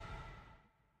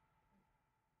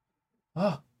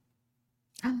Oh.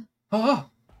 Oh.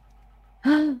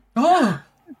 Oh.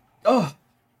 Oh.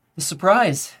 The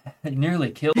surprise. It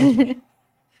nearly killed me.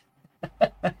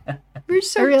 We're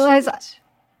so I realize cute.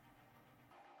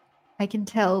 I can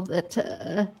tell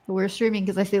that we're streaming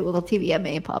because I see a little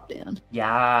TVMA popped in.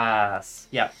 Yes.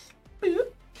 Yeah.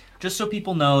 Just so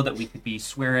people know that we could be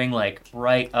swearing like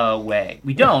right away.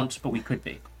 We don't, but we could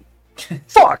be.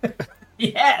 Fuck!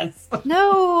 Yes!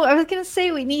 No, I was going to say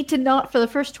we need to not for the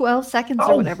first 12 seconds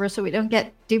or whatever so we don't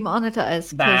get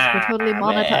demonetized because we're totally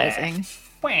monetizing.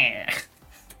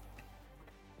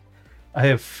 I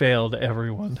have failed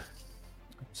everyone.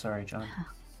 Sorry, John.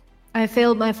 I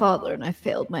failed my father and I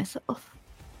failed myself.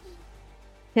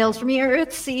 Tales from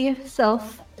Earth, see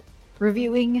self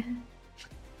reviewing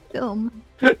film.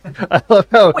 I love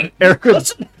how Wait,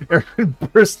 Aaron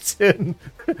bursts in.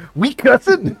 We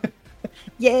cousin?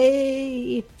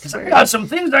 Yay! Because I got some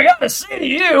things I gotta say to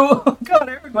you. God,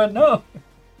 everyone, no.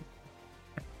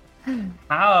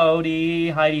 Howdy,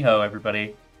 Heidi ho,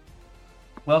 everybody.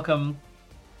 Welcome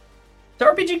to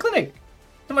RPG Clinic,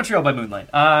 to Montreal by Moonlight.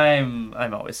 I'm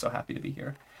always so happy to be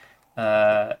here.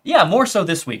 Yeah, more so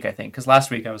this week, I think, because last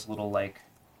week I was a little like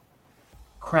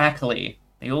crackly.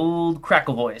 The old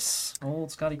crackle voice.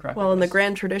 Old Scotty crackle Well, in the voice.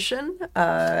 grand tradition,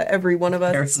 every one of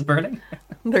us, Paris is burning.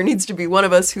 there needs to be one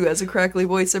of us who has a crackly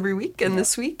voice every week, and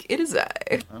this week it is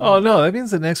I. Oh no, that means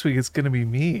that next week it's going to be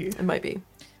me. It might be.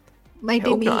 Might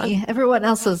be Hope me. not. Everyone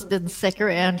else has been sick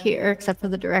around here except for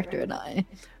the director and I. And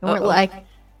we're Uh-oh. like,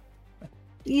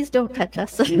 please don't touch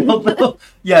us.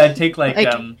 Yeah, take like, Like-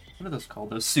 what are those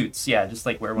called? Those suits. Yeah, just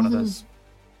like wear one of those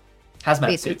hazmat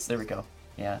Spacesuits. suits. There we go.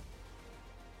 Yeah.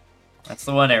 That's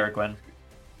the one, Eric.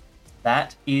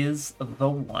 That is the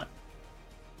one.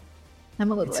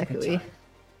 I'm a little It's a good echoey. time.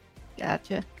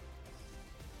 Gotcha.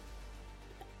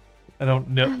 I don't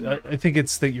know. I think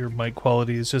it's that your mic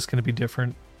quality is just going to be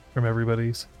different from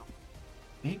everybody's.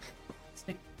 Big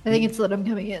stick. I think it's that I'm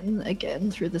coming in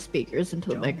again through the speakers into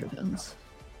the Oh, microphones.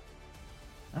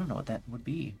 I don't know what that would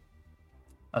be.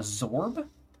 A Zorb,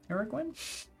 Eric?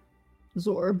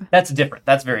 Zorb. That's different.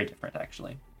 That's very different,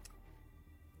 actually.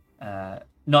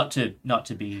 Not to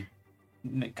be,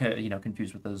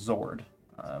 confused with a Zord,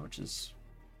 which is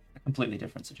a completely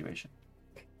different situation.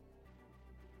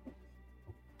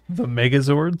 The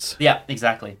Megazords? Yeah,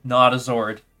 exactly. Not a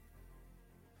Zord.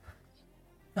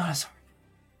 Not a Zord.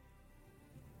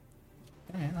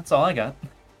 Okay, that's all I got.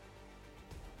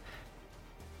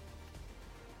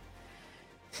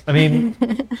 I mean,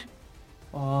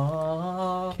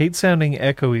 Aww. Kate sounding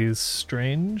echoey is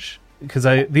strange. Because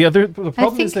the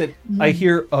problem is that think- I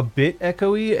hear a bit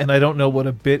echoey, and I don't know what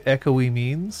a bit echoey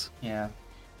means. Yeah.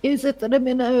 Is it that I'm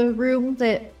in a room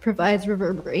that provides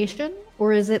reverberation?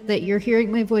 Or is it that you're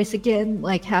hearing my voice again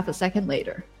like half a second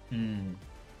later?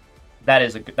 That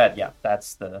is a good.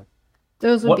 That's the.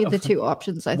 Those would What- be the two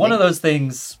options, I think. One of those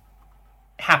things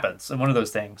happens, and one of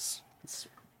those things is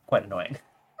quite annoying.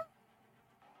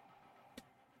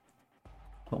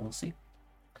 But we'll see.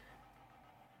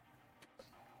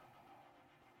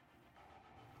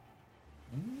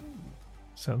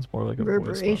 Sounds more like a voice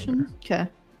Reverberation? Okay.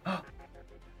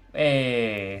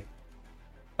 Hey.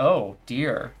 Oh,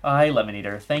 dear. Hi, Lemon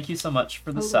Eater. Thank you so much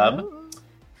for the sub.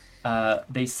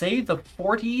 They say the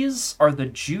 40s are the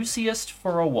juiciest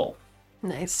for a wolf.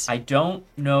 Nice. I don't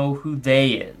know who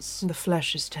they is. The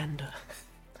flesh is tender.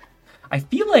 I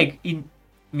feel like,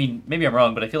 maybe I'm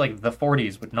wrong, but I feel like the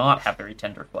 40s would not have very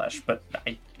tender flesh. But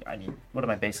I mean, what am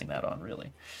I basing that on,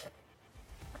 really?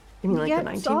 You mean like Yeah,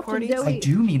 the soft and 1940s? doughy. I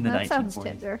do mean the That 1940s. sounds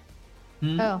tender.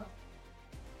 Hmm? Oh.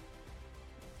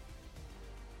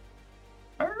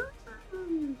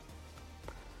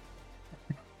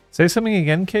 Say something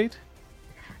again, Kate?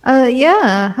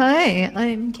 Yeah. Hi,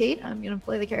 I'm Kate. I'm gonna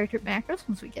play the character Macros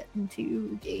once we get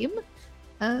into game.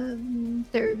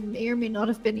 There may or may not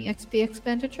have been EXP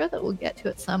expenditure that we'll get to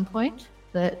at some point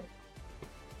that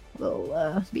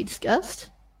will be discussed.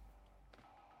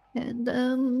 And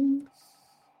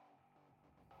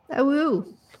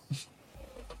awoo.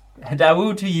 And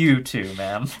awoo to you too,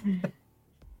 ma'am.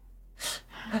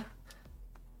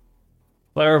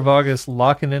 Flower of August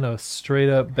locking in a straight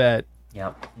up bet.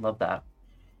 Yep, love that.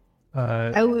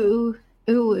 Awoo.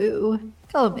 Ooh.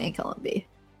 Column A, column B.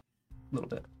 A little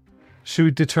bit. Should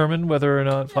we determine whether or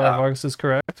not Flower of Yeah. August is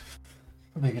correct?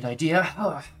 Probably a good idea.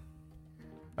 Oh.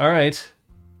 All right.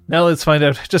 Now let's find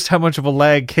out just how much of a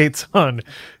lag Kate's on.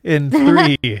 In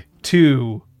 3,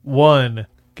 2, 1,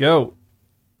 go.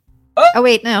 Oh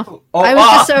wait, no. Oh, I was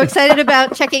just so excited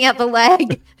about checking out the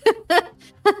lag.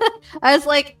 I was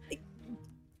like,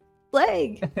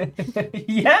 lag.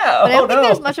 Yeah. But I Oh don't think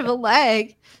there's no. much of a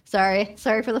lag. Sorry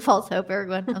for the false hope,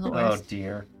 everyone. I'm the Oh worst.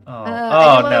 dear. Oh. I Oh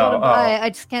know what I no. want to buy. Oh. I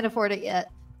just can't afford it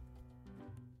yet.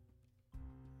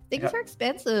 Things Yeah. are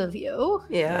expensive, yo.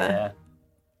 Yeah. Yeah.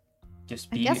 Just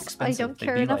I being guess I expensive. don't they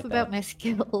care be enough like about that. my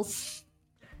skills.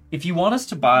 If you want us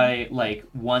to buy like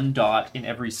one dot in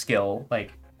every skill,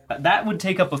 like that would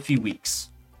take up a few weeks,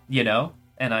 you know.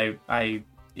 And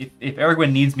if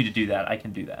Erwin needs me to do that, I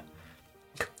can do that.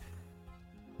 I'm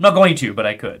not going to, but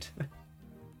I could.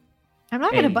 I'm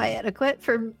not going to Hey. buy etiquette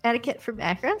for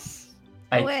Macros.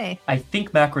 No way. I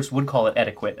think Macros would call it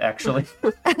etiquette, actually.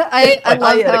 I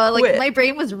love had to how like quit. my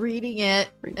brain was reading it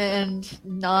and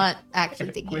not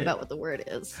actually thinking Quit. about what the word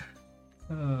is.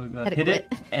 Oh god, hit it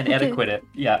Etiquette. and etiquette it.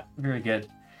 Yeah, very good.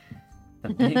 The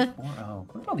big four. Oh,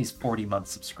 look at all these 40-month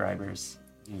subscribers.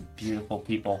 You beautiful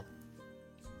people.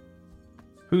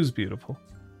 Who's beautiful?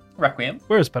 Requiem,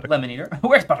 Where's Buttercup? Lemon Eater.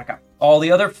 Where's Buttercup? All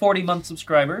the other 40-month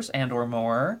subscribers and or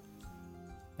more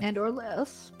And or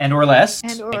less. and or less.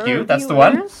 And or Thank you. That's the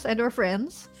one. viewers and or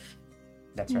friends.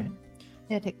 That's right.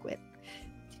 Etiquette.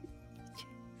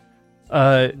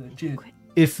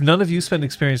 If none of you spend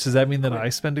experience, does that mean that I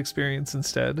spend experience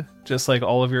instead? Just like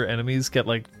all of your enemies get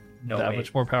like No that way.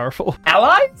 much more powerful?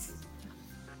 Allies?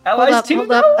 Hold Allies up, too?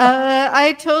 hold up. though?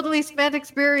 I totally spent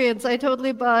experience. I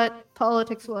totally bought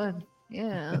Politics 1.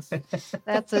 Yes.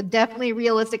 That's a definitely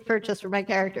realistic purchase for my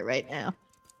character right now.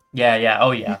 Yeah.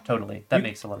 Oh yeah, totally. That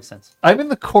makes a lot of sense. I'm in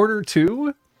the corner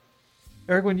too.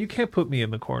 Erwin, you can't put me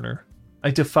in the corner.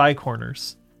 I defy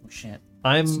corners. Oh shit.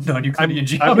 I'm Non-Euclidean I'm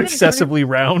geometry. excessively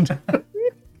round.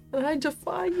 I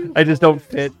defy you. I just don't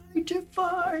fit. I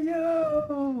defy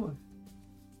you.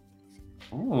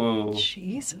 Ooh.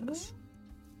 Jesus.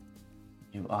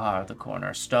 You are the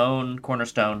cornerstone.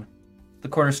 The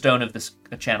cornerstone of this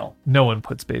channel. No one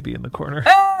puts baby in the corner.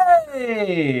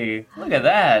 Hey! Look at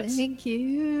that. Thank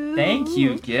you. Thank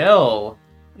you, Gil.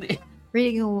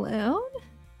 Reading aloud?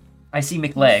 I see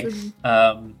McLeg.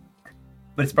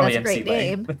 But it's probably That's a MC great Leg.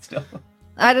 name. But still.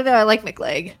 I don't know. I like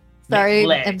McLeg. Sorry,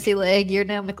 McLeg. MC Leg. You're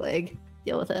now McLeg.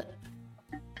 Deal with it.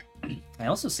 I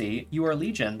also see you are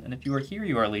Legion, and if you are here,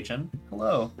 you are Legion.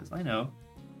 Hello, because I know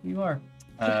who you are.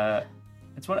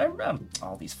 It's what I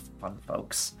all these fun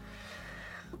folks.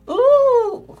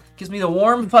 Ooh, gives me the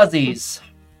warm fuzzies.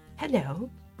 Hello.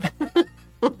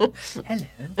 Hello.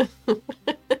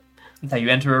 That's how you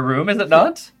enter a room, is it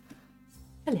not?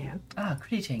 Hello. Ah,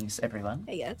 greetings, everyone.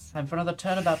 I guess. Time for another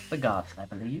turnabout of the gods, I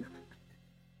believe.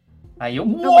 Are you? Oh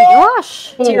my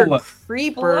gosh. Dear Oh,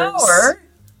 creepers. flower!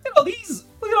 Look at all these!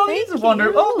 Look at all these Thank wonder!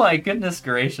 you. Oh my goodness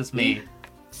gracious me!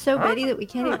 So many that we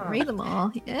can't even read them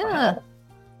all. Yeah. Wow.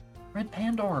 Red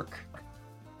Pandork.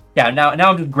 Yeah, now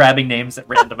I'm just grabbing names at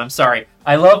random. I'm sorry.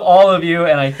 I love all of you,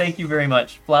 and I thank you very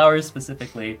much. Flowers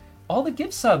specifically. All the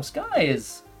gift subs,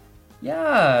 guys.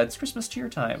 Yeah, it's Christmas cheer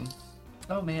time.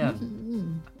 Oh man,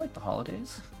 Mm. I like the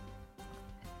holidays.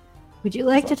 Would you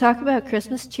like to talk about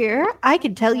Christmas cheer? I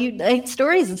can tell you 9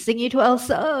 stories and sing you 12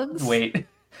 songs. Wait,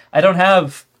 I don't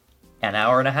have an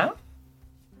hour and a half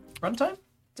runtime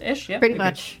ish. Yeah, Pretty okay.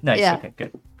 much. Nice. Yeah. Okay,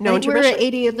 good. No I think we're intermission. at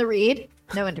 80 in the read.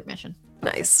 No intermission.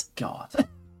 Nice. God.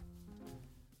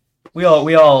 We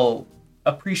all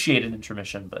appreciate an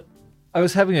intermission, but I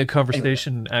was having a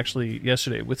conversation actually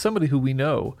yesterday with somebody who we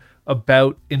know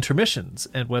about intermissions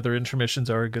and whether intermissions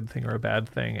are a good thing or a bad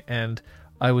thing. And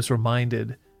I was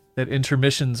reminded that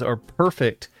intermissions are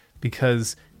perfect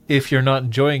because if you're not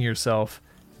enjoying yourself,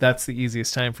 that's the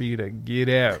easiest time for you to get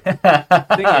out.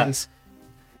 Thing is,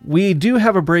 we do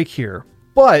have a break here,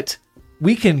 but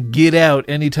we can get out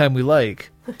anytime we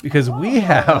like because we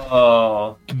have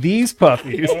oh, these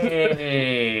puppies.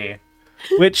 hey.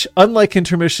 Which, unlike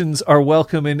intermissions, are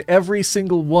welcome in every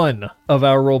single one of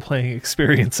our role-playing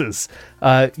experiences.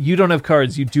 You don't have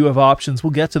cards, you do have options. We'll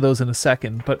get to those in a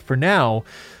second. But for now,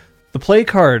 the play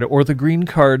card or the green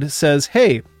card says,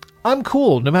 hey, I'm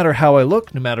cool no matter how I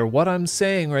look, no matter what I'm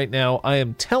saying right now. I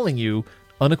am telling you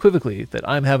unequivocally that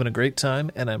I'm having a great time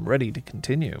and I'm ready to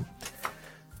continue.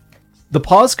 The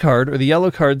pause card or the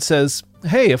yellow card says,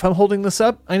 hey, if I'm holding this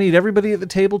up, I need everybody at the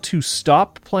table to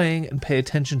stop playing and pay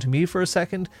attention to me for a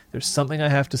second. There's something I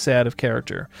have to say out of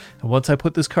character. And once I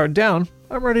put this card down,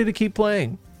 I'm ready to keep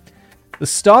playing. The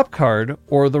stop card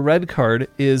or the red card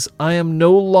is, I am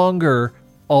no longer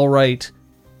all right.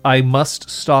 I must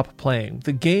stop playing.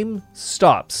 The game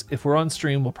stops. If we're on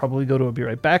stream, we'll probably go to a be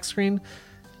right back screen,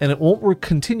 and it won't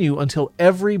continue until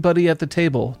everybody at the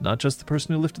table, not just the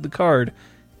person who lifted the card,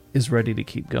 is ready to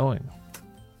keep going.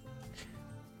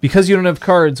 Because you don't have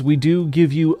cards, we do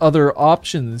give you other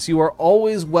options. You are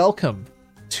always welcome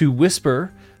to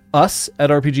whisper us at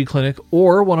RPG Clinic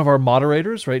or one of our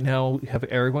moderators. Right now we have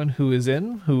Aragorn who is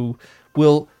in, who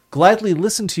will gladly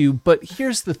listen to you. But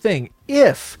here's the thing.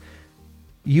 If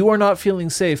you are not feeling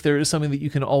safe, there is something that you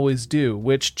can always do,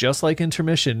 which, just like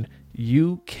intermission,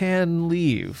 you can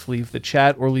leave the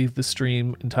chat or leave the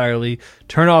stream entirely,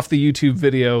 turn off the YouTube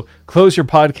video, close your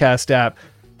podcast app.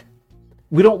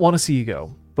 We don't want to see you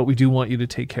go, but we do want you to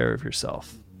take care of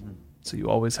yourself. So you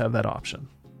always have that option.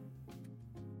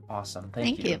 Awesome.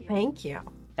 Thank you. Thank you.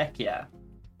 Heck yeah.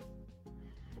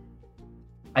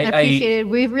 I appreciate it.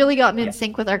 We've really gotten in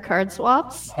sync with our card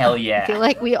swaps. Hell yeah. I feel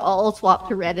like we all swapped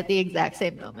to red at the exact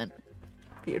same moment.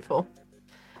 Beautiful.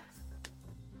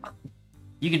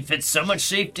 You can fit so much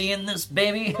safety in this,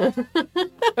 baby. You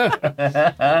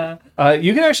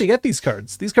can actually get these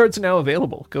cards. These cards are now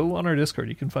available. Go on our Discord.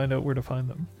 You can find out where to find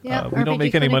them. Yeah, we don't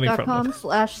make any money from them.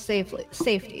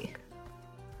 rpgclinic.com/safety.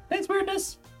 Thanks,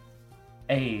 weirdness.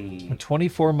 Hey. A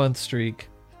 24-month streak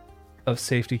of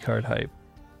safety card hype.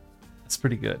 It's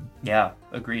pretty good. Yeah,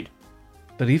 agreed.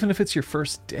 But even if it's your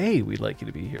first day, we'd like you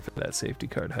to be here for that safety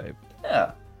card hype.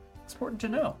 Yeah, it's important to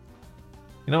know.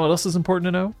 You know what else is important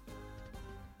to know?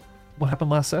 What happened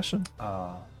last session?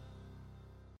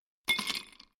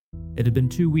 It had been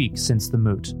 2 weeks since the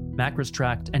moot. Macros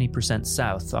tracked any percent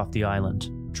south off the island.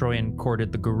 Troyan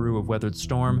courted the guru of Weathered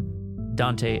Storm.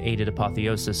 Dante aided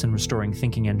Apotheosis in restoring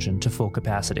Thinking Engine to full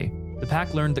capacity. The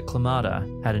pack learned that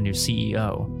Clamada had a new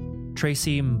CEO,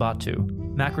 Tracy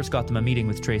Mbatu. Macros got them a meeting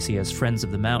with Tracy as Friends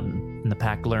of the Mountain, and the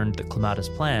pack learned that Clamada's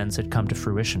plans had come to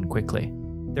fruition quickly.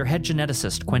 Their head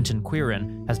geneticist, Quentin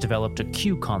Quirin, has developed a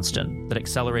Q constant that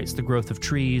accelerates the growth of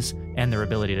trees and their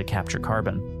ability to capture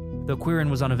carbon. Though Quirin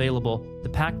was unavailable, the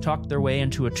pack talked their way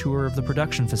into a tour of the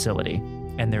production facility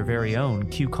and their very own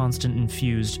Q constant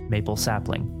infused maple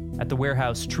sapling. At the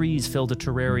warehouse, trees filled a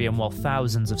terrarium while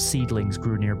thousands of seedlings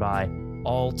grew nearby,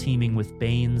 all teeming with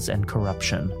banes and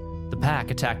corruption. The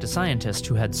pack attacked a scientist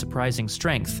who had surprising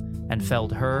strength and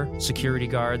felled her, security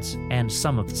guards, and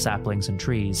some of the saplings and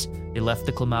trees. They left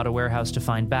the Clamada warehouse to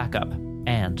find backup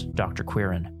and Dr.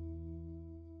 Quirin.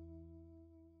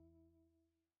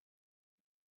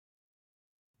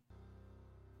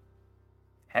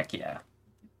 Heck yeah.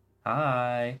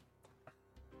 Hi.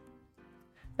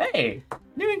 Hey,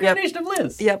 new incarnation of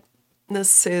Liz. Yep.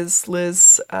 This is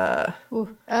Liz.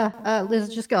 Liz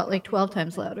just got like 12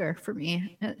 times louder for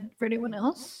me. For anyone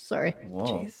else? Sorry.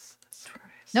 Whoa. Jesus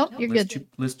Christ. Nope, you're Liz good.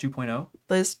 Liz 2.0?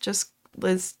 Liz, just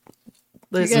Liz.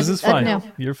 You're Liz. good. This is fine. No.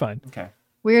 You're fine. Okay.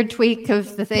 Weird tweak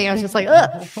of the thing. I was just like,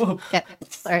 ugh. Yeah,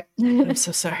 sorry. I'm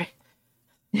so sorry.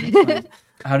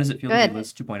 How does it feel Go to ahead. be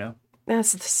Liz 2.0?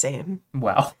 That's the same.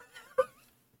 Wow.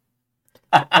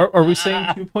 Are we saying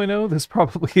 2.0? This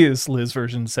probably is Liz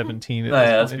version 17. at Oh,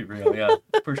 yeah, this let's point. be real. Yeah,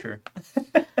 for sure.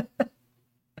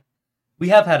 We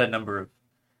have had a number of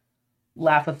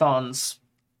laughathons.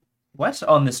 What?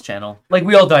 On this channel. Like,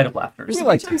 we all died of laughter. There's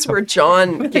like times that. where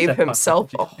John like gave that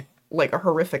himself concept. like a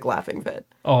horrific laughing fit.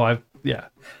 Oh, yeah.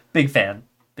 Big fan.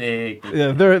 Big.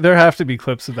 Yeah, there have to be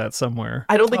clips of that somewhere.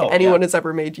 I don't think Oh, anyone yeah. has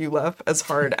ever made you laugh as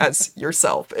hard as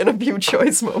yourself in a few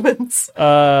choice moments.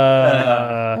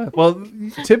 Well,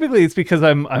 typically it's because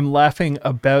I'm laughing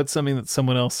about something that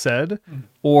someone else said,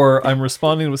 or I'm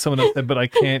responding to what someone else said, but I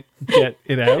can't get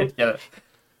it out. Get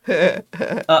it.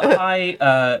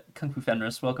 Hi, Kung Fu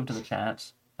Fenris. Welcome to the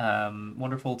chat.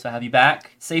 Wonderful to have you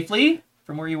back safely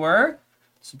from where you were.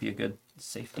 This would be a good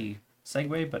safety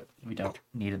segue, but we don't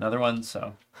need another one,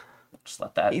 so just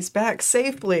let that. He's back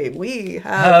safely. We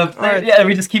have Yeah,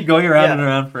 we just keep going around Yeah. and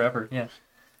around forever. Yeah.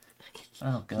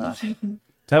 Oh god.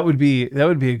 That would be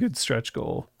a good stretch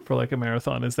goal for like a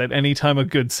marathon. Is that anytime a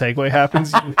good segue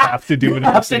happens, you have to do it.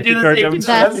 Have to do the card safety.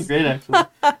 demonstration. That'd be great,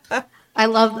 actually. I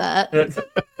love that.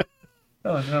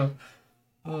 Oh no.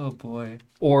 Oh boy.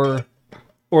 Or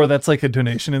that's like a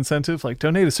donation incentive, like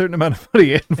donate a certain amount of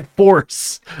money and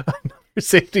force another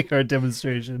safety card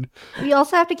demonstration. We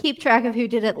also have to keep track of who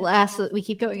did it last so that we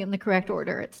keep going in the correct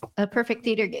order. It's a perfect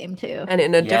theater game, too. and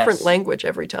in a Yes. different language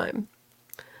every time.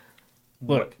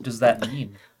 What does that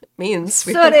mean? Means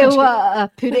we それ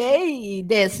はプレイ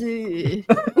です。 Nailed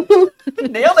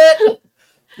it.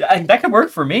 Yeah, that could work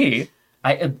for me.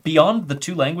 Beyond the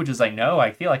two languages I know,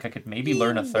 I feel like I could maybe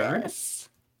learn a third.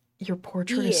 your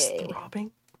portrait is Yay.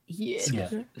 throbbing. Yeah.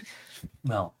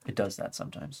 Well, it does that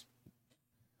sometimes.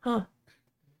 Huh.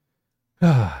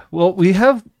 Well,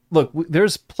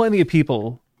 there's plenty of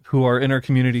people who are in our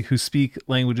community who speak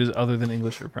languages other than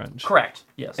English or French. Correct.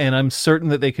 Yes. And I'm certain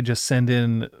that they could just send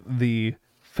in the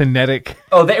phonetic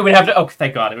They would have to. Oh,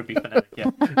 thank God, it would be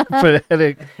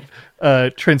phonetic. Yeah.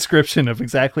 transcription of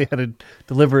exactly how to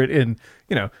deliver it in,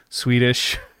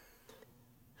 Swedish.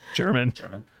 German.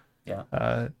 German.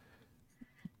 Yeah.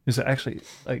 Is it actually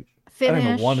like Finnish, I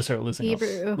don't even want to start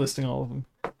Hebrew, listing all of them.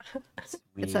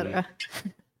 etc.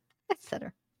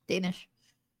 etc. Danish.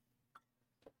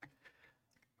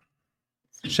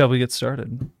 Shall we get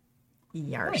started?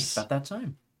 Nice, Yars. about that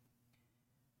time.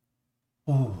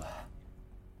 Ooh.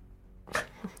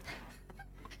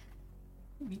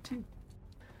 Me too.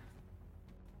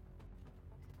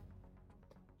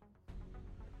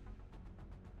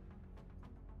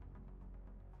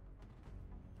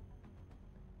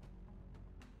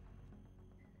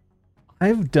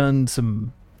 I've done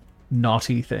some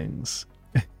naughty things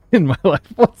in my life.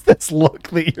 What's this look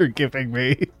that you're giving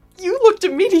me? You looked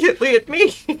immediately at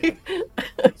me.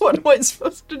 What am I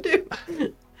supposed to do?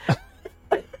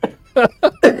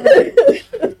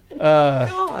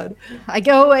 God. I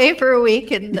go away for a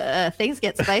week and things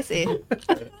get spicy. Well,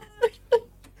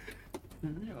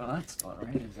 that's not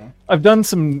right, is that? I've done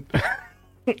some.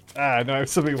 No, I have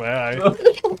something in my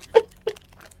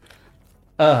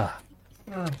eye.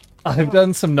 I've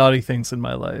done some naughty things in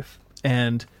my life,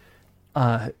 and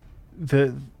the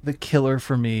killer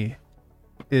for me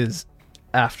is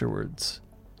afterwards.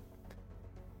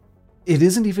 It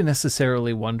isn't even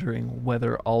necessarily wondering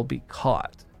whether I'll be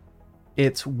caught.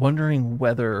 It's wondering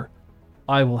whether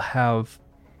I will have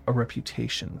a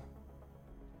reputation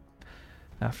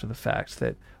after the fact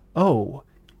that, oh,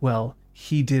 well,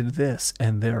 he did this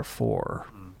and therefore,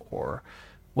 or,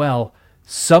 well,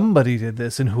 somebody did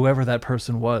this and whoever that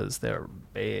person was, they're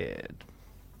bad.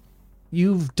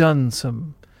 You've done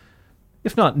some,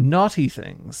 if not naughty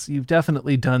things, you've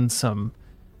definitely done some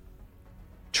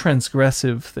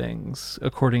transgressive things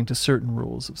according to certain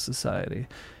rules of society.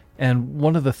 And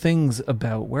one of the things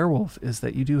about Werewolf is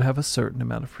that you do have a certain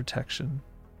amount of protection.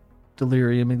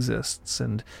 Delirium exists,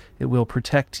 and it will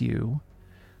protect you,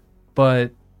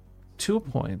 but to a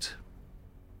point.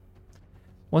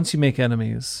 Once you make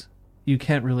enemies, you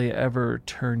can't really ever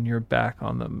turn your back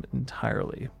on them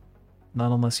entirely.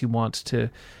 Not unless you want to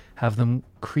have them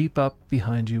creep up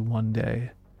behind you one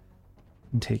day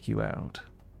and take you out.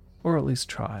 Or at least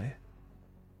try.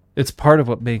 It's part of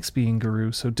what makes being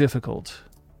Guru so difficult.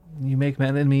 You make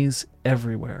enemies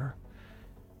everywhere.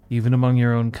 Even among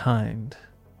your own kind.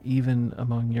 Even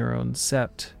among your own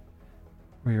sept.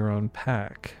 Or your own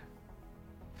pack.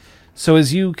 So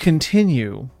as you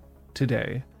continue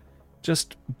today,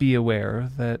 just be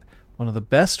aware that one of the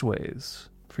best ways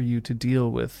for you to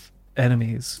deal with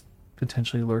enemies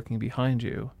potentially lurking behind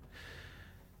you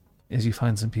is you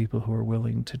find some people who are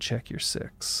willing to check your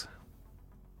six.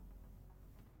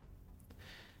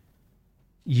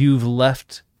 You've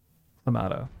left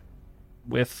Lamada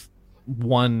with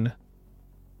one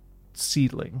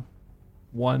seedling,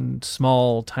 one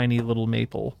small, tiny little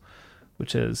maple,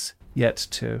 which has yet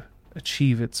to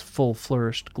achieve its full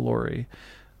flourished glory.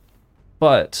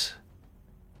 But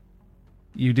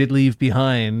you did leave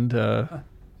behind a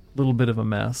little bit of a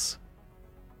mess.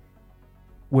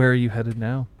 Where are you headed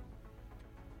now?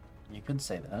 You could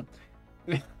say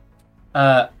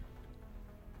that.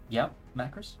 Yeah,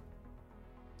 Macros?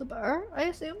 The bar, I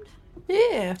assumed.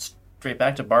 Yeah. Straight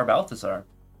back to Bar Balthazar.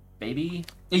 Baby.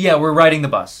 Yeah, we're riding the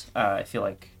bus. I feel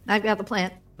like I've got the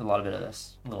plant. a lot of it of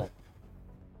this. A little.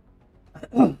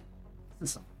 This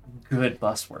is some good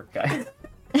bus work, guys.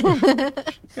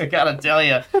 I gotta tell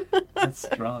you, that's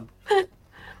strong.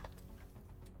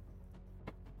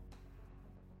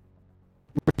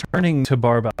 Returning to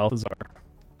Bar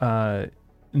Balthazar,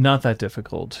 not that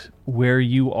difficult. Where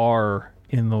you are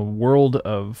in the world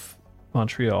of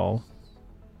Montreal,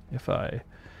 if I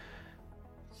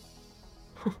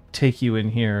take you in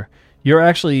here, you're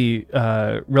actually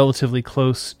relatively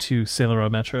close to Saint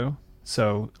Laurent Metro.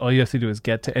 So all you have to do is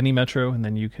get to any metro, and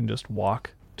then you can just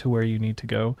walk to where you need to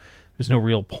go. There's no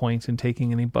real point in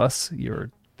taking any bus. You're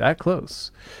that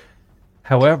close.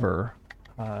 However,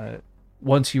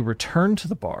 once you return to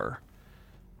the bar,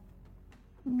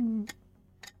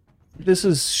 this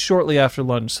is shortly after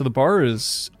lunch, so the bar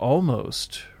is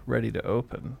almost ready to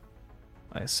open,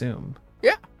 I assume.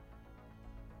 Yeah.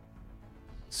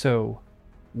 So,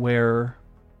 where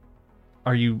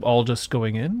are you all just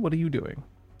going in? What are you doing?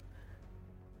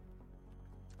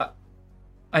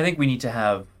 I think we need to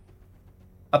have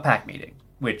a pack meeting,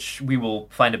 which we will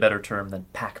find a better term than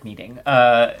pack meeting.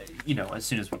 As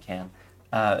soon as we can.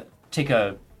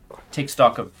 Take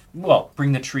stock of, well,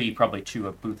 bring the tree probably to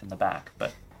a booth in the back,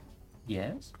 but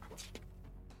yes?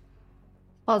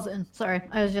 Pause in. Sorry,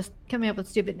 I was just coming up with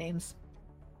stupid names.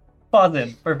 Pause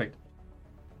in. Perfect.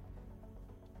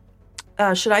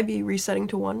 Should I be resetting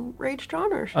to 1 rage,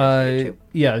 John, or should I do 2?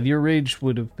 Yeah, your rage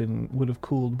would have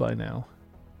cooled by now.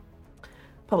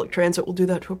 Public transit will do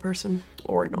that to a person,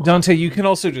 or not. Dante, you can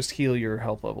also just heal your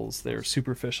health levels. They're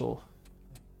superficial.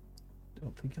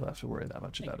 Don't think you'll have to worry that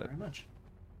much Thank about you it. very much.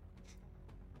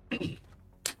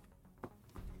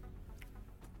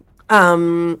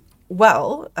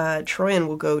 Well, Troyan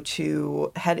will go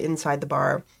to head inside the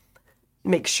bar,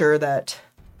 make sure that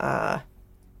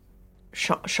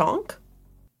Shonk?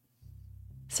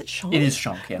 Is it Shonk? It is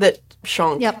Shonk, yeah. That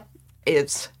Shonk Yep.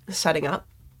 is setting up.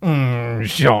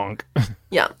 Jonk.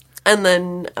 Yeah. And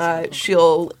then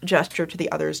she'll gesture to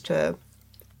the others to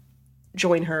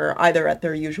join her either at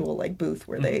their usual like booth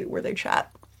where they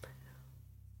chat,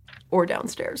 or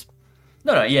downstairs.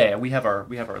 No, yeah, we have our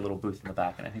little booth in the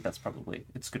back, and I think that's probably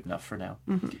it's good enough for now.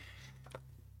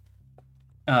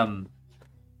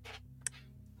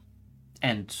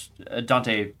 And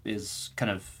Dante is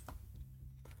kind of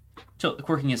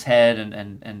quirking his head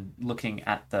and looking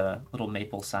at the little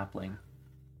maple sapling.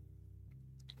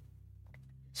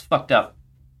 It's fucked up,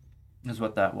 is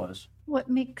what that was. What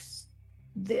makes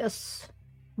this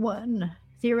one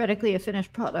theoretically a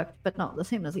finished product, but not the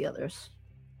same as the others?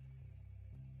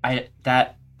 I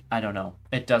don't know.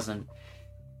 It doesn't.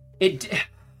 I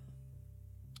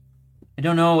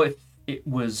don't know if it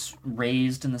was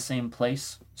raised in the same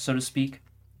place, so to speak.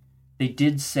 They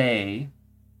did say,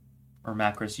 or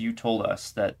Macros, you told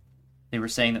us that they were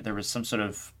saying that there was some sort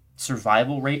of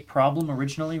survival rate problem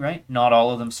originally, right? Not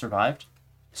all of them survived.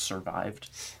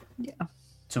 Yeah.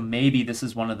 So maybe this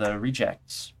is one of the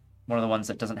rejects, one of the ones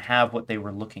that doesn't have what they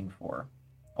were looking for.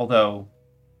 Although,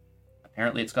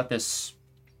 apparently it's got this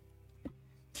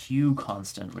Q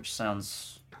constant, which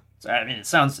sounds... it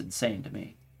sounds insane to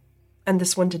me. And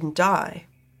this one didn't die.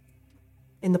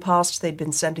 In the past, they'd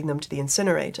been sending them to the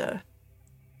incinerator.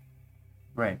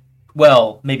 Right.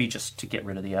 Well, maybe just to get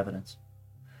rid of the evidence.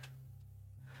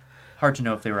 Hard to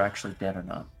know if they were actually dead or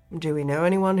not. Do we know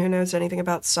anyone who knows anything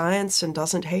about science and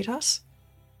doesn't hate us?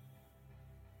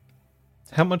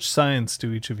 How much science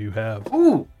do each of you have?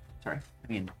 Ooh! Sorry. I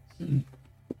mean...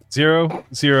 0,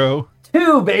 0.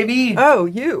 2, baby! Oh,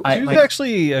 you! You've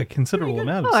actually a considerable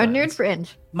amount of Oh, our science. nerd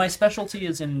friend. My specialty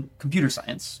is in computer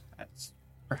science, as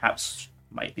perhaps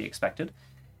might be expected.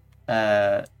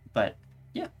 But,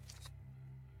 yeah.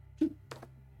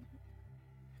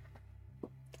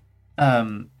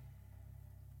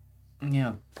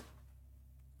 Yeah.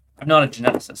 I'm not a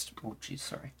geneticist. Oh, jeez,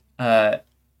 sorry.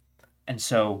 And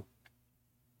so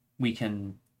we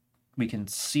can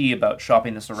see about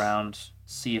shopping this around,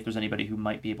 see if there's anybody who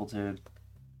might be able to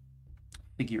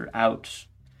figure out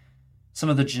some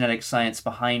of the genetic science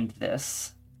behind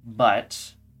this,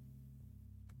 but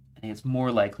I think it's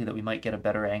more likely that we might get a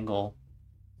better angle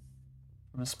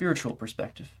from a spiritual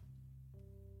perspective.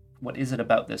 What is it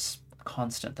about this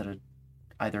constant that it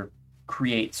either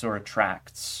creates or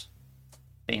attracts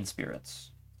Bane spirits?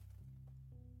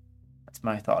 That's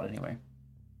my thought, anyway.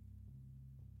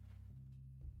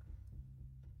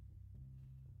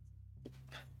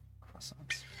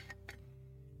 Croissants.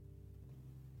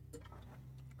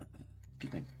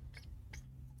 Excuse me.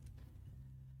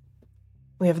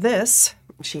 We have this.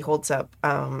 She holds up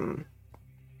the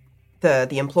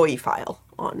employee file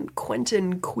on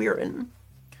Quentin Quirin.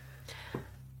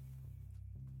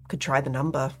 Could try the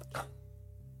number.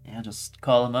 Yeah, just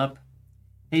call him up.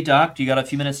 Hey, Doc, do you got a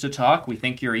few minutes to talk? We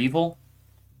think you're evil.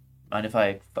 Mind if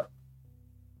I...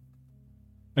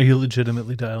 Are you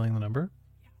legitimately dialing the number?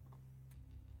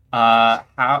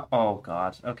 How... Oh,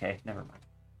 God. Okay, never mind.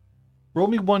 Roll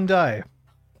me one die.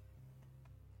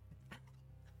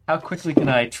 How quickly can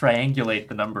I triangulate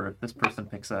the number if this person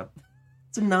picks up?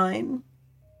 It's a 9.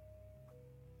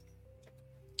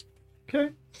 Okay.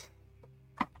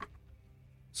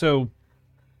 So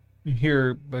you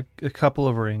hear a couple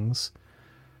of rings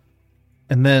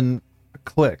and then a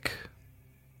click.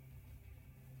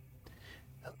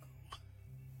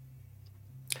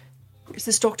 Is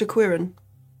this Dr. Quirin?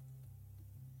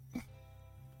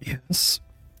 Yes.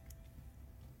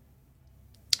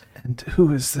 And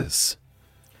who is this?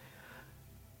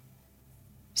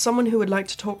 Someone who would like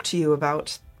to talk to you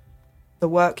about the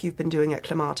work you've been doing at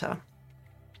Climata.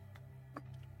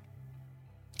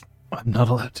 I'm not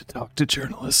allowed to talk to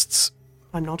journalists.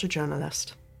 I'm not a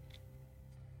journalist.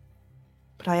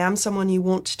 But I am someone you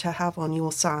want to have on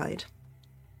your side.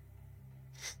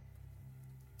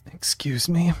 Excuse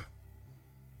me?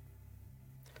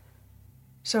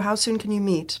 So how soon can you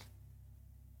meet?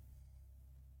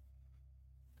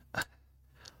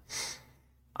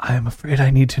 I am afraid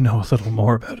I need to know a little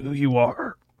more about who you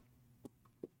are.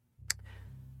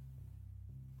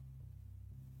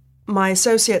 My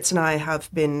associates and I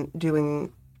have been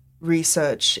doing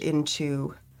research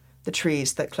into the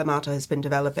trees that Clemata has been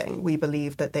developing. We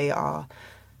believe that they are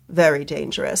very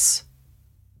dangerous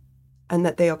and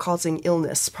that they are causing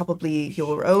illness, probably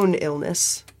your own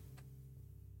illness.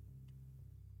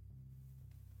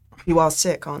 You are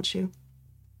sick, aren't you?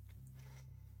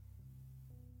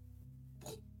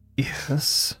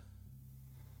 Yes.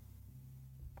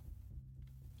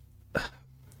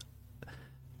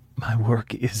 My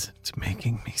work isn't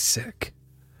making me sick.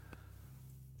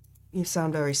 You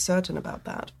sound very certain about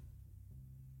that.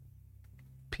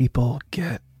 People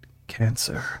get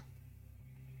cancer.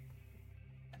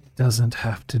 It doesn't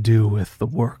have to do with the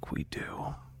work we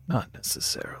do. Not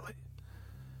necessarily.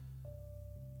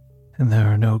 And there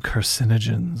are no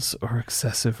carcinogens or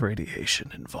excessive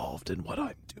radiation involved in what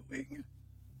I'm doing.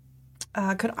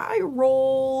 Could I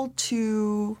roll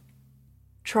to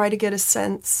try to get a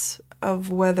sense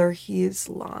of whether he is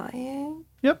lying?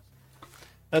 Yep.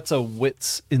 That's a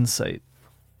wits insight.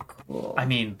 Cool. I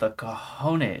mean, the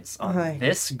cojones on Hi.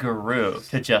 this guru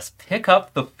to just pick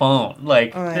up the phone.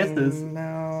 Like, I this is...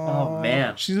 know. Oh,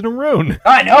 man. She's in a rune.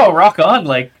 I know, rock on.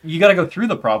 Like, you gotta go through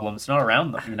the problems, not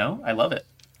around them, you know? I love it.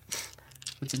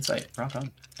 What's insight? Rock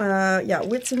on. Yeah,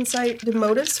 wits insight. Do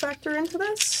motives factor into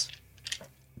this?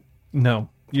 No,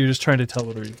 you're just trying to tell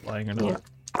whether he's lying or not.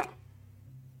 Yeah.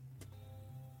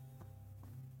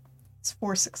 It's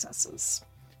 4 successes.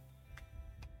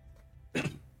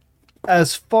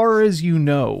 As far as you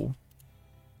know,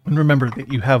 and remember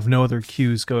that you have no other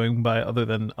cues going by other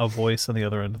than a voice on the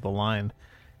other end of the line,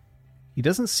 he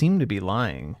doesn't seem to be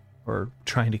lying or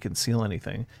trying to conceal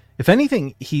anything. If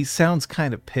anything, he sounds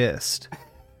kind of pissed.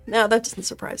 No, that doesn't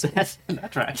surprise me.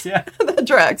 That tracks, yeah. That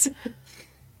tracks.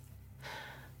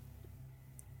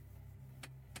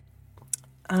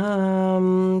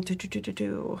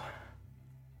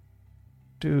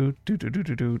 Do.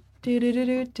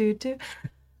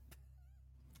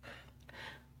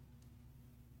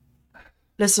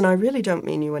 Listen, I really don't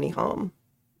mean you any harm.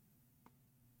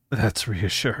 That's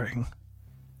reassuring.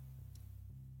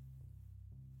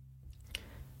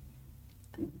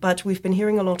 But we've been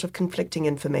hearing a lot of conflicting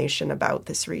information about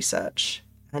this research,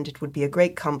 and it would be a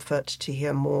great comfort to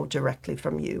hear more directly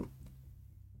from you.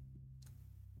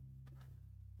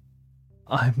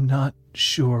 I'm not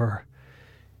sure.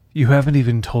 You haven't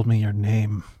even told me your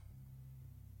name.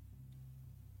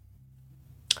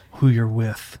 Who you're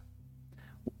with.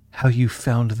 How you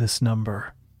found this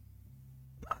number.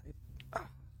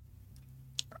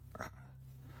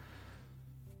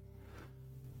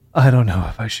 I don't know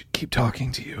if I should keep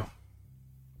talking to you.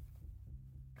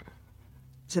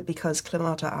 Is it because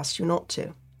Clemata asked you not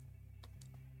to?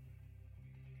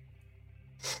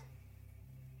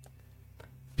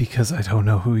 Because I don't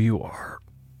know who you are.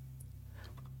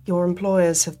 Your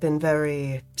employers have been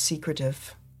very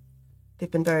secretive. They've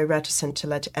been very reticent to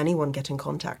let anyone get in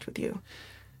contact with you.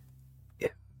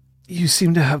 You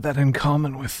seem to have that in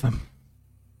common with them.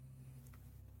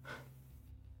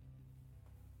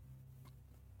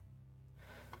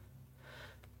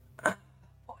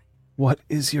 What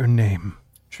is your name?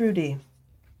 Trudy.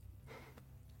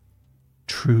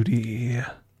 Trudy.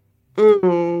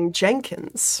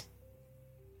 Jenkins.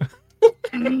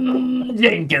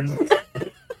 Jenkins.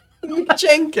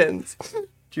 Jenkins.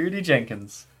 Judy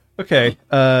Jenkins. Okay,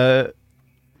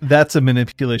 that's a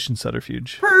manipulation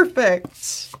subterfuge.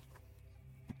 Perfect.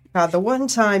 God, the one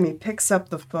time he picks up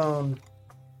the phone.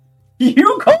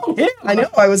 You called him? I know,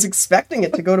 I was expecting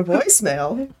it to go to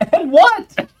voicemail. And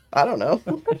what? I don't know.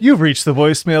 You've reached the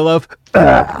voicemail of...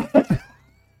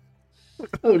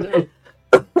 Oh, no.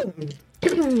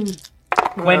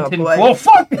 Quentin. boy. Oh,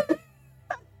 fuck!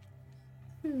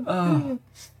 Oh,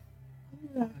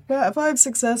 Yeah, 5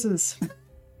 successes.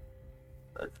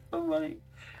 so funny.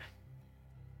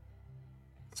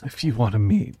 If you want to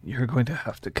meet, you're going to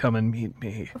have to come and meet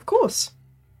me. Of course.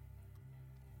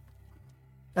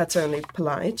 That's only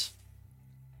polite.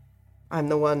 I'm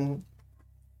the one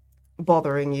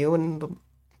bothering you in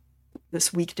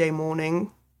this weekday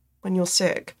morning when you're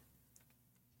sick.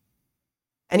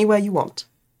 Anywhere you want.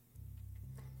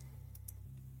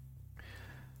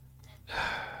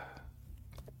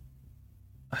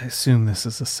 I assume this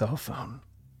is a cell phone.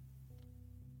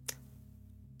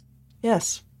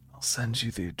 Yes. I'll send you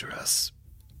the address.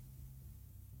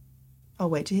 I'll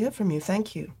wait to hear from you.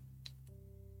 Thank you.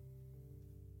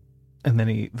 And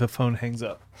then the phone hangs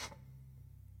up.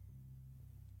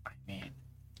 I mean,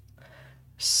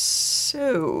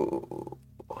 So...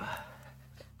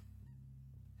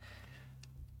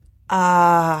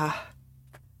 I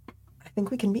think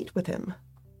we can meet with him.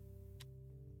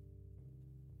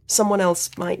 Someone else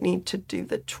might need to do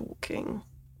the talking.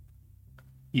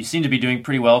 you seem to be doing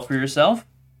pretty well for yourself.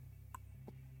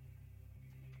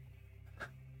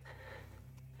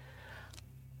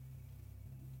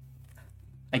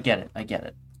 I get it.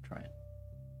 Try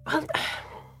it.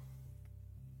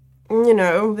 You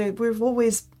know, we've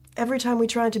always, every time we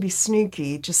try to be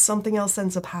sneaky, just something else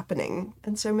ends up happening.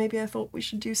 And so maybe I thought we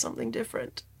should do something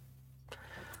different.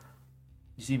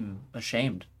 You seem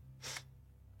ashamed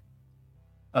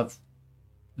of...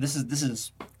 This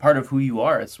is part of who you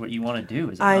are. It's what you want to do,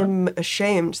 is it not? I'm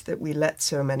ashamed that we let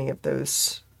so many of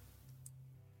those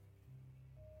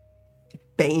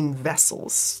Bane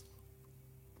vessels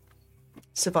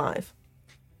survive.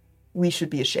 We should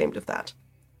be ashamed of that.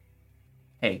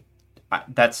 Hey, I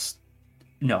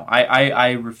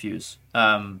refuse.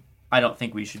 I don't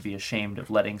think we should be ashamed of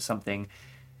letting something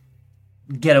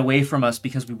get away from us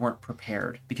because we weren't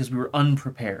prepared, because we were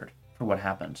unprepared for what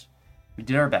happened. We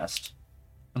did our best,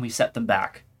 and we set them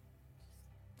back.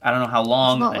 I don't know how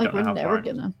long. It's not I like don't know we're how never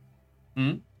far.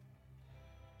 gonna.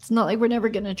 It's not like we're never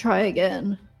gonna try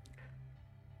again.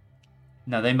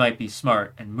 Now, they might be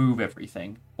smart and move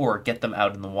everything, or get them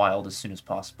out in the wild as soon as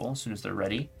possible, as soon as they're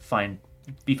ready.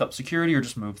 Beef up security, or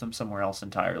just move them somewhere else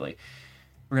entirely.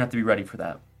 We're gonna have to be ready for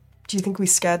that. Do you think we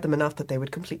scared them enough that they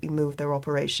would completely move their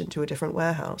operation to a different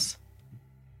warehouse?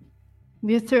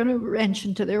 We have thrown a wrench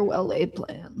into their well-laid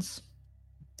plans.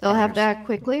 They'll have to act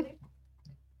quickly.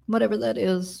 Whatever that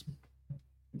is.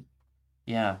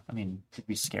 Yeah, I mean, did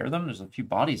we scare them? There's a few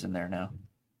bodies in there now.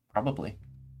 Probably.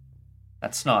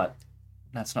 That's not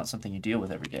something you deal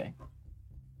with every day.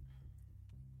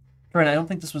 Right, I don't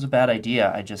think this was a bad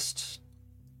idea.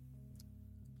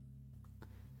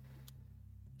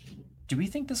 Do we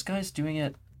think this guy's doing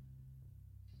it,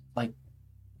 like,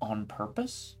 on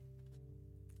purpose?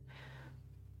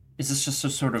 Is this just a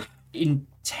sort of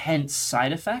intense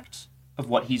side effect of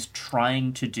what he's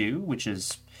trying to do, which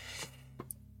is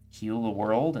heal the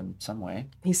world in some way?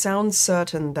 He sounds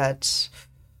certain that,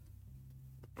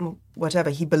 whatever,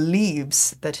 he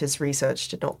believes that his research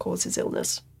did not cause his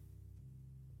illness.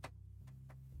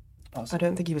 Awesome. I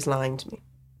don't think he was lying to me.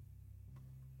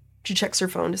 She checks her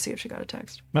phone to see if she got a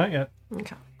text. Not yet.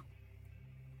 Okay.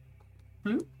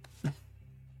 At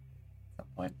some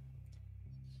point.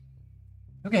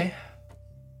 Okay.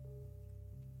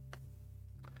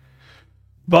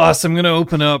 Boss, I'm gonna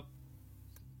open up.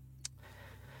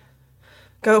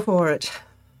 Go for it.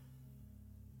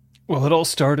 Well, it all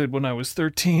started when I was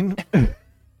 13.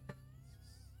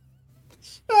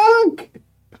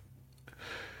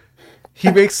 He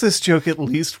makes this joke at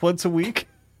least once a week.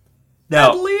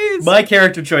 Now, At least. my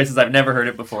character choices, I've never heard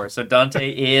it before, so Dante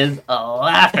is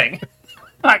laughing.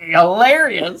 Fucking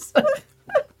hilarious.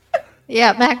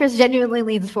 Yeah, Macros genuinely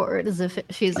leans forward as if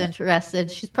she's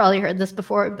interested. She's probably heard this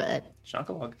before, but...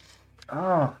 Shonkalog.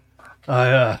 Oh.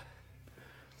 I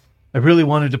really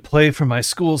wanted to play for my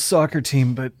school's soccer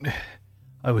team, but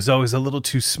I was always a little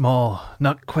too small,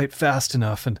 not quite fast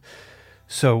enough, and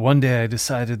so one day I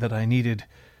decided that I needed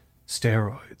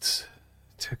steroids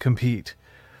to compete.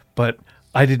 But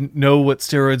I didn't know what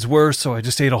steroids were, so I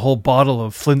just ate a whole bottle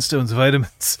of Flintstones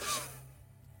vitamins.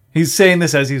 He's saying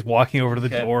this as he's walking over to the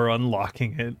door,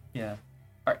 unlocking it. Yeah.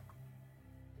 All right.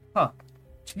 Huh.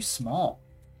 Too small.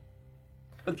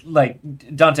 Like,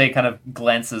 Dante kind of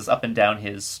glances up and down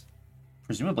his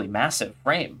presumably massive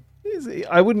frame.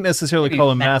 I wouldn't necessarily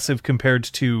call him massive compared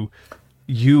to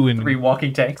you and 3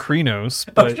 walking tanks. Krenos,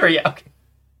 Oh, but sure, yeah, okay.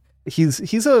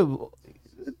 he's a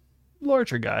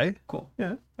larger guy. Cool.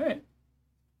 Yeah. All right.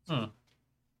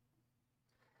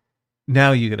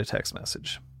 Now you get a text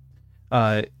message.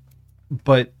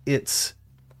 But it's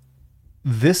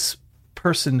this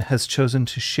person has chosen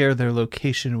to share their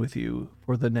location with you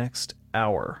for the next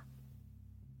hour.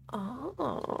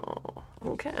 Oh,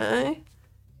 okay.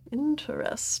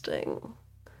 Interesting.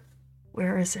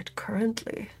 Where is it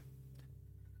currently?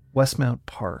 Westmount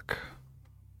Park.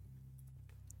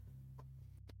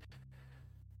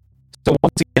 So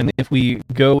once again, if we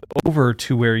go over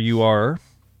to where you are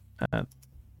at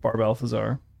Bar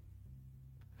Balthazar,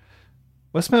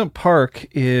 Westmount Park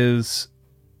is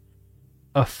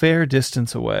a fair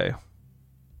distance away.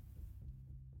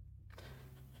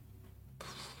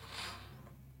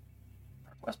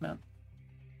 Westmount.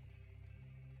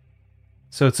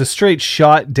 So it's a straight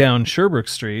shot down Sherbrooke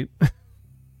Street.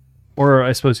 Or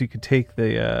I suppose you could take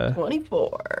the...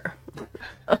 24.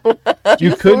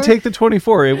 You could take the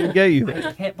 24. It would get you there.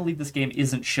 I can't believe this game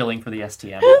isn't shilling for the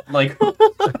STM. Like,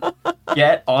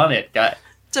 get on it, guy.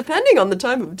 Depending on the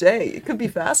time of day, it could be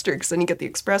faster because then you get the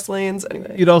express lanes.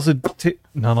 Anyway. You'd also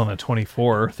not on a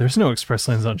 24. There's no express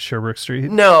lanes on Sherbrooke Street.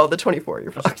 No, the 24,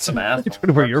 you're fucked. Some asshole.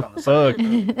 24, you're fucked.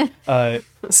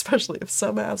 Especially if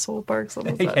some asshole parks on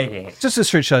the side. Hey. Just a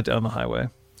straight shot down the highway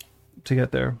to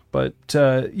get there. But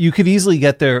you could easily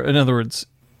get there. In other words,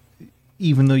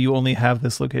 even though you only have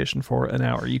this location for an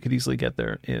hour, you could easily get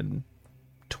there in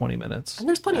 20 minutes. And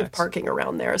there's plenty of max. parking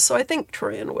around there, so I think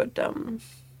Troyan would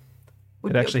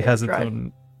It be actually okay has to its drive.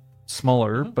 own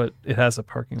smaller, but it has a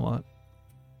parking lot.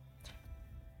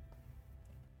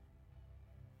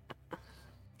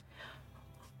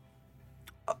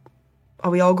 Are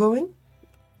we all going?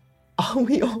 Are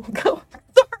we all going?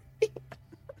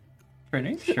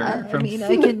 Brittany, sure. I mean,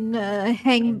 I can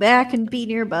hang back and be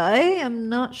nearby. I'm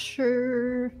not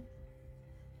sure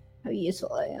how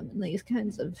useful I am in these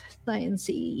kinds of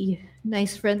sciencey,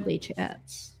 nice, friendly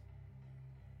chats.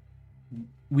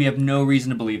 We have no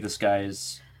reason to believe this guy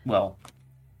is... Well,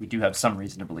 we do have some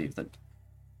reason to believe that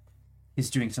he's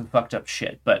doing some fucked up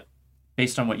shit, but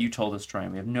based on what you told us, Troy,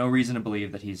 we have no reason to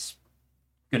believe that he's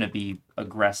going to be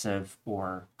aggressive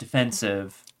or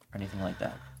defensive or anything like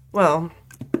that. Well,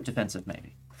 Defensive,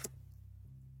 maybe.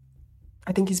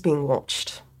 I think he's being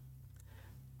watched.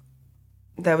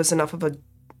 There was enough of a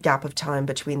gap of time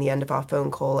between the end of our phone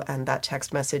call and that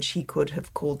text message. He could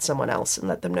have called someone else and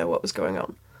let them know what was going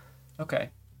on. Okay.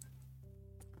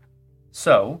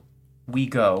 So, we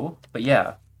go, but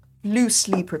yeah,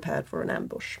 Loosely prepared for an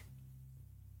ambush.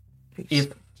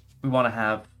 if we want to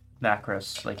have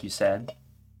Macros, like you said,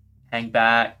 hang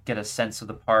back, get a sense of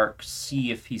the park,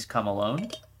 see if he's come alone.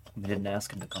 We didn't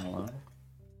ask him to come alone.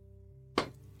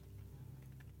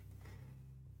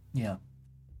 Yeah.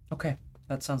 Okay,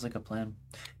 that sounds like a plan.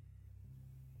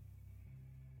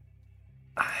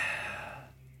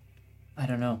 I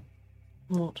don't know.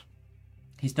 What?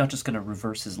 He's not just going to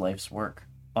reverse his life's work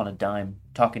on a dime,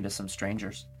 talking to some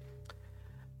strangers.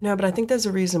 No, but I think there's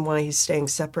a reason why he's staying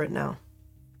separate now,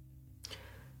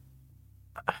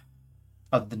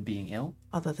 Other than being ill?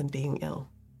 other than being ill.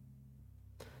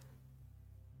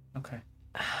 Okay.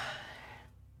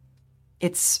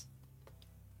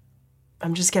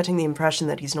 I'm just getting the impression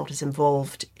that he's not as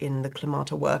involved in the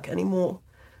Climata work anymore.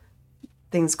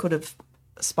 Things could have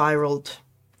spiraled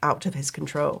out of his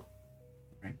control.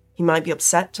 Right. He might be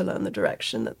upset to learn the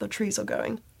direction that the trees are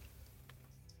going.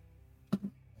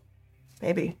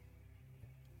 Maybe.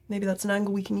 Maybe that's an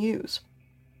angle we can use.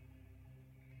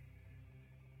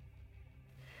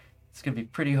 It's going to be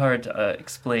pretty hard to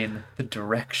explain the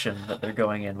direction that they're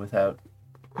going in without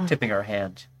tipping our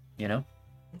hand, you know?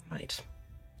 Right.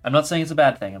 I'm not saying it's a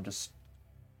bad thing, I'm just...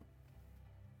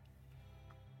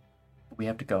 We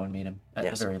have to go and meet him, at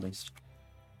Yes. the very least.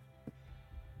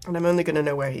 And I'm only going to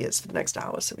know where he is for the next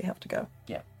hour, so we have to go.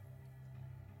 Yeah.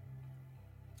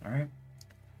 Alright.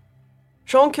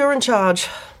 Sean, you're in charge.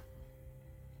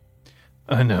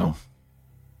 I know.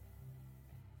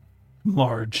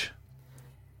 Large.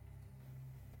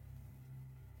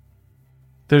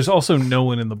 There's also no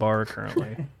one in the bar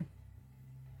currently.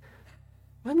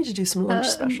 Why don't you do some lunch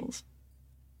specials?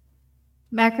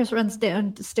 Macros runs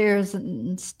down the stairs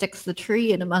and sticks the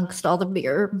tree in amongst all the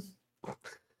beer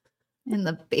in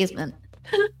the basement.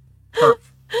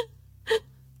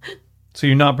 So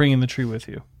you're not bringing the tree with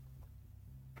you?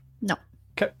 No.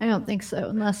 'Kay. I don't think so,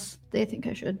 unless they think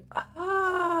I should.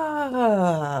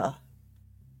 Ah.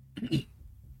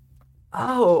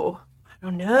 Oh, I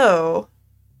don't know.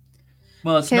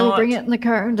 Well, it's Okay, not... we'll bring it in the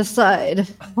car and decide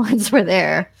once we're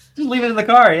there. Just leave it in the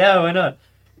car, yeah, why not?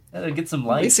 Get some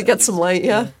light. At least it gets some light,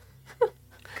 yeah.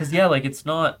 Because, yeah, like, it's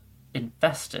not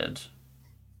infested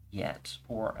yet,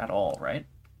 or at all, right?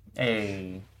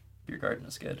 Hey, your garden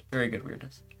is good. Very good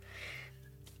weirdness.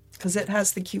 Because it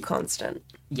has the Q constant,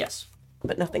 Yes,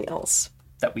 but nothing else.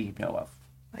 that we know of.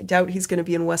 I doubt he's going to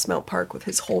be in Westmount Park with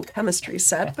his whole chemistry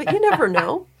set, but you never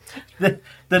know.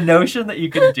 The notion that you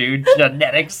can do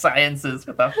genetic sciences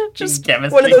without Just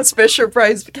chemistry. one of those Fisher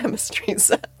Price chemistry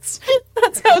sets.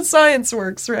 That's how science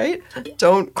works, right?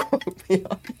 Don't quote me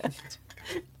on that.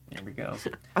 There we go.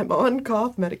 I'm on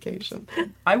cough medication.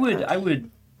 I would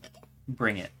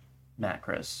bring it,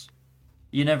 Macros.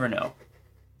 You never know.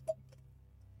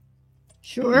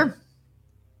 Sure.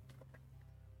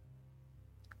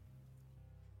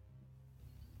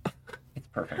 It's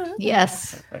perfect.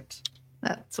 Yes. Perfect.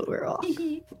 That's what we're all.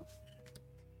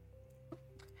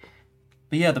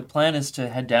 But yeah, the plan is to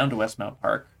head down to Westmount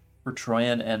Park for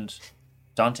Troyan and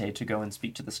Dante to go and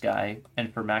speak to this guy,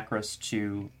 and for Macros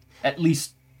to at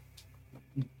least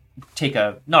take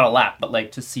not a lap, but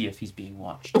like to see if he's being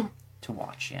watched. To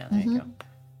watch, yeah, there you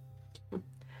go.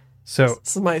 So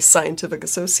This is my scientific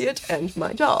associate and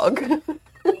my dog.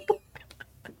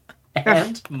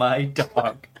 And my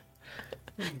dog.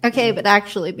 Okay, but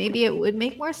actually, maybe it would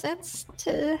make more sense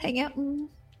to hang out in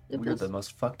the We're woods. the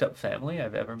most fucked up family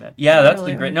I've ever met. Yeah, that's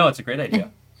Really? the great. No, it's a great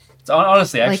idea. It's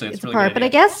honestly, actually, Like, it's really apart, good. but I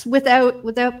Idea. guess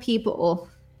without people,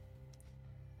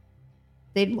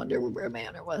 they'd wonder where my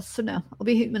owner was. So no, I'll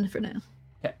be human for now.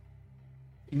 Okay.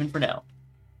 Human for now.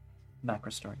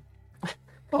 Macro story.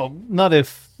 Oh, not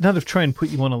if Troyan put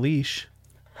you on a leash.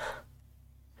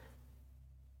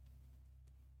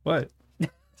 What?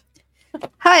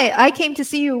 Hi, I came to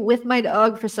see you with my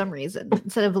dog for some reason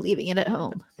instead of leaving it at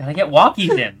home. Gotta get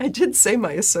walkies in. I did say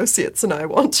my associates and I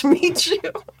want to meet you.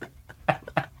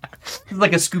 It's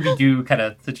like a Scooby-Doo kind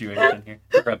of situation here.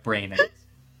 Or a brain. I guess.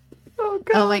 Oh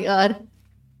god. Oh my god.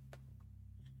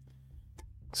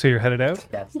 So you're headed out?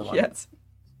 That's the one. Yes.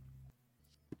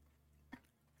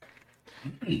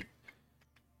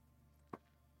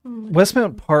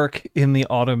 Westmount Park in the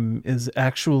autumn is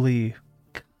actually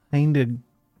kind of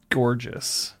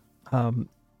gorgeous.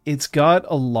 It's got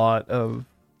a lot of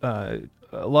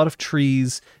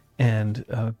trees and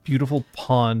a beautiful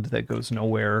pond that goes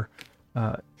nowhere.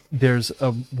 There's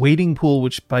a wading pool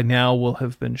which by now will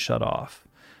have been shut off.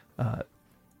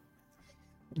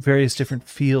 Various different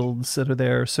fields that are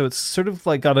there, so it's sort of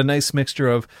like got a nice mixture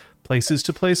of places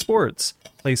to play sports,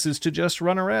 places to just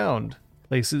run around,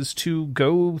 places to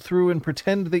go through and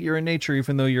pretend that you're in nature,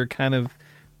 even though you're kind of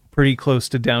pretty close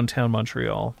to downtown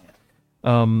Montreal.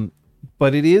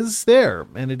 But it is there,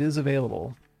 and it is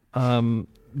available.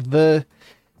 The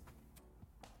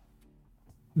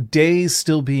days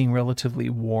still being relatively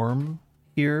warm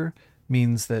here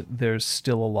means that there's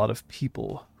still a lot of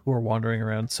people who are wandering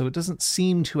around, so it doesn't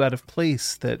seem too out of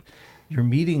place that you're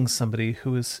meeting somebody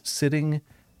who is sitting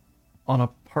on a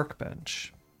park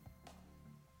bench.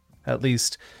 At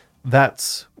least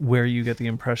that's where you get the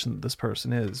impression that this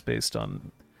person is based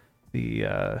on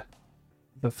the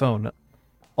phone.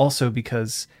 Also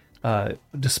because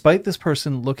despite this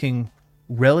person looking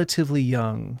relatively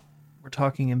young, we're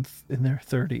talking in their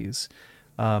 30s,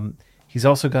 he's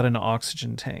also got an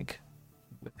oxygen tank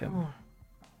with him.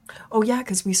 Oh yeah,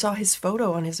 because we saw his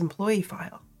photo on his employee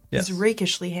file. Yes. He's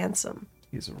rakishly handsome.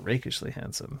 He's rakishly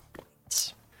handsome.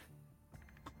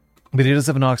 But he does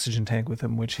have an oxygen tank with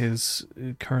him, which is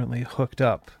currently hooked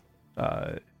up.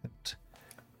 There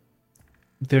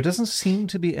doesn't seem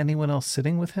to be anyone else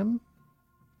sitting with him.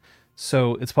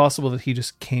 So it's possible that he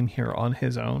just came here on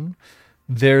his own.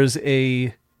 There's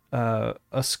a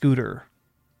scooter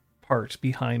parked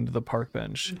behind the park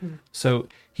bench. Mm-hmm. So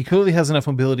he clearly has enough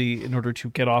mobility in order to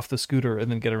get off the scooter and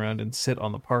then get around and sit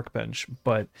on the park bench.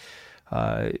 But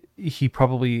he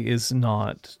probably is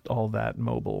not all that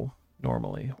mobile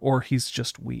normally, or he's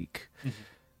just weak. Mm-hmm.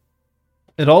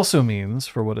 It also means,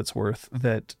 for what it's worth,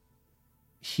 that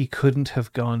he couldn't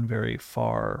have gone very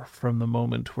far from the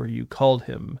moment where you called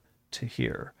him to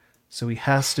here. So he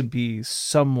has to be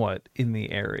somewhat in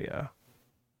the area.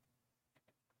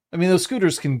 I mean, those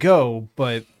scooters can go,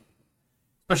 but...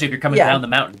 Especially if you're coming down the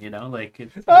mountain, you know? Like,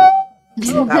 it's...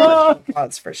 That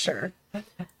was for sure.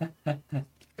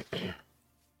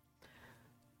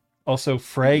 Also,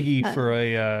 Fraggy for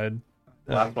a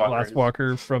Last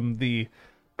Walker from the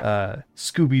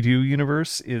Scooby-Doo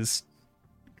universe is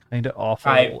kind of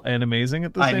awful and amazing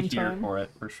at the same time. I'm here for it,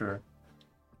 for sure.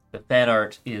 The fan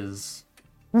art is...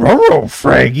 Roro,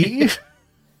 Fraggy!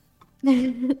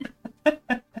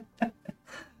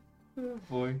 Oh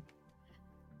boy.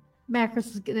 Macros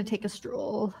is going to take a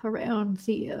stroll around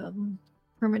the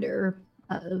perimeter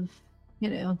of,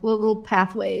 little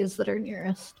pathways that are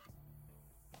nearest.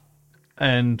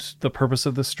 And the purpose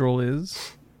of the stroll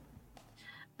is?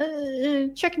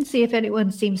 Check and see if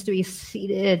anyone seems to be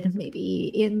seated,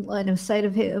 maybe in line of sight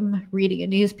of him, reading a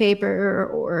newspaper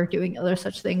or doing other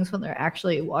such things when they're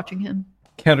actually watching him.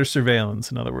 Counter surveillance,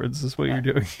 in other words, is what you're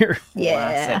doing here.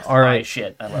 Yeah. All right.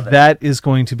 Shit. I love it. That is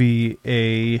going to be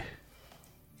a...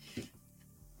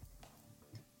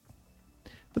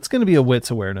 That's going to be a wits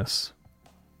awareness.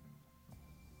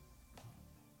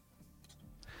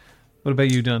 What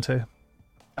about you, Dante?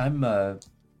 I'm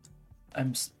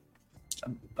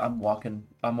walking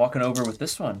over with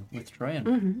this one, with Troyan.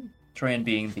 Mm-hmm. Troyan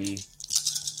being the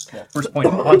first point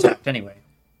of contact anyway.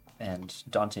 And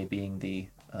Dante being the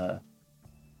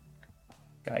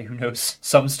guy who knows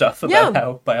some stuff about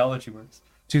how biology works.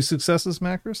 2 successes,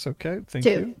 Macros. Okay, thank 2.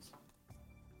 you.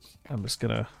 I'm just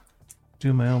going to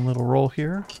do my own little roll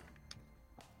here.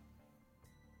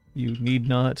 You need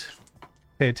not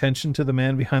pay attention to the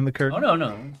man behind the curtain. Oh,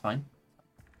 no, fine.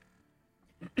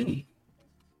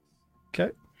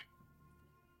 Okay.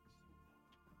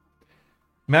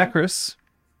 Macros.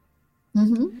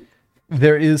 Mm-hmm.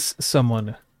 There is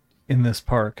someone in this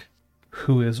park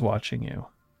who is watching you.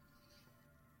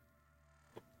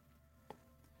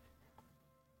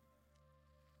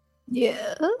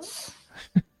 Yes.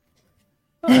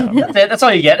 That's it. That's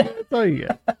all you get. That's all you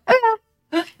get.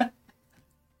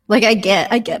 Like, I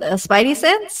get a spidey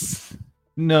sense.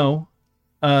 No.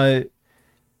 The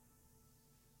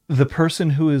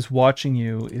person who is watching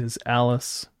you is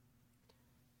Alice.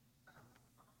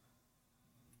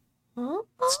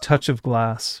 It's Touch of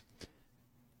Glass.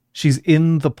 She's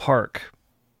in the park,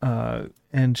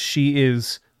 and she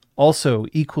is also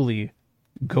equally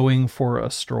going for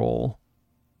a stroll.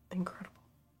 Incredible.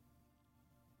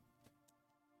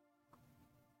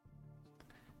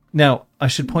 Now, I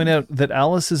should point out that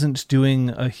Alice isn't doing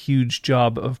a huge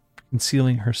job of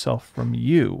concealing herself from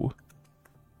you,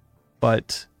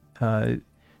 but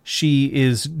she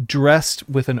is dressed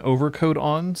with an overcoat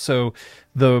on, so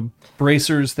the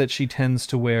bracers that she tends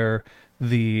to wear,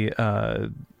 the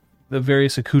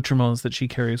various accoutrements that she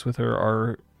carries with her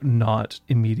are not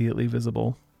immediately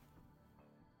visible.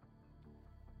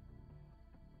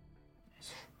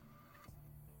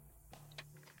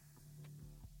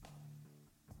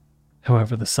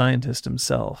 However, the scientist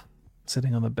himself,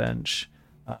 sitting on the bench,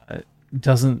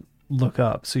 doesn't look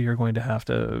up, so you're going to have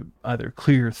to either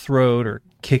clear your throat or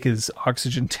kick his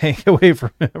oxygen tank away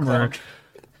from him. Or...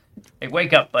 Hey,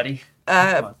 wake up, buddy.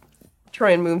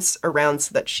 Troyan moves around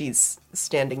so that she's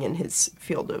standing in his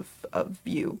field of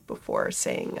view before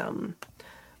saying,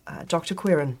 Dr.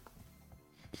 Quirin.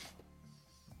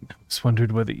 I just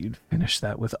wondered whether you'd finish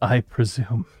that with "I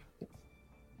presume."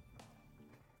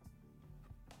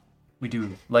 We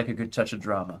do like a good touch of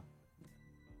drama.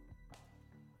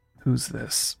 Who's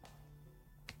this?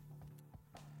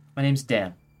 My name's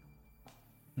Dan.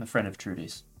 I'm a friend of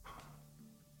Trudy's.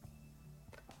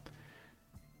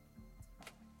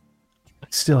 I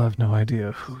still have no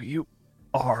idea who you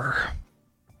are.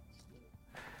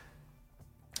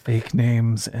 Fake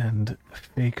names and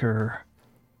faker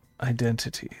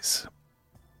identities.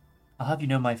 I'll have you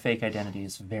know my fake identity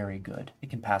is very good. It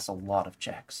can pass a lot of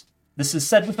checks. This is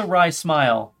said with a wry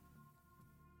smile,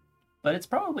 but it's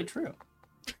probably true.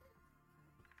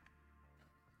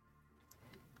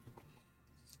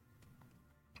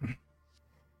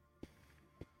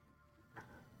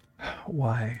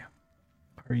 Why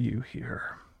are you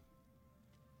here?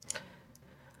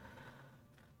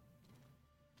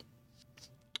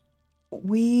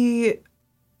 We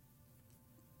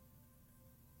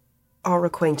are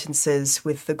acquaintances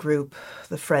with the group,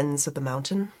 the Friends of the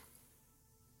Mountain.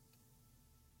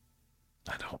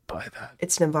 I don't buy that.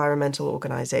 It's an environmental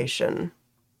organization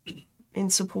in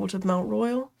support of Mount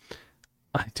Royal.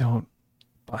 I don't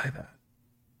buy that.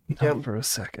 Not Don't for a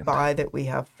second. Buy that we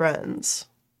have friends.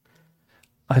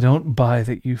 I don't buy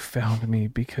that you found me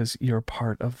because you're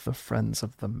part of the Friends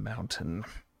of the Mountain.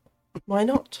 Why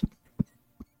not?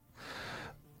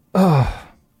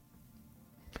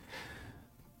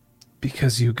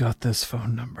 Because you got this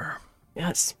phone number.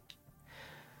 Yes.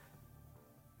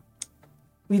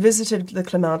 We visited the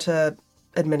Clemata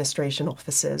administration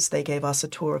offices. They gave us a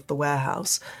tour of the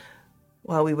warehouse.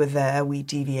 While we were there, we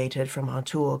deviated from our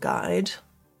tour guide.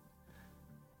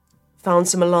 Found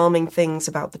some alarming things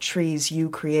about the trees you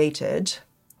created.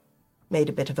 Made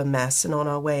a bit of a mess, and on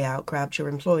our way out, grabbed your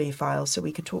employee file so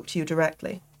we could talk to you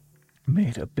directly.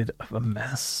 Made a bit of a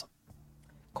mess.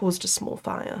 Caused a small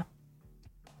fire.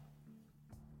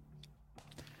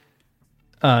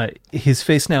 His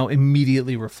face now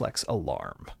immediately reflects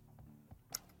alarm.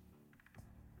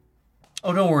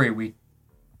 Oh, don't worry.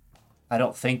 I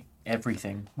don't think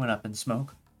everything went up in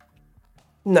smoke.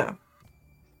 No.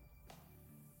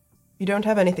 You don't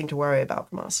have anything to worry about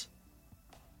from us.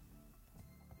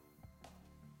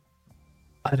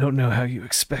 I don't know how you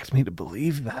expect me to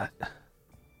believe that.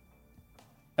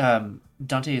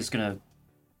 Dante is gonna,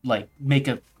 make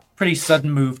a pretty sudden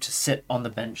move to sit on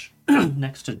the bench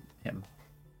next to him.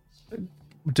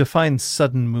 Define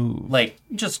sudden move.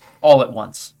 Just all at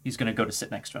once. He's gonna go to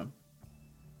sit next to him.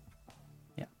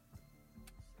 Yeah.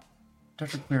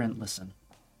 Dr. Quirin, listen.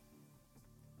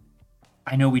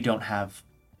 I know we don't have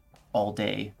all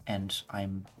day, and I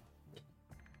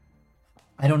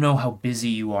don't know how busy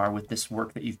you are with this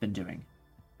work that you've been doing.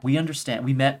 We understand.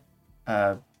 We met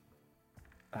Mbatu,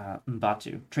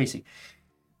 Tracy.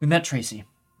 We met Tracy.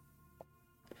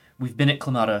 We've been at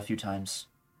Clemata a few times.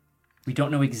 We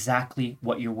don't know exactly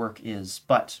what your work is,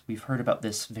 but we've heard about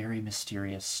this very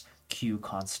mysterious Q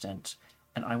constant,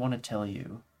 and I want to tell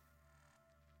you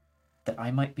that I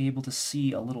might be able to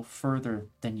see a little further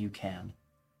than you can.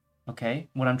 Okay?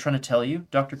 What I'm trying to tell you,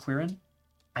 Dr. Quirin,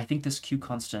 I think this Q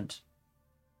constant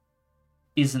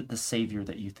isn't the savior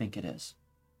that you think it is.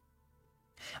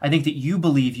 I think that you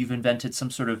believe you've invented some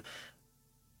sort of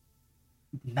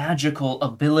magical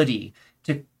ability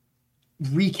to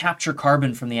recapture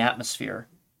carbon from the atmosphere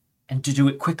and to do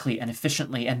it quickly and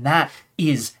efficiently, and that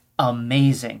is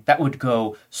amazing. That would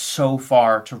go so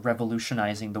far to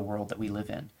revolutionizing the world that we live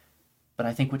in. But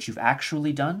I think what you've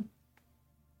actually done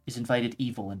is invited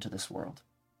evil into this world.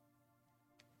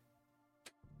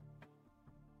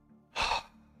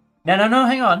 No,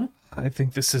 hang on. I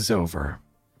think this is over.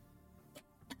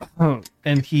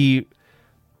 And he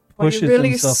Are pushes you really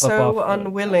himself so up off the-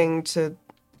 unwilling to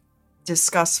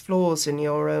discuss flaws in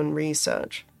your own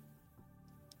research?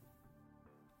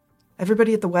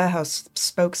 Everybody at the warehouse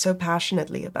spoke so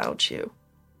passionately about you.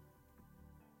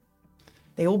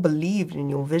 They all believed in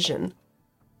your vision.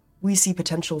 We see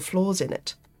potential flaws in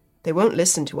it. They won't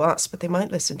listen to us, but they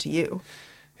might listen to you.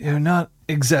 You're not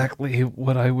exactly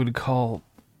what I would call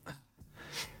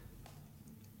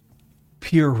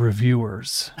peer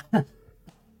reviewers.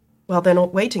 Well, they're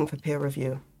not waiting for peer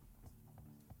review.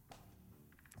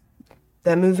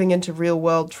 They're moving into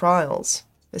real-world trials.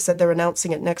 They said they're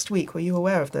announcing it next week. Were you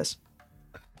aware of this?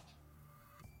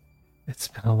 It's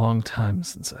been a long time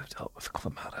since I've dealt with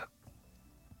Clemata.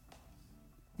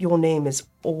 Your name is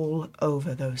all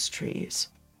over those trees.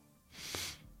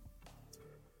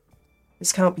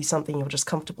 This can't be something you're just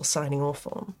comfortable signing off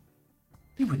on.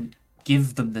 We wouldn't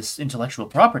give them this intellectual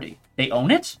property. They own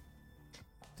it?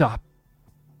 Stop.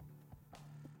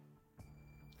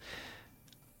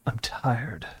 I'm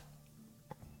tired.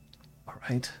 All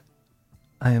right?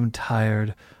 I am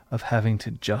tired of having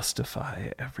to justify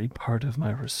every part of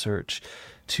my research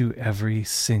to every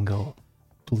single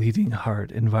bleeding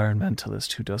heart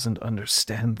environmentalist who doesn't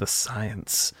understand the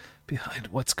science behind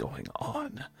what's going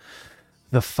on.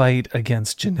 The fight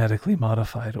against genetically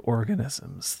modified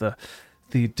organisms,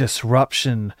 the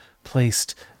disruption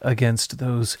placed against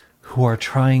those who are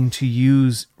trying to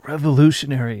use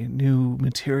revolutionary new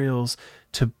materials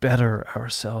to better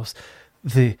ourselves,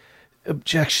 the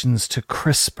objections to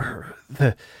CRISPR,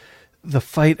 the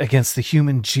fight against the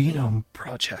Human Genome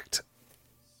Project.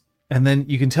 And then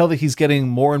you can tell that he's getting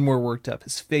more and more worked up.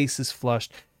 His face is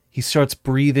flushed. He starts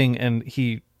breathing and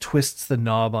he twists the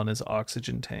knob on his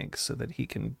oxygen tank so that he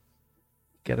can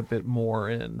get a bit more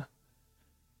in.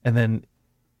 And then,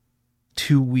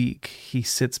 too weak, he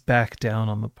sits back down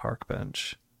on the park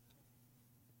bench.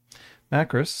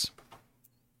 Macris,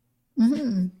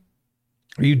 Mm-hmm.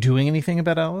 are you doing anything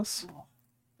about Alice?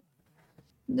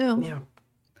 No. Yeah.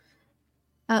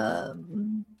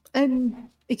 I'm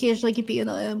occasionally keeping an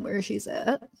eye on where she's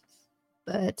at,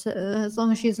 but as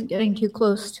long as she isn't getting too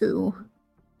close to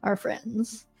our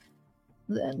friends,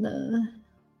 then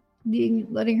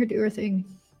letting her do her thing.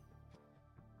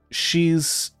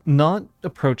 She's not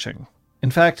approaching.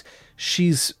 In fact,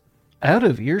 she's out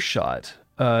of earshot.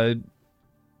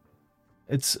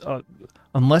 It's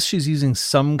unless she's using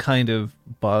some kind of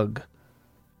bug,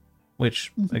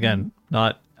 which again,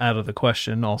 not out of the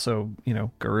question. Also,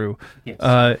 Guru.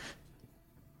 Yes.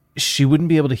 She wouldn't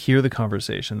be able to hear the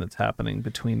conversation that's happening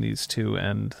between these two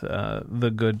and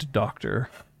the good doctor.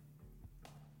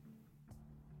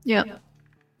 Yeah.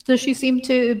 Does she seem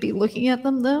to be looking at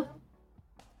them, though?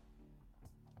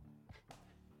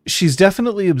 She's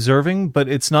definitely observing, but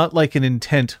it's not like an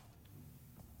intent.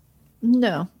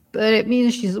 No, but it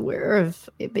means she's aware of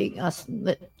it being us and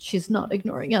that she's not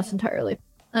ignoring us entirely.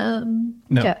 No,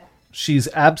 Yeah. she's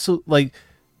absolutely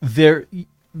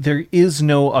there is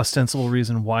no ostensible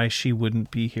reason why she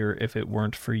wouldn't be here if it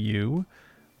weren't for you.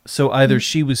 So either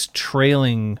she was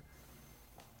trailing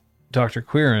Dr.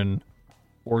 Quirin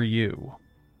or you.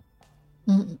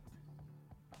 Mhm.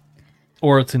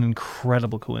 Or it's an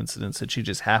incredible coincidence that she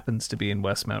just happens to be in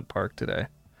Westmount Park today.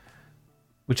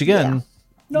 Which again,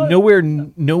 nowhere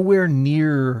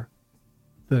near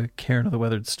the Cairn of the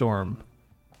Weathered Storm.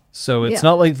 So it's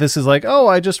not like this is like, oh,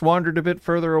 I just wandered a bit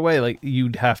further away. Like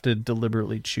you'd have to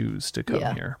deliberately choose to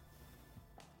come here.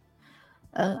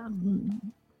 No,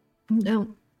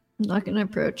 I'm not going to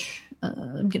approach.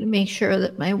 I'm going to make sure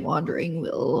that my wandering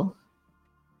will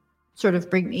sort of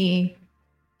bring me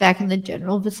back in the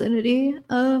general vicinity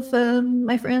of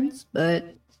my friends,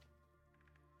 but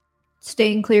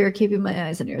staying clear, keeping my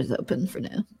eyes and ears open for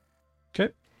now.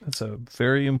 Okay. That's a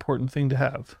very important thing to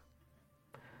have.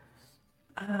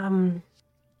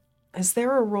 Is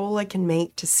there a roll I can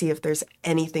make to see if there's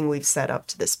anything we've set up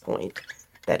to this point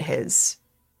that has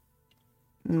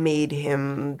made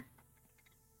him,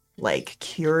 like,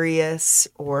 curious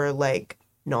or, like,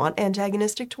 not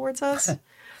antagonistic towards us?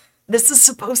 This is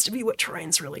supposed to be what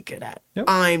Troyan's really good at. Yep.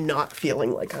 I'm not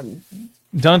feeling like I'm...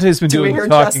 Dante's been doing her the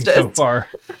talking so justice. far.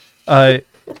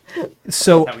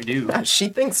 So How we do. She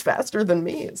thinks faster than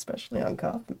me, especially on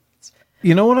coffee.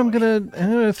 you know what I'm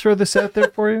gonna throw this out there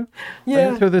for you. I'm Yeah.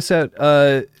 gonna throw this out.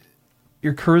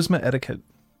 Your charisma etiquette.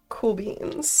 Cool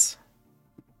beans.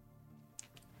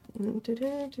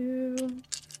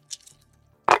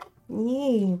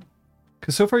 Yeah.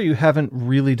 Because so far you haven't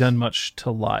really done much to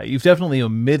lie. You've definitely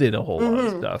omitted a whole lot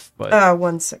of stuff, but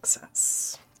One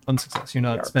success. one success. You're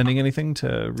not spending anything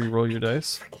to re-roll your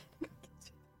dice?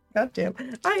 God damn.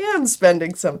 I am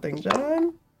spending something,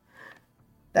 John.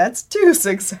 That's 2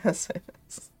 successes.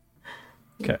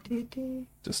 Okay.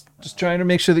 Just trying to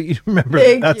make sure that you remember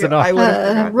Thank that's you. enough. I would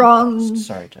have forgotten. Wrong.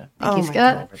 Sorry to Thank you, my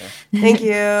Scott. Thank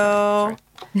you.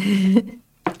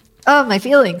 Oh, my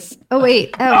feelings. Oh,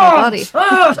 wait. Oh, my body.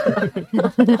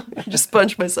 I just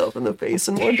punch myself in the face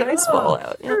and more dice fall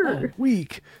out.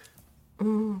 Weak.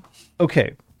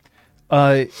 Okay.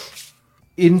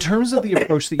 In terms of the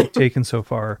approach that you've taken so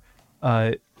far,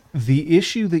 the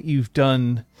issue that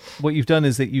what you've done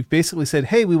is that you've basically said,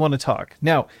 hey, we want to talk.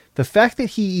 Now, the fact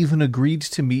that he even agreed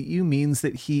to meet you means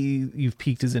that you've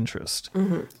piqued his interest.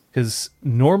 Because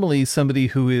normally somebody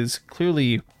who is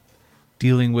clearly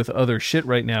dealing with other shit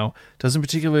right now doesn't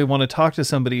particularly want to talk to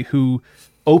somebody who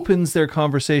opens their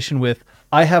conversation with,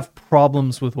 I have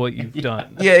problems with what you've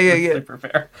done. Yeah. super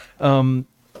fair.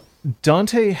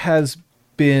 Dante has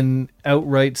been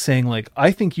outright saying, like,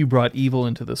 I think you brought evil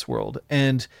into this world.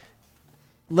 And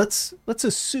let's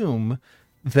assume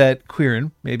that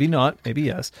Quirin, maybe not, maybe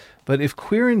yes, but if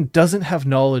Quirin doesn't have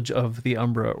knowledge of the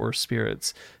Umbra or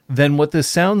spirits, then what this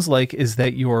sounds like is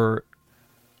that you're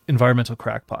environmental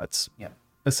crackpots. Yeah.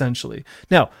 Essentially.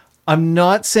 Now, I'm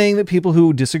not saying that people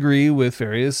who disagree with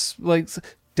various, like,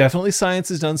 definitely science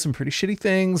has done some pretty shitty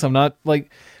things. I'm not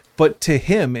like, but to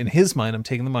him, in his mind, I'm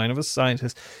taking the mind of a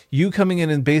scientist, you coming in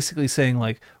and basically saying,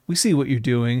 like, we see what you're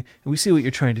doing and we see what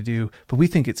you're trying to do, but we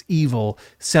think it's evil,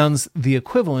 sounds the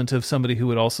equivalent of somebody who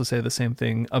would also say the same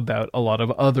thing about a lot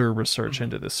of other research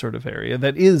into this sort of area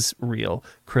that is real.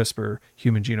 CRISPR,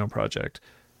 Human Genome Project,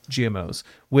 GMOs,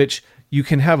 which you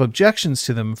can have objections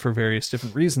to them for various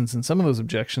different reasons. And some of those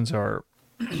objections are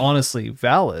honestly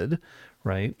valid,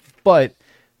 right? But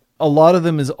a lot of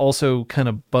them is also kind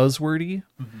of buzzwordy.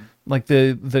 Like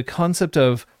the concept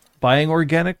of buying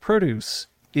organic produce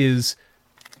is,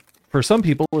 for some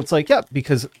people, it's like, yeah,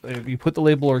 because you put the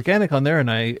label organic on there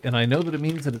and I know that it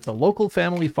means that it's a local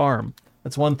family farm.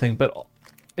 That's one thing. But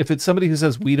if it's somebody who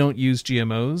says we don't use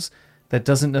GMOs, that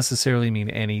doesn't necessarily mean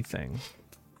anything.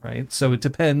 Right? So it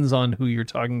depends on who you're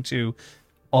talking to,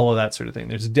 all of that sort of thing.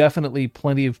 There's definitely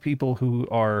plenty of people who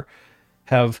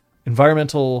have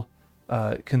environmental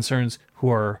concerns who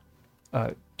are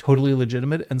totally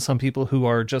legitimate, and some people who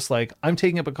are just like, I'm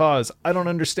taking up a cause, I don't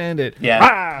understand it.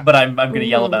 Yeah, but I'm going to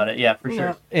yell about it. Yeah, for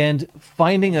sure. And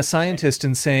finding a scientist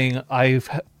and saying,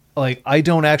 I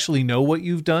don't actually know what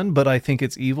you've done, but I think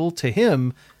it's evil, to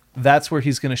him, that's where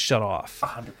he's going to shut off.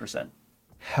 100%.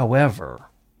 However,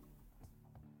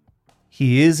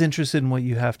 he is interested in what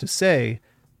you have to say.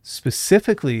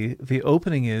 Specifically, the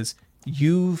opening is,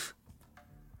 you've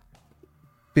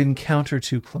been counter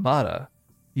to Clamata.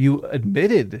 You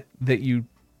admitted that you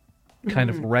kind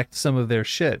of wrecked some of their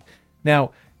shit.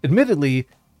 Now, admittedly,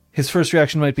 his first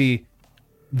reaction might be,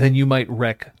 then you might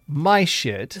wreck my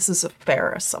shit. This is a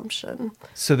fair assumption.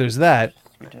 So there's that.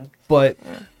 But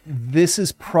this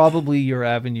is probably your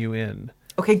avenue in.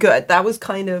 Okay, good. That was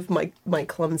kind of my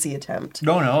clumsy attempt.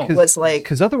 No. Was like,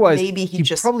 because otherwise maybe he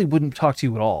just probably wouldn't talk to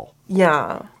you at all.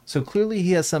 Yeah. So clearly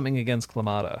he has something against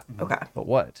Clamata. Okay. But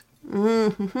what?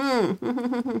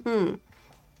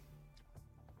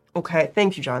 Okay,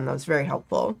 thank you, John. That was very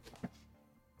helpful.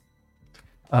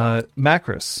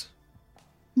 Macros.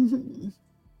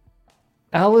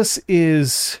 Alice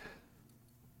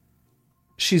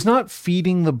she's not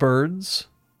feeding the birds,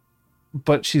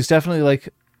 but she's definitely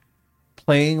like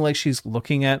playing like she's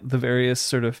looking at the various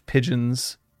sort of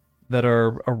pigeons that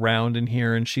are around in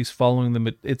here, and she's following them.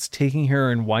 It's taking her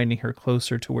and winding her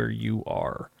closer to where you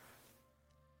are.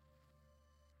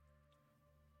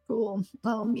 Cool.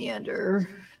 I'll meander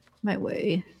my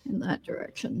way in that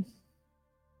direction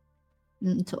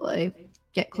until I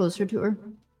get closer to her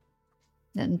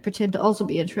and pretend to also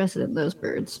be interested in those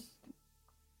birds.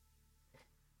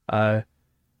 They're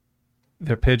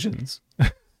pigeons.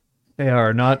 They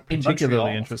are not In particularly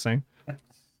Montreal. interesting.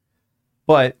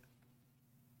 But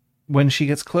when she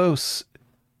gets close,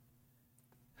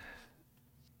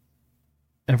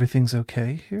 everything's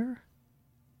okay here?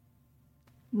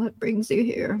 What brings you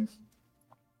here?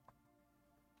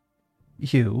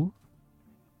 You?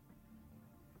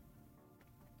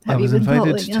 I Have you was been invited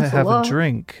following to us have a lot?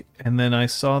 drink, and then I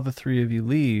saw the three of you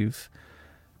leave,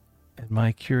 and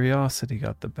my curiosity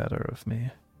got the better of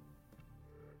me.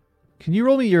 Can you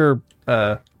roll me your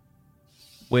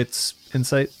wits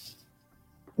insight?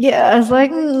 Yeah, I was like,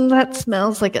 that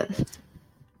smells like a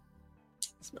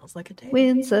Smells like a date.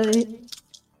 Insight.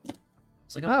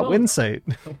 It's like a Winsight.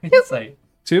 Insight.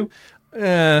 2.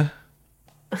 Yeah.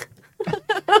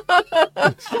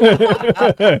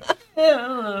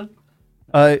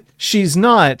 She's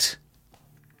not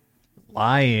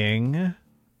lying.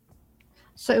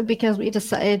 So because we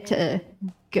decided to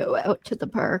go out to the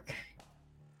park.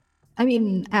 I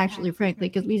mean, actually, frankly,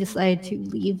 because we decided to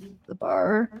leave the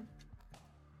bar.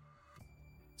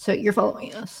 So you're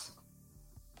following us.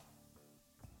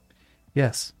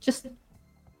 Yes. Just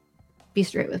be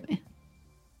straight with me.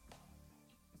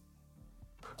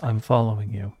 I'm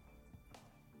following you.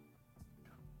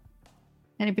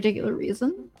 Any particular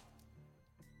reason?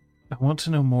 I want to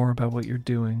know more about what you're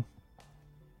doing.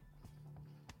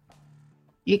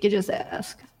 You could just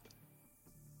ask.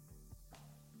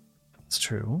 It's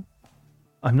true.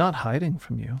 I'm not hiding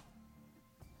from you.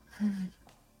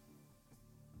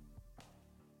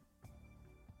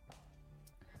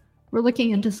 We're looking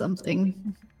into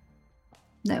something.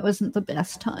 That wasn't the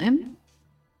best time.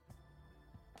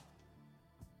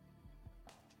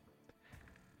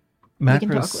 We can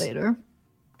talk Macros, later.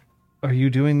 are you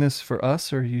doing this for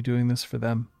us or are you doing this for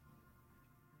them?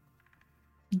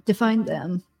 Define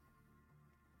them.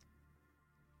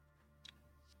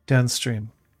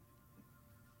 Downstream.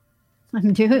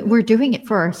 We're doing it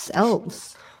for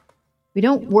ourselves. We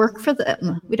don't work for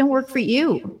them. We don't work for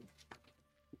you.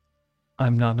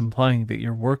 I'm not implying that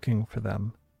you're working for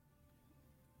them.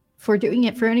 If we're doing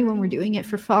it for anyone, we're doing it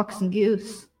for Fox and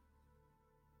Goose.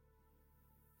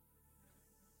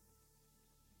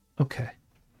 Okay.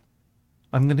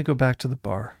 I'm going to go back to the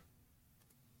bar.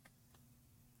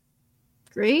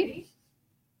 Great.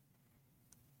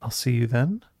 I'll see you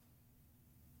then.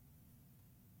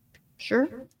 Sure.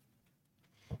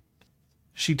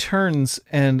 She turns,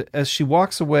 and as she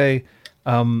walks away,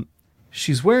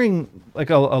 she's wearing like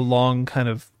a long kind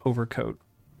of overcoat.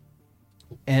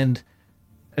 And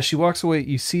as she walks away,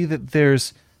 you see that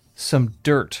there's some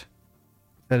dirt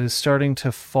that is starting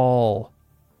to fall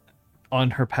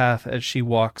on her path as she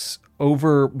walks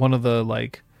over one of the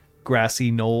like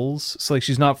grassy knolls. So like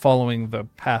she's not following the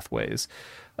pathways,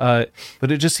 but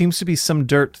it just seems to be some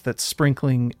dirt that's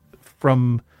sprinkling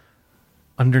from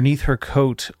underneath her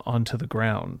coat onto the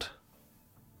ground.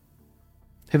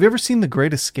 Have you ever seen The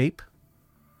Great Escape?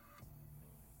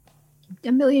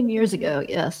 A million years ago,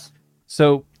 yes.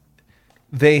 So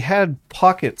they had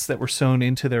pockets that were sewn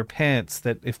into their pants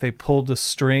that if they pulled a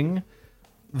string,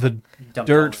 the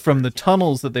dirt from the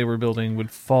tunnels that they were building would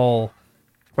fall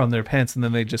from their pants, and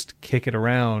then they just kick it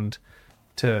around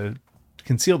to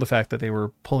conceal the fact that they were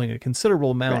pulling a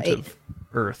considerable amount Right. of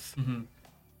earth. Mm-hmm.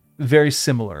 Very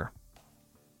similar.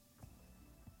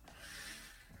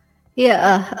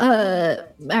 Yeah,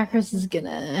 Macros is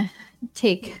gonna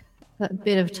take a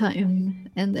bit of time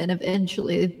and then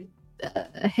eventually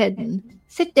head and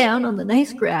sit down on the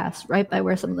nice grass right by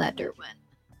where some of that dirt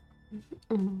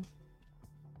went.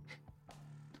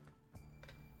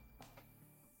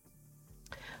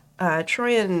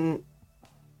 Troyan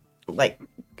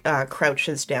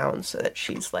crouches down so that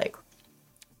she's like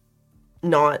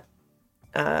not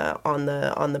on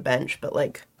the bench, but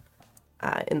like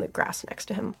in the grass next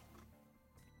to him.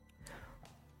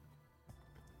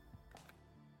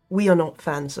 We are not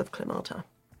fans of Climata.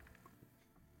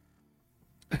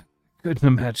 Couldn't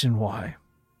imagine why.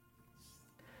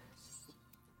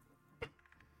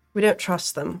 We don't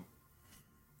trust them.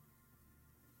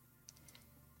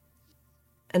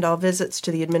 And our visits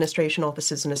to the administration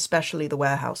offices, and especially the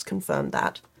warehouse, confirm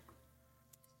that.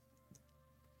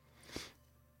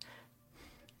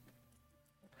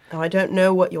 Now, I don't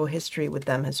know what your history with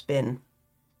them has been,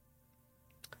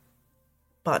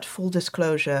 but full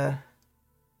disclosure,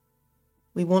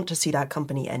 we want to see that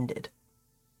company ended.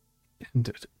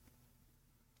 Ended.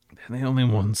 They're the only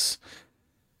ones.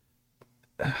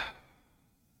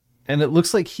 And it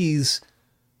looks like he's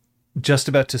just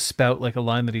about to spout like a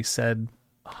line that he said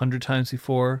 100 times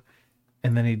before,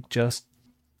 and then he just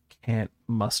can't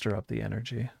muster up the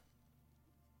energy.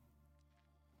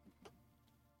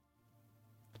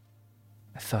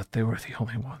 I thought they were the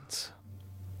only ones.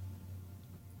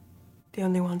 The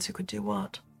only ones who could do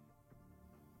what?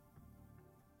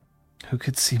 Who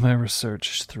could see my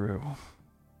research through.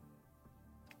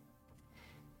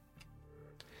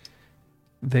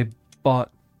 They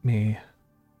bought me.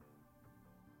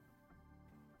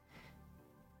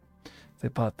 They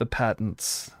bought the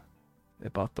patents. They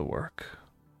bought the work.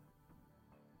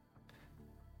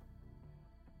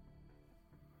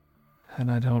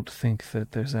 And I don't think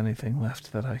that there's anything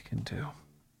left that I can do.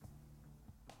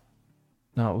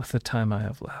 Not with the time I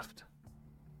have left.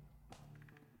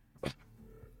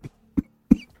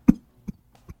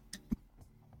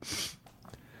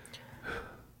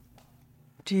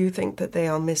 Do you think that they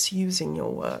are misusing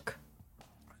your work?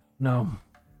 No.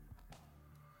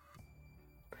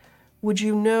 Would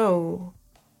you know...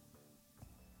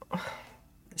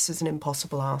 This is an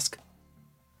impossible ask.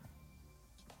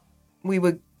 We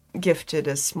were gifted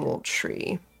a small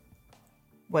tree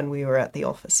when we were at the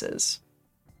offices.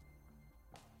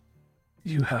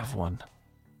 You have one.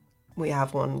 We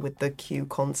have one with the Q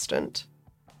constant.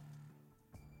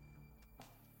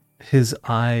 His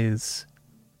eyes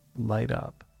light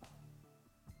up.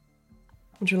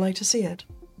 Would you like to see it?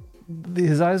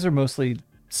 His eyes are mostly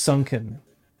sunken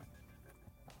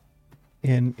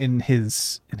in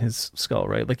his skull,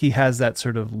 right? Like he has that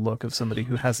sort of look of somebody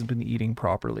who hasn't been eating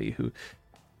properly,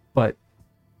 but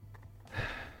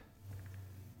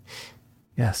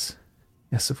yes,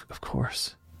 of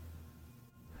course.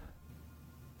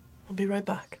 I'll be right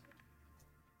back.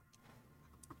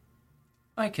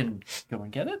 I can go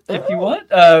and get it if you want.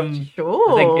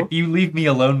 Sure. I think if you leave me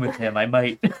alone with him, I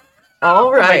might.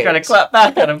 All right. I might try to clap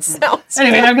back at him. Sounds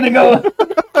Anyway, I'm gonna go.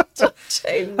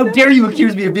 good. How dare you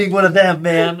accuse me of being one of them,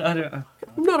 man? I'm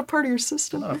not a part of your I'm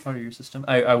system. not a part of your system.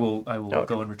 I will Okay.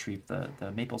 go and retrieve the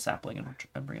maple sapling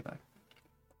and bring it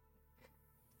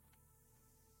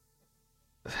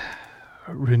back.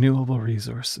 Renewable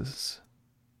resources.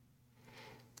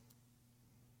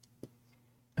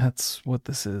 That's what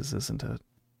this is, isn't it?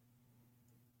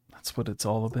 That's what it's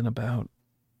all been about.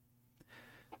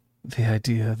 The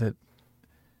idea that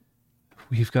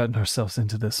we've gotten ourselves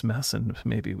into this mess and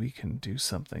maybe we can do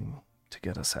something to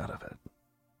get us out of it.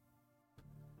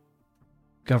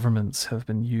 Governments have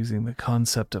been using the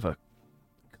concept of a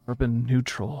carbon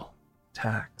neutral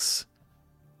tax,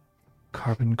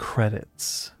 carbon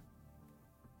credits,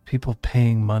 people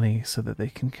paying money so that they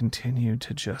can continue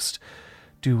to just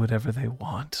do whatever they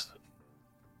want.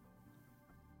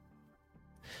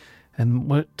 And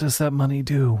what does that money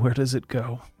do? Where does it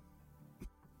go?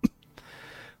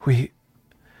 We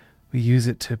use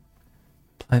it to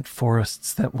plant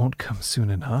forests that won't come soon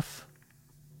enough.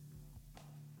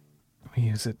 We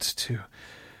use it to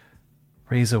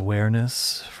raise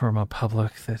awareness from a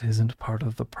public that isn't part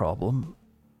of the problem.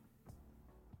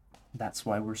 That's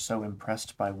why we're so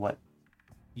impressed by what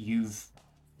you've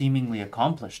seemingly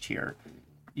accomplished here.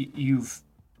 You've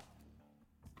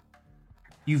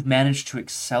managed to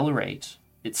accelerate.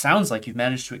 It sounds like you've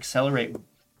managed to accelerate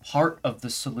part of the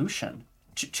solution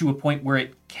to a point where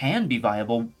it can be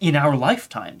viable in our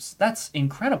lifetimes. That's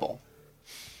incredible.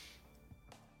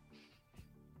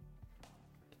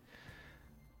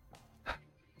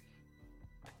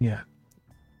 Yeah.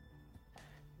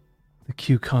 The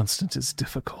Q constant is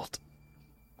difficult.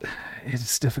 It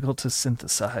is difficult to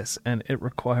synthesize, and it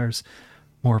requires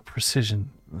more precision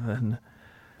than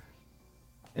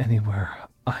anywhere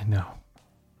I know.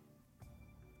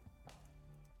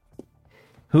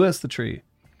 Who has the tree?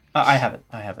 I have it,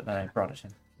 and I brought it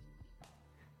in.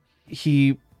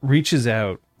 He reaches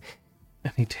out,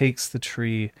 and he takes the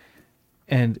tree,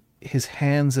 and his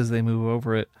hands, as they move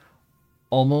over it,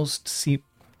 almost seem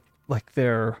like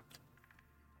they're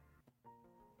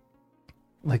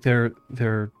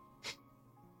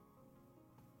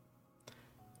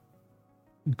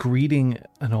greeting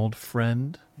an old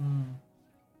friend.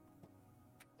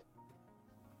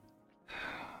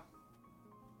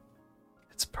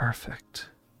 It's perfect.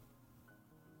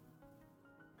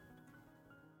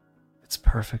 It's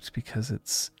perfect because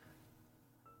it's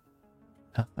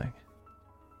nothing.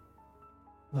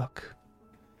 Look.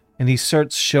 And he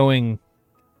starts showing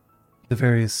the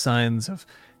various signs of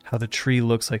how the tree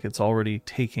looks like it's already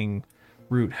taking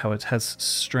root, how it has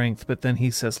strength. But then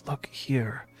he says, look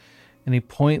here. And he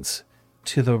points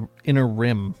to the inner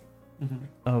rim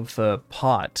of the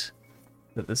pot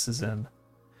that this is in.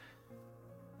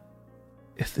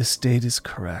 If this date is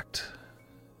correct,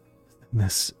 then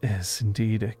this is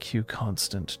indeed a Q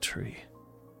constant tree.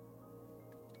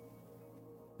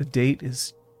 The date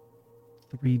is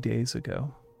 3 days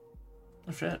ago.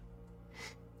 Oh shit.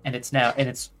 And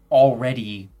it's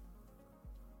already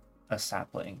a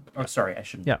sapling. Oh, sorry, I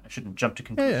shouldn't jump to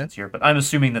conclusions here, but I'm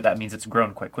assuming that means it's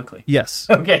grown quite quickly. Yes.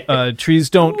 Okay. Trees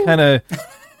don't kind of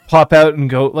pop out and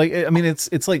go like. I mean,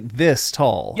 it's like this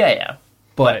tall. Yeah.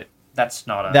 But that's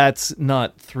not That's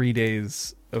not 3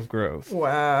 days of growth.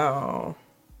 Wow.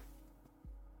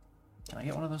 Can I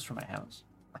get one of those for my house?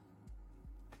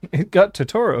 It got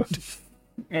Totoro'd.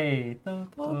 Hey.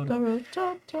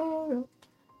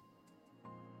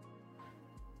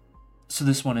 So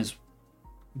this one is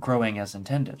growing as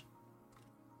intended.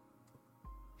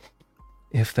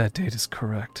 If that date is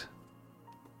correct.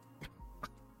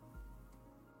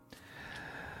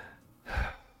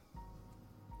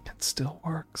 It still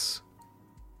works.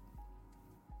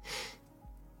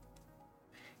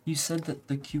 You said that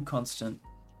the Q constant,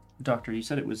 Doctor, you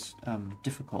said it was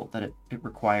difficult, that it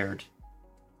required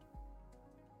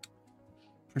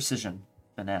precision,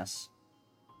 finesse.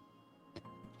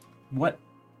 What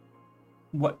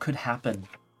could happen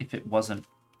if it wasn't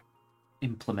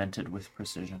implemented with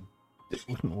precision? It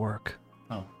wouldn't work.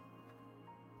 Oh.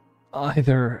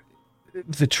 Either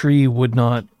the tree would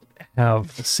not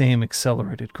have the same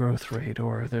accelerated growth rate,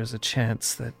 or there's a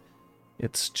chance that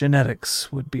its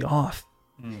genetics would be off.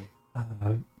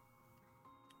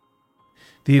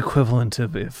 The equivalent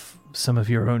of if some of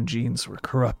your own genes were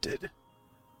corrupted.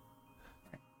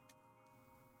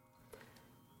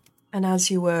 And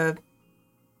as you were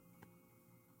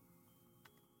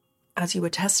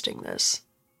testing this,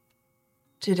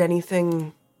 did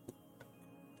anything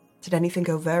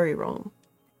go very wrong?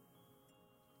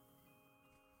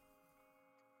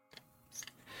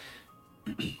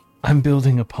 I'm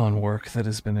building upon work that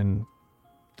has been in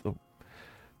the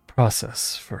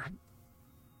process for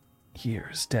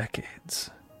years, decades.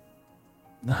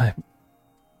 I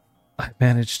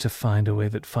managed to find a way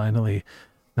that finally,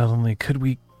 not only could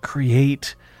we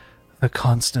create the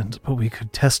constant, but we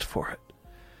could test for it.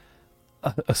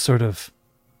 A sort of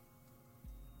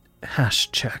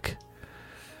hash check.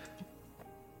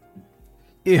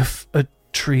 If a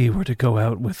tree were to go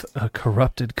out with a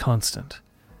corrupted constant,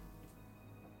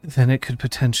 then it could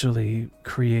potentially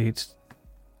create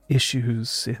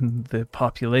issues in the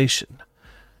population.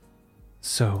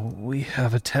 So we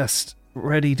have a test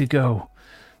ready to go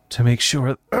to make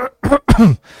sure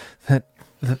that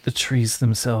the trees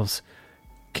themselves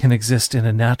can exist in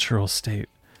a natural state,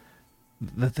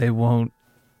 that they won't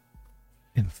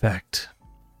infect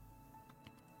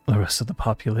the rest of the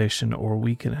population or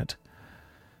weaken it.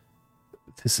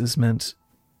 This is meant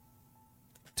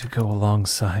to go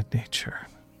alongside nature,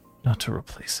 not to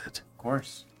replace it. Of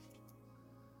course.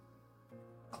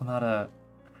 Clamata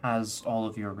has all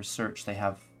of your research. They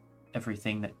have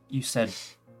everything that you said,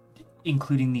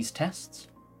 including these tests.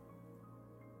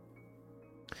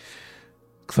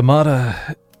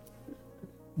 Clamata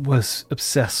was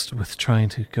obsessed with trying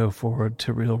to go forward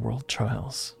to real-world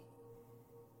trials,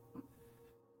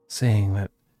 saying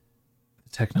that the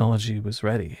technology was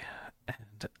ready.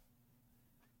 And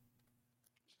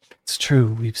it's true,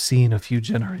 we've seen a few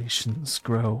generations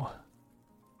grow.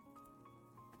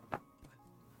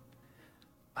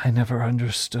 I never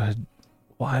understood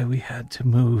why we had to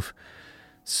move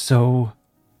so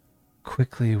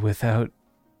quickly without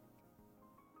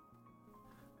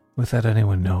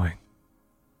anyone knowing.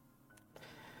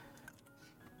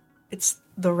 It's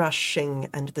the rushing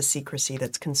and the secrecy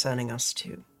that's concerning us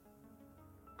too.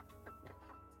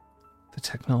 The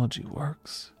technology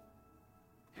works.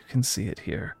 You can see it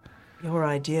here. Your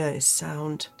idea is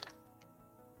sound.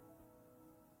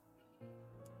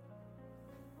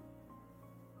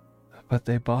 But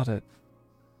they bought it.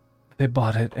 They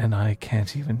bought it, and I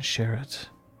can't even share it.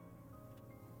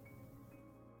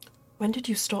 When did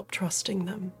you stop trusting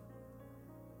them?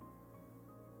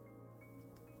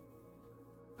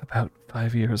 About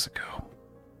 5 years ago.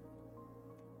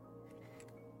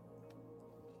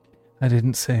 I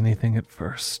didn't say anything at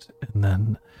first, and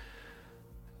then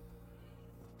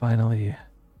finally,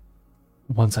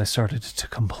 once I started to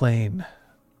complain,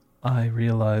 I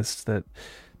realized that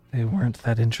they weren't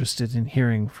that interested in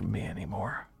hearing from me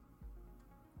anymore.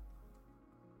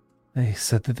 They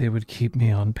said that they would keep me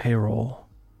on payroll,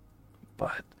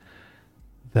 but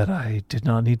that I did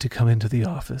not need to come into the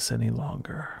office any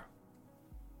longer.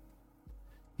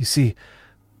 You see,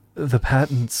 the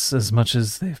patents, as much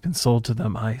as they've been sold to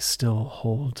them, I still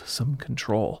hold some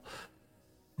control.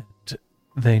 And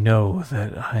they know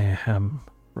that I am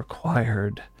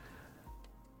required.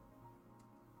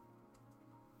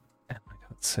 And I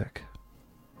got sick.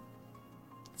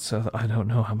 So I don't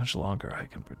know how much longer I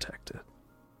can protect it.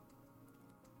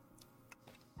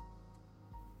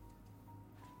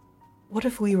 What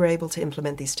if we were able to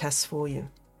implement these tests for you?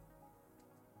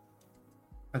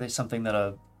 Are they something that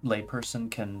a layperson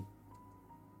can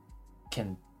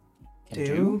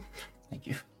do? Thank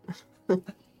you.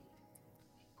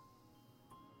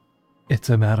 It's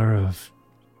a matter of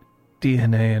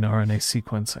DNA and RNA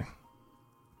sequencing.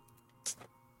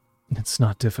 It's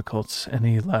not difficult.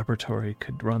 Any laboratory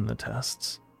could run the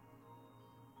tests.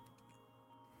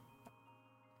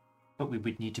 But we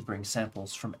would need to bring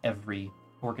samples from every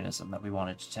organism that we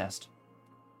wanted to test.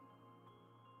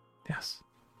 Yes.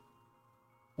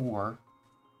 Or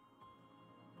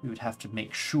we would have to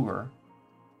make sure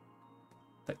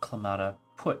that Clamata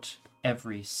put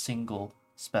every single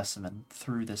specimen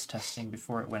through this testing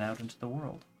before it went out into the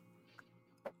world.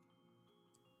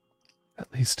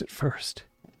 At least at first.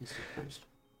 At least at first.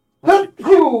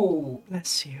 Ooh!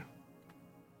 Bless you.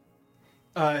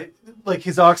 Like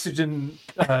his oxygen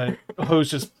hose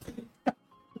just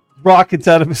rockets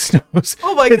out of his nose.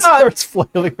 Oh my and God. starts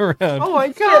flailing around. Oh my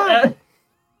god!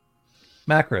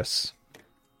 Macros.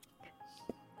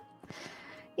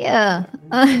 Yeah.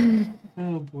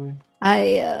 Oh boy.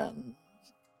 I'm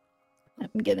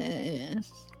gonna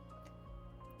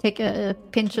take a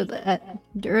pinch of that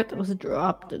dirt that was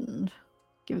dropped and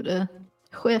give it a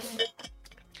whiff.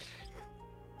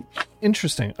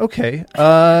 Interesting. Okay.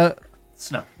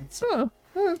 Snuff. It's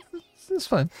That's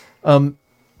fine.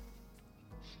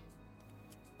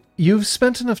 You've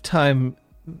spent enough time.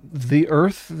 The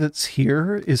earth that's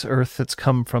here is earth that's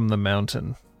come from the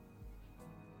mountain.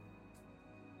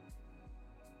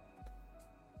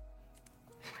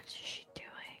 What is she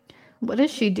doing? What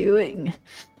is she doing?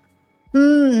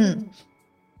 Hmm.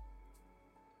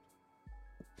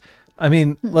 I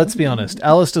mean, let's be honest.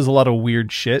 Alice does a lot of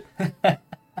weird shit.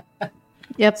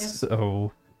 Yep.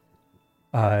 So,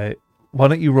 why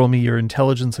don't you roll me your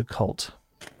intelligence occult?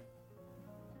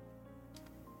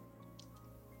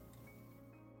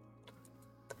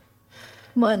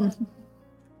 One.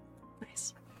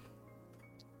 Nice.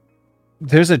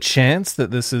 There's a chance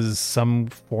that this is some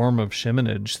form of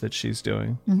shimonage that she's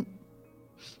doing.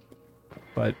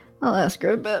 But I'll ask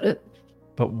her about it.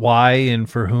 why and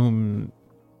for whom?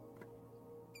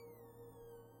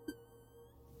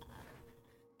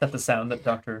 that the sound that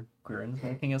Dr. Quirin's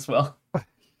making as well.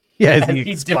 Yeah, as he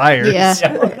He's expires. Yeah.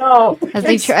 Oh, no! As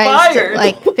he tries to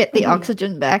Expired! fit the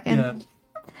oxygen back in.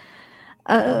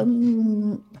 Yeah.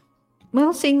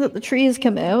 Well, seeing that the trees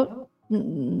come out,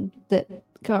 that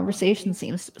conversation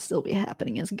seems to still be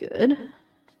happening is good.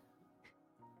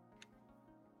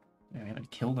 Yeah, we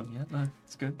haven't killed him yet.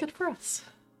 That's good. Good for us.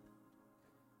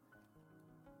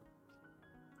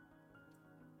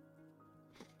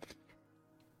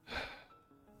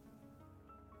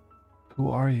 Who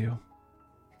are you?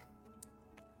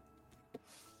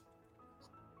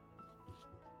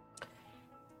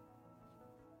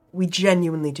 We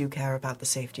genuinely do care about the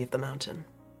safety of the mountain.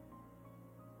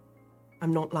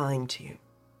 I'm not lying to you.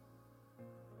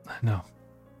 I know.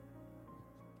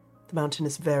 The mountain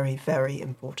is very, very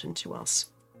important to us.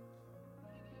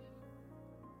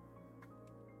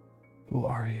 Who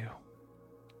are you?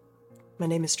 My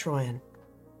name is Troyan.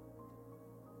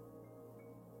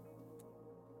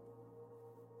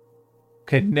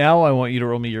 Okay, now I want you to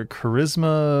roll me your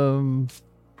charisma.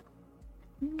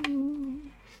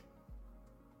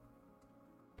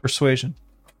 Persuasion.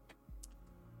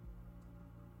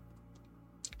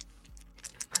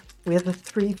 We're the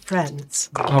three friends.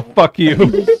 Oh, fuck you.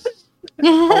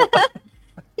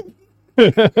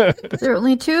 There are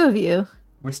only two of you.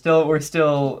 We're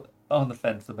still on the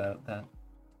fence about that.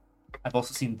 I've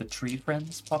also seen the tree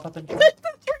friends pop up in chat.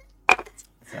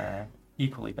 It's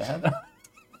equally bad.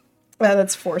 Well,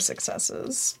 that's 4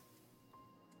 successes.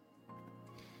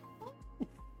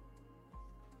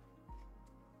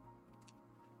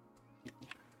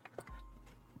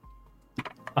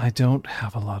 I don't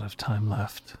have a lot of time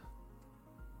left.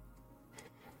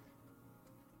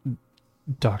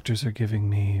 Doctors are giving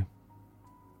me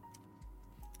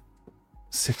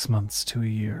 6 months to a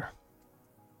year.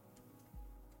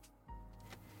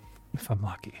 If I'm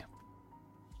lucky.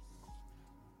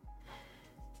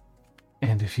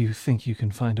 And if you think you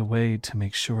can find a way to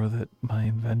make sure that my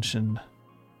invention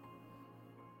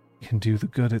can do the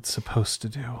good it's supposed to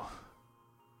do,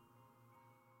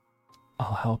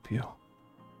 I'll help you.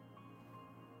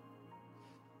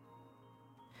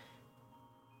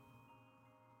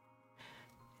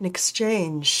 In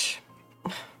exchange,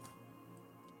 I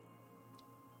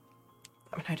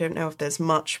don't know if there's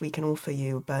much we can offer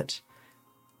you, but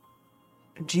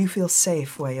do you feel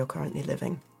safe where you're currently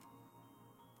living?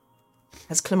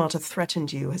 Has Clemata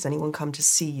threatened you? Has anyone come to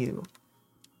see you?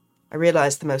 I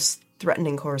realize the most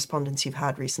threatening correspondence you've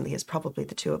had recently is probably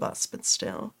the two of us, but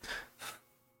still.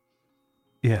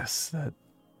 Yes,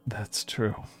 that's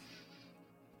true.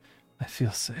 I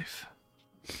feel safe.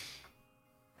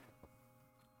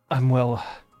 I'm well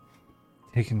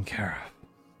taken care of.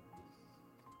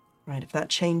 Right, if that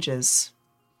changes,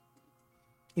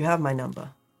 you have my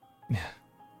number. Yeah.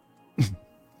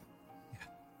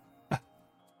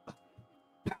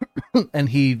 And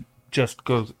he just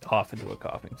goes off into a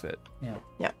coughing fit. Yeah.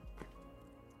 Yeah.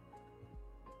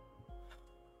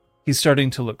 He's starting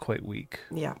to look quite weak.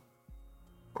 Yeah.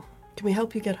 Can we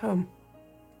help you get home?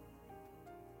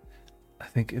 I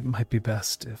think it might be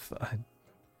best if I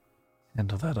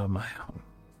handle that on my own.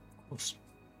 Of course.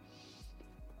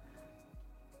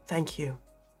 Thank you.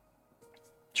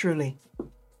 Truly.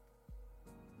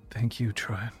 Thank you,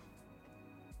 Troy.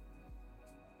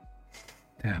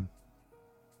 Damn.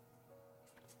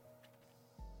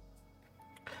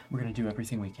 We're going to do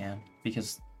everything we can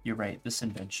because you're right. This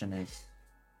invention is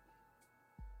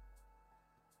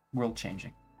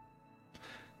world-changing.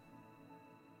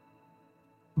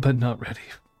 But not ready.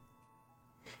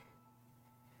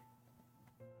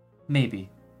 Maybe.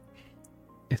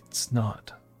 It's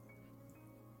not.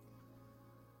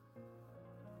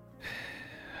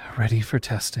 Ready for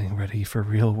testing, ready for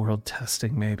real-world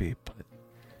testing, maybe, but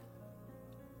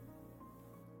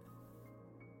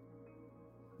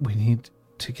we need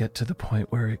to get to the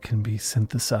point where it can be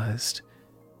synthesized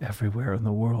everywhere in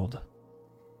the world.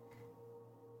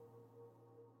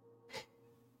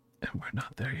 And we're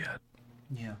not there yet.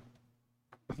 Yeah.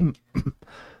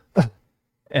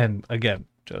 And again,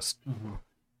 just...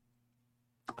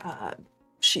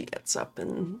 She gets up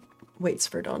and waits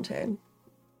for Dante.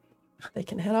 They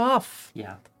can head off.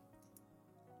 Yeah.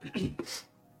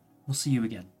 We'll see you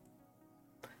again.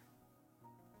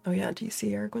 Oh yeah, do you see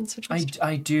Aragorn suggest?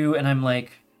 I do, and I'm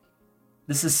like,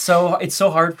 it's so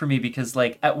hard for me because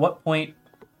like, at what point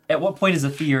is a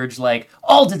theurge like,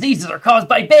 all diseases are caused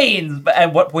by Banes? But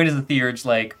at what point is a theurge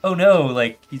like, oh no,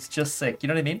 like he's just sick? You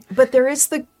know what I mean? But there is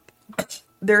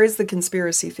the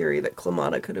conspiracy theory that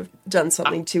Clemana could have done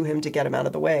something to him to get him out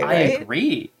of the way, right? I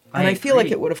agree. And I feel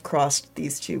like it would have crossed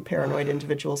these two paranoid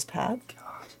individuals' path.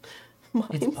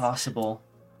 It's possible.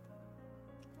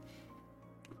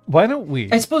 Why don't we...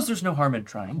 I suppose there's no harm in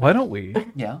trying. Why don't we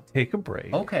Yeah. take a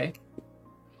break? Okay.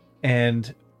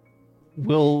 And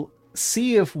we'll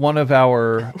see if one of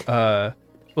our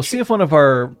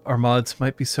mods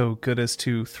might be so good as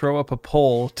to throw up a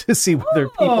poll to see whether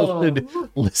people should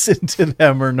listen to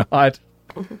them or not.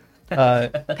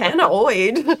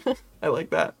 Paranoid. I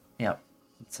like that. Yeah.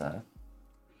 It's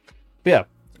Yeah,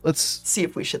 let's See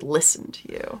if we should listen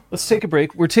to you. take a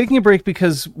break. We're taking a break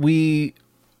because we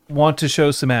want to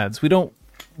show some ads. We don't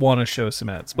want to show some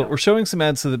ads, but we're showing some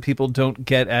ads so that people don't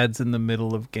get ads in the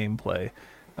middle of gameplay.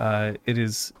 It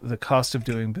is the cost of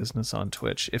doing business on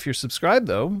Twitch. If you're subscribed,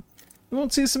 though, you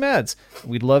won't see some ads.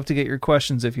 We'd love to get your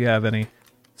questions if you have any.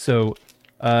 So,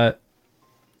 hop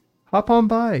on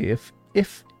by if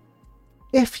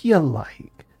you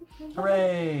like.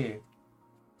 hooray!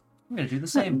 I'm gonna do the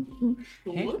same.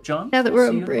 Hey, John. Now that we're see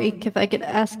on you. break, if I could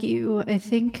ask you, I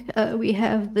think we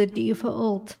have the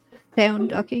default sound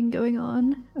ducking going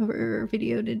on over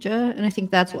Video Ninja, and I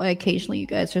think that's why occasionally you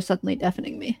guys are suddenly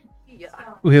deafening me.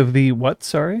 We have the what?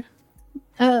 Sorry.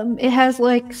 It has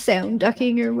like sound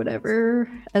ducking or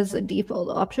whatever as a default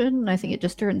option, and I think it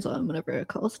just turns on whenever a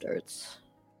call starts.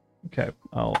 Okay,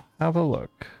 I'll have a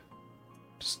look.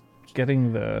 Just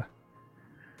getting the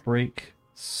break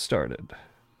started.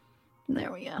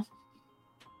 There we go.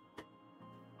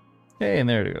 Hey, and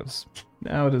there it goes.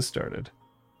 Now it has started.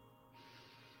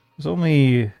 There's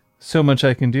only so much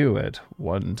I can do at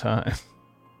one time.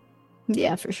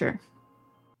 Yeah, for sure.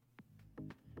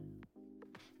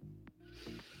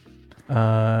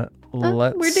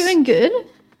 Let's We're doing good.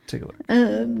 take a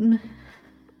look.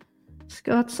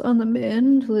 Scott's on the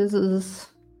mend. Liz is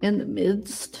in the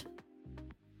midst.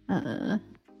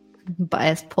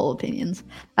 Biased poll opinions.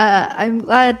 I'm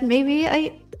glad. Maybe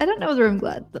I don't know whether I'm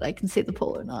glad that I can see the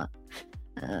poll or not.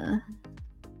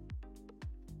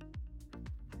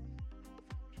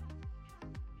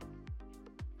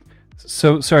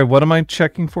 So sorry, what am I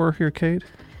checking for here, Kate?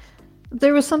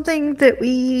 There was something that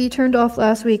we turned off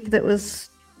last week that was,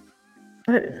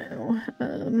 I don't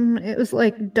know. It was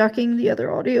like ducking the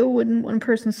other audio when one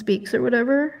person speaks or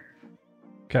whatever.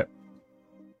 Okay.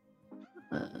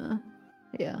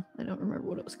 Yeah, I don't remember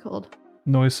what it was called.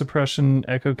 Noise suppression,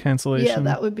 echo cancellation. Yeah,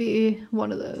 that would be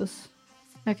one of those.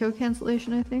 Echo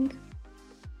cancellation, I think.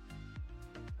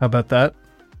 How about that?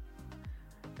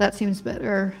 That seems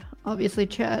better. Obviously,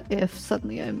 chat, if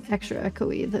suddenly I'm extra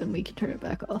echoey, then we can turn it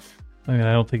back off. I mean,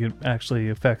 I don't think it actually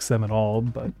affects them at all,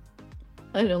 but...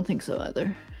 I don't think so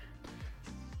either.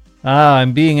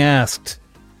 I'm being asked.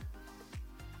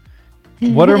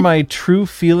 What are my true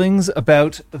feelings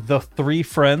about the three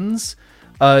friends?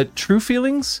 True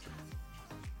feelings?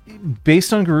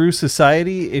 Based on Guru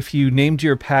Society, if you named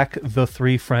your pack the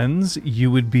three friends,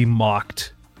 you would be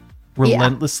mocked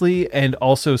relentlessly, and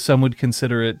also some would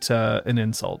consider it an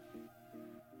insult.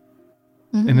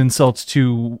 Mm-hmm. An insult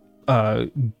to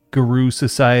Guru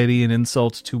Society, an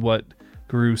insult to what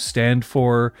Guru stand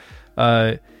for.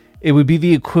 It would be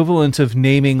the equivalent of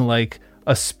naming like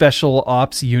a special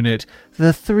ops unit,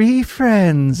 the three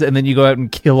friends, and then you go out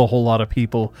and kill a whole lot of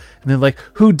people. And they're like,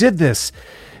 who did this?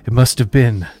 It must have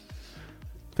been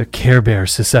the Care Bear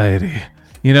Society.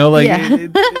 You know, like... Yeah.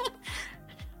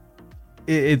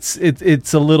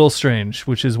 it's a little strange,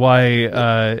 which is why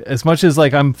as much as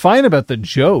like I'm fine about the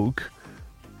joke,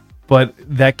 but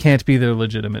that can't be their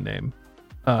legitimate name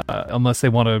unless they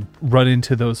want to run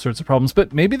into those sorts of problems.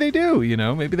 But maybe they do, you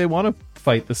know, maybe they want to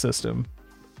fight the system.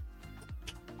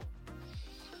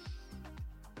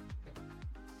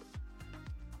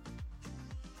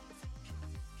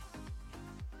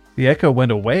 The echo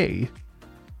went away.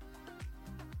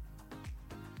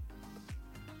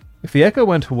 If the echo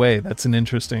went away, that's an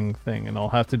interesting thing, and I'll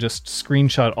have to just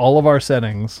screenshot all of our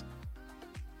settings.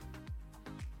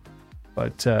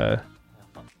 But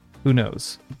who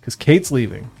knows? Because Kate's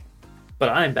leaving. But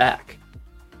I'm back.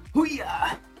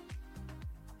 Hoo-yah!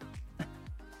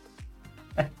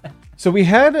 So we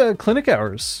had clinic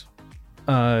hours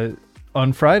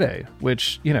on Friday,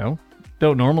 which, you know,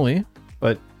 don't normally,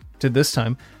 but did this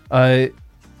time.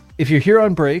 If you're here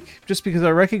on break, just because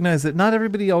I recognize that not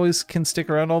everybody always can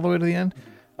stick around all the way to the end,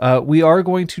 we are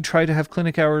going to try to have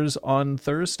clinic hours on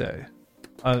Thursday,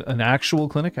 an actual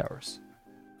clinic hours.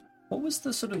 What was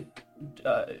the sort of,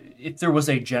 if there was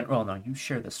a general, no, you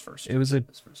share this first. It was a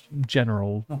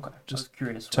general, okay. just I was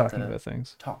curious what talking the about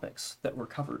things. topics that were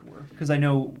covered were. Because I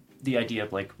know the idea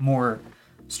of like more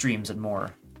streams and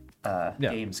more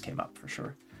games came up for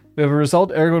sure. We have a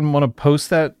result. Everyone want to post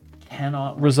that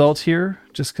Cannot wait. result here,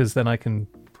 just because then I can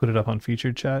put it up on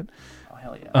featured chat. Oh,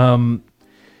 hell yeah.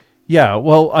 Yeah,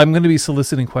 well, I'm going to be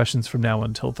soliciting questions from now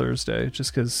until Thursday,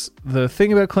 just because the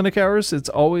thing about clinic hours, it's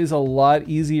always a lot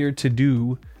easier to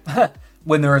do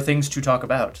when there are things to talk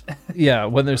about. yeah,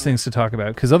 when there's things to talk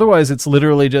about, because otherwise it's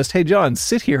literally just, hey, John,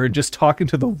 sit here and just talk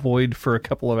into the void for a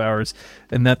couple of hours,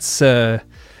 and that's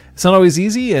it's not always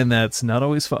easy, and that's not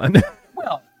always fun.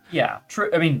 Well, yeah, true.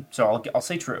 I mean, so I'll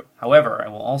say true. However, I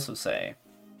will also say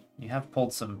you have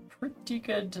pulled some pretty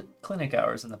good clinic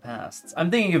hours in the past.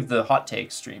 I'm thinking of the hot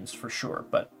take streams for sure,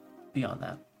 but beyond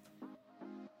that.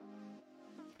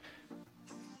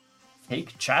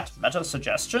 Take chat meta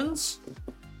suggestions?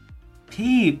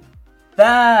 Peep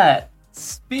that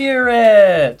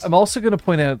spirit! I'm also going to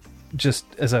point out, just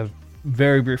as a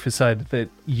very brief aside, that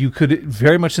you could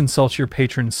very much insult your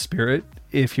patron's spirit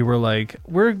if you were like,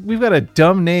 we've got a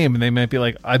dumb name, and they might be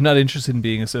like, I'm not interested in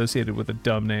being associated with a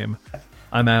dumb name.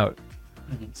 I'm out.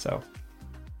 Mm-hmm. So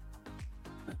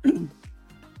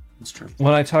It's true.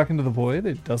 when I talk into the void,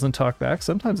 it doesn't talk back.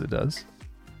 Sometimes it does.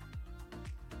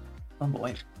 Oh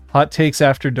boy. Hot takes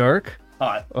after dark.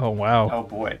 Hot. Oh wow. Oh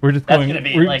boy. We're just That's going. gonna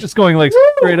be We're like, just going like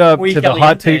straight up Muy to the hot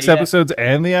caliente, takes yeah. episodes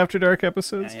and the after dark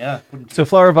episodes. Yeah. So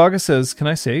Flower Vaga says, "Can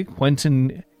I say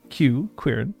Quentin Q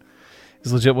Queeran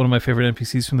is legit one of my favorite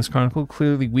NPCs from this chronicle.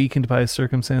 Clearly weakened by his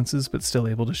circumstances, but still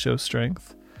able to show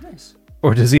strength. Nice.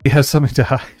 Or does he have something to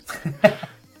hide?"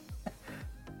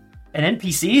 An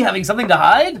NPC having something to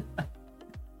hide?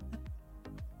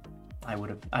 I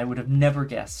would have never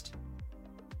guessed.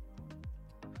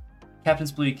 Captain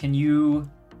Splee, can you,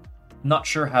 not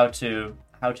sure how to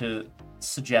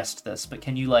suggest this, but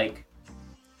can you like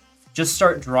just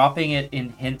start dropping it in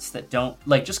hints that don't,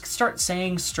 like, just start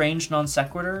saying strange non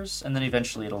sequiturs, and then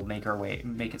eventually it'll make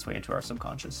its way into our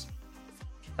subconscious.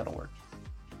 That'll work.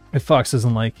 If Fox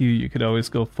doesn't like you, you could always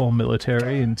go full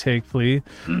military and take Flea.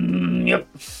 Yep.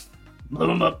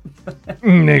 Blow him up.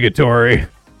 Negatory.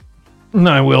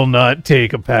 I will not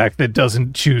take a pack that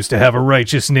doesn't choose to have a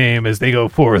righteous name as they go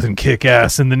forth and kick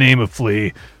ass in the name of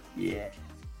Flea. Yeah.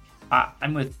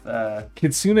 I'm with,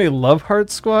 Kitsune Love Heart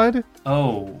Squad?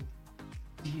 oh,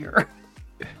 dear.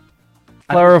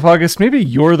 Flower of August, maybe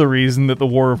you're the reason that the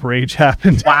War of Rage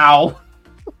happened. Wow.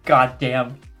 God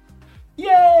damn.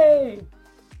 Yay!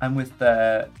 I'm with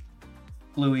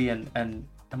Bluey and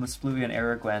I'm with Bluey and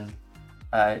Aragwen.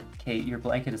 Kate, your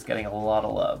blanket is getting a lot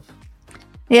of love.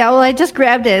 Yeah, well, I just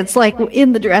grabbed it. It's like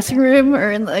in the dressing room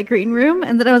or in the green room,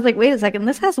 and then I was like, "Wait a second,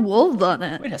 this has wolves on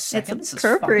it. Wait a second, It's this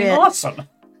appropriate." is fucking awesome.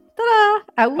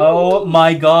 Ta-da! Ow. Oh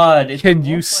my god. It's Can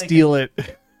you almost like steal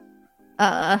it?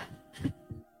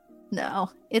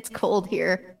 No, it's cold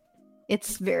here.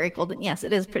 It's very cold, and yes,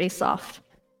 it is pretty soft.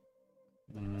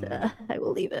 I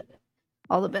will leave it.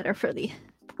 All the better for the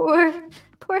poor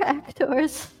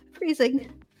actors. Freezing.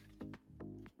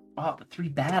 Wow, the three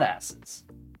badasses.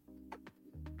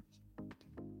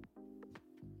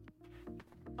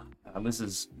 Liz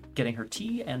is getting her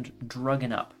tea and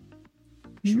drugging up.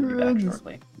 She'll be back Drugs.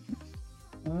 shortly.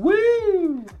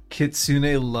 Woo!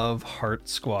 Kitsune Love Heart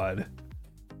Squad.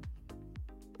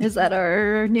 Is that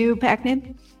our new pack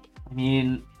name? I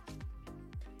mean,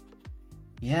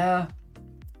 yeah.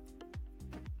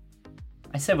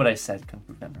 I said what I said, Kung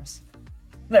Fu Fenris.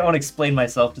 I won't explain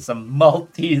myself to some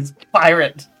Maltese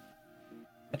pirate.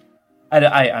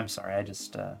 I'm sorry.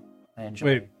 I enjoy.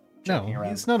 Wait, joking No, around.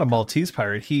 he's not a Maltese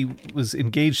pirate. He was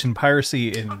engaged in piracy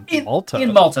in Malta.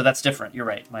 In Malta, that's different. You're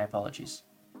right. My apologies.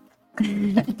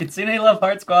 Kitsune love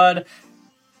Heart Squad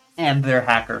and their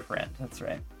hacker friend. That's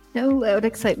right. No loud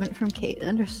excitement from Kate.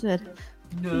 Understood.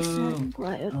 No. He's sad and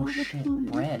quiet all Oh the shit. time.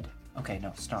 Bread. Okay,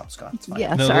 no, stop, Scott. It's fine.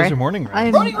 Yeah, No, sorry. those are morning rounds.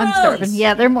 I'm, Morning I'm rounds! starving.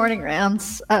 Yeah, they're morning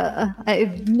rounds.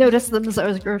 I noticed them as I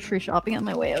was grocery shopping on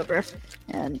my way over,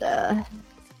 and of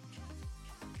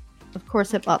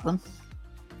course I bought them.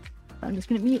 I'm just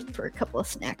gonna mute for a couple of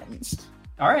snackins.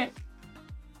 All right.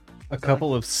 A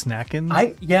couple of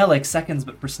snackins. Yeah, like seconds,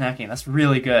 but for snacking. That's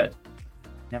really good.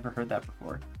 Never heard that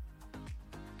before.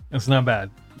 It's not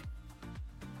bad.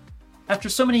 After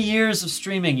so many years of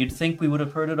streaming, you'd think we would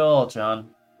have heard it all,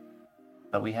 John.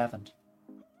 But we haven't.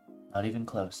 Not even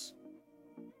close.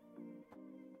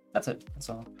 That's it. That's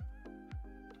all.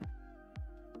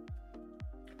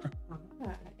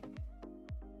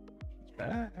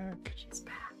 Back.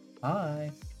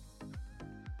 Hi.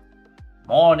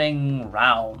 Morning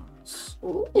rounds.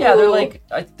 Yeah, they're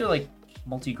like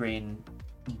multi-grain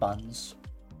buns.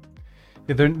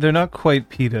 Yeah, they're not quite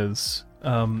pitas.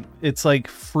 It's like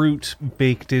fruit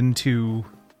baked into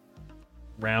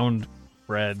round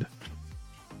bread.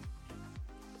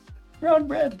 Round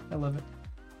bread. I love it.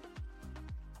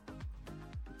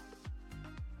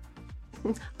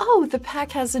 Oh, the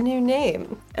pack has a new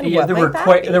name. And Yeah, what there might were that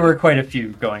quite be? there were quite a few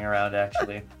going around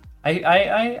actually.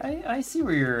 I see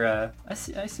where you're I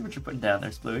see what you're putting down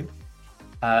there, Splooey.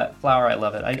 Flower, I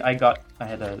love it. I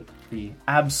had the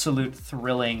absolute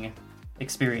thrilling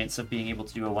experience of being able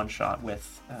to do a one shot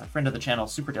with a friend of the channel,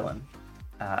 Super Dylan,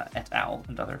 et al.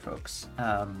 And other folks,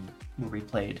 where we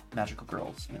played Magical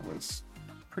Girls, and it was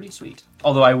pretty sweet.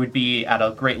 Although I would be at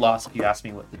a great loss if you asked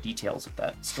me what the details of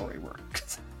that story were,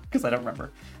 because I don't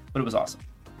remember, but it was awesome.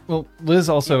 Well, Liz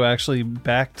also actually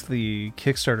backed the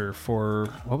Kickstarter for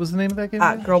what was the name of that game?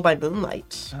 Girl by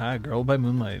Moonlight. Girl by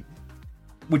Moonlight.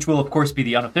 Which will, of course, be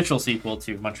the unofficial sequel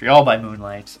to Montreal by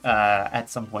Moonlight at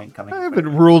some point coming. I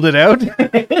haven't ruled it out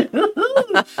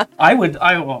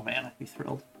Oh man, I'd be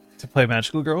thrilled. to play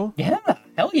Magical Girl. Yeah,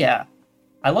 hell yeah.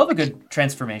 I love a good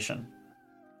transformation.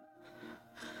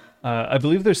 I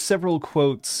believe there's several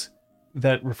quotes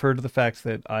that refer to the fact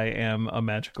that I am a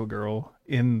magical girl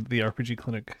in the RPG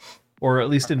Clinic, or at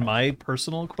least in my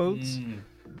personal quotes,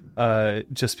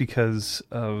 just because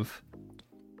of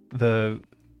the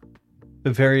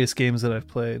various games that I've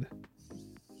played,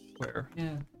 where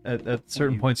at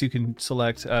certain points you can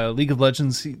select. League of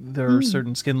Legends, there are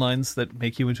certain skin lines that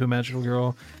make you into a magical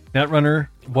girl. Netrunner,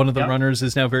 one of the runners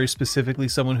is now very specifically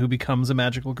someone who becomes a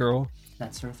magical girl.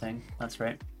 That's her thing. That's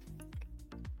right.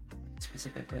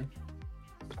 Specifically.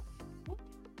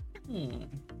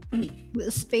 The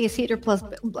space heater plus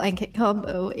blanket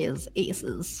combo is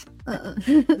aces.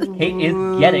 Kate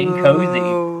is getting cozy.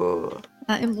 Ooh.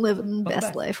 I'm living best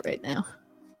back. life right now.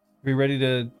 Are you ready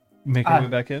to make our way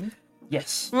back in?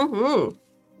 Yes. Mm-hmm.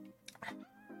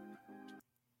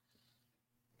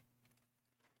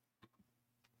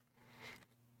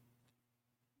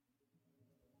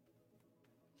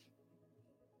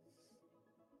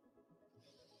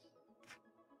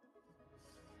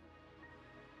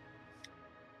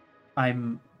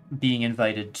 I'm being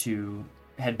invited to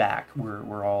head back.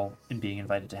 We're all being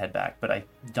invited to head back, but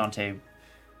Dante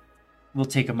will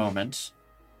take a moment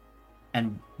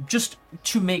and just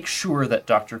to make sure that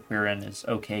Dr. Quirin is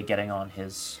okay getting on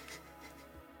his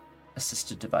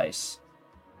assisted device.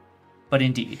 But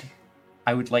indeed,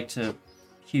 I would like to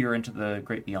peer into the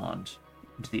great beyond,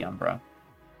 into the Umbra,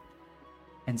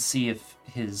 and see if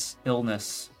his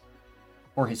illness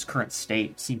or his current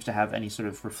state seems to have any sort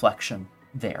of reflection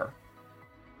there.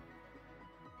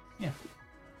 Yeah.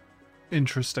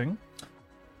 Interesting.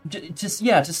 To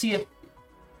see it.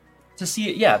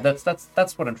 Yeah,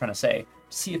 that's what I'm trying to say.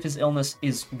 To see if his illness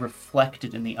is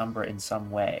reflected in the Umbra in some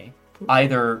way,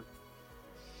 either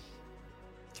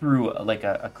through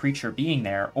a creature being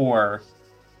there or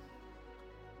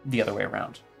the other way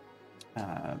around.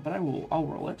 But I'll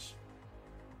roll it.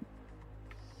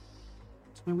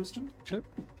 It's my wisdom. Sure.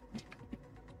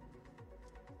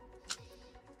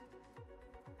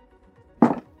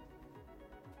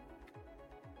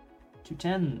 Two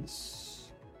 10s.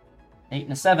 8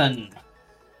 and a 7.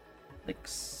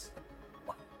 6.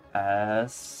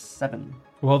 7.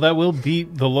 Well, that will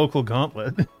beat the local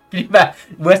gauntlet.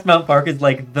 Westmount Park is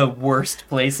like the worst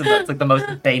place, and that's like the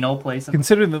most banal place.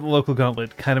 Considering that the local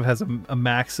gauntlet kind of has a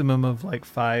maximum of like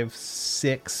 5,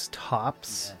 6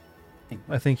 tops,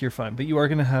 I think you're fine. But you are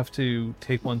going to have to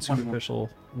take one superficial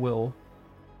will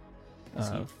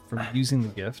for using the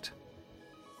gift.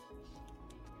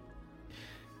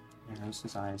 There's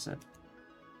his eyes at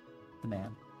the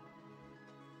man.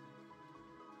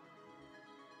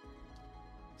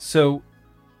 So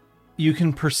you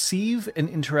can perceive and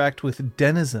interact with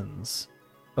denizens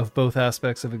of both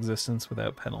aspects of existence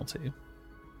without penalty.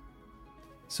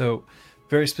 So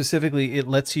very specifically, it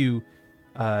lets you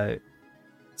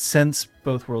sense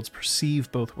both worlds,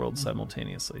 perceive both worlds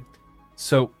simultaneously.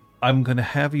 So I'm going to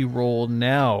have you roll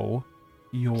now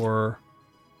your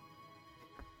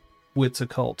Wits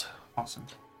Occult. Awesome.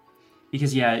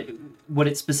 Because, yeah, what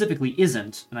it specifically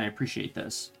isn't, and I appreciate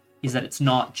this, is that it's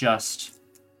not just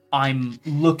I'm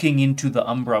looking into the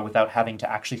Umbra without having to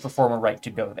actually perform a rite to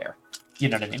go there. You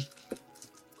know what I mean?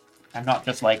 I'm not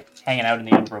just, like, hanging out in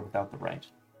the Umbra without the rite.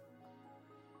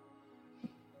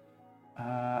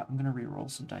 I'm going to re-roll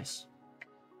some dice.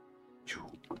 You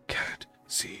can't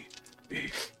see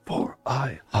me, for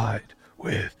I hide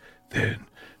within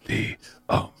the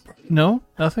umbra. No,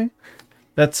 nothing.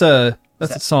 That's a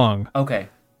song Okay.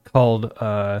 called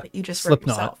You just wrote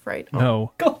Slipknot. yourself, right?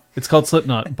 No, Go! it's called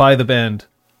Slipknot by the band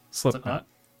Slipknot.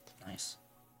 Nice.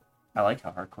 I like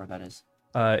how hardcore that is.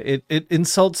 It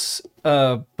insults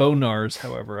bonars,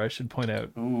 however, I should point out.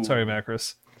 Ooh. Sorry,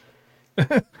 Macros.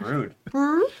 Rude.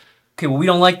 Okay, well, we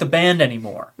don't like the band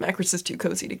anymore. Macros is too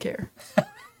cozy to care.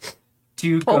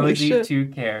 Too Holy cozy shit. to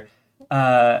care.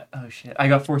 Oh, shit. I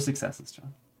got 4 successes,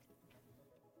 John.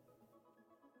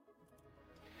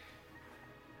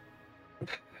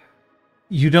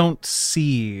 You don't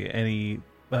see any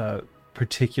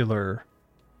particular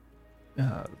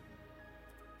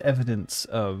evidence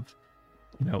of,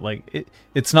 like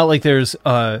it's not like there's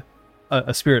a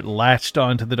spirit latched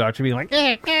onto the doctor being like,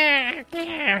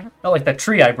 Not like that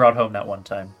tree I brought home that one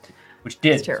time. Which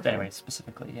did, It's terrifying. anyway,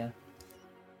 specifically, yeah.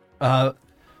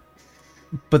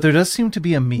 but there does seem to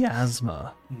be a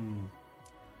miasma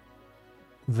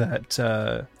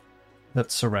that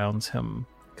surrounds him.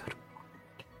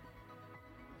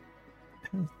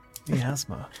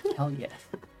 Miasma. Hell yeah.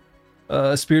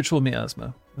 A spiritual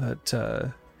miasma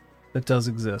that does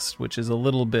exist, which is a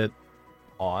little bit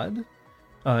odd.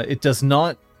 It does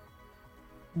not.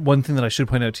 One thing that I should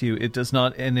point out to you: it does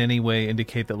not in any way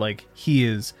indicate that like he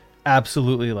is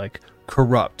absolutely like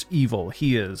corrupt, evil.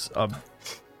 He is a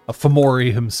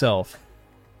Fomori himself.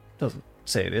 Doesn't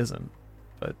say it isn't,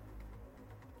 but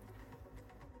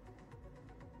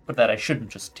That I shouldn't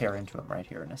just tear into him right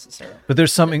here necessarily. there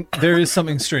is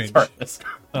something strange. Sorry, this-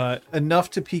 Enough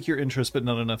to pique your interest, but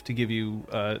not enough to give you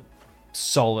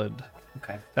solid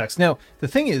Okay. facts. Now, the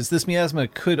thing is, this miasma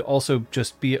could also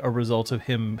just be a result of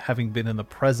him having been in the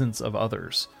presence of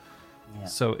others. Yeah.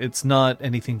 So it's not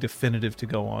anything definitive to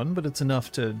go on, but it's enough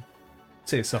to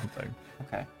say something.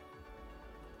 Okay.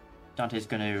 Dante's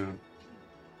going to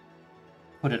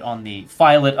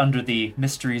file it under the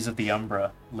Mysteries of the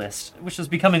Umbra list, which is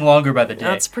becoming longer by the day.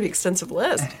 That's a pretty extensive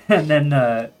list. And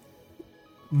then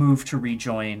move to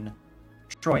rejoin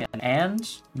Troyan and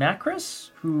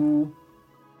Macros, who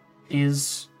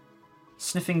is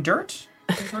sniffing dirt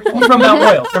from Mount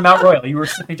Royal. From Mount Royal, you were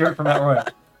sniffing dirt from Mount Royal.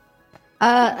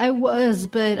 I was,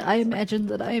 but I imagined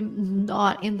that I'm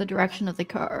not in the direction of the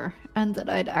car, and that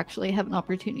I'd actually have an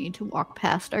opportunity to walk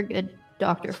past our good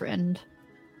doctor friend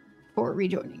for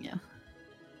rejoining you.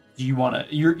 Do you want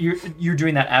to? You're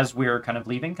doing that as we're kind of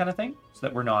leaving, kind of thing, so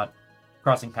that we're not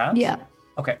crossing paths. Yeah.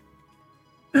 Okay.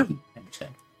 I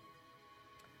understand.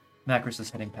 Macros is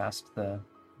heading past the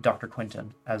Dr.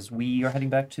 Quinton as we are heading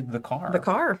back to the car. The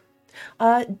car.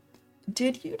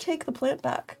 Did you take the plant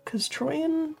back? Because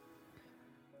Troyan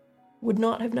would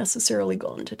not have necessarily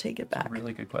gone to take it back.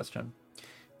 Really good question.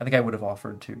 I think I would have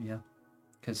offered to, yeah.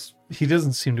 Because, He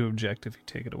doesn't seem to object if you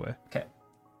take it away. okay.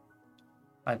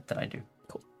 Then I do.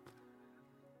 Cool.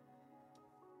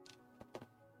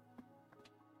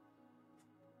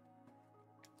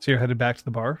 So you're headed back to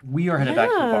the bar? We are headed back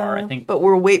to the bar. I think But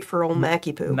we'll wait for old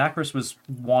Mackie Poo. Macros was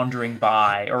wandering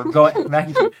by, or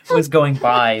Mackie was going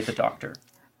by the doctor.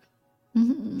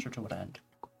 Mm-hmm. Not sure to what end.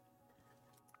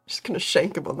 Just gonna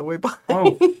shank him on the way by.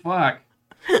 Oh, fuck.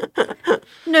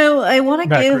 No, I want to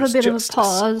give a Macros bit justice. of a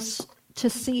pause to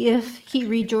see if he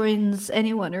rejoins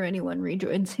anyone or anyone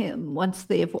rejoins him once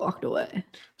they've walked away.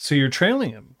 So you're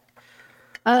trailing him.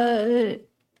 I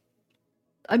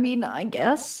mean, I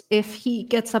guess if he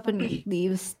gets up and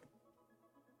leaves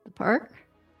the park.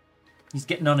 He's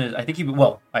getting on his. I think he.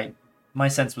 My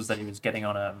sense was that he was getting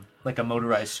on a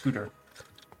motorized scooter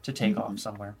to take off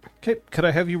somewhere. Okay, could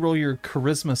I have you roll your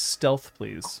charisma stealth,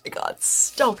 please? Oh my god,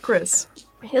 stealth Chris.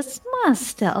 Charisma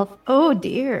stealth. Oh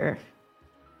dear.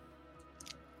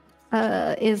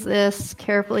 Is this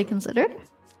carefully considered?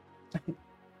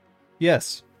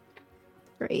 Yes.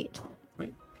 Great.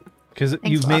 Wait. Because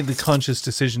you've a made lot. the conscious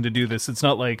decision to do this. It's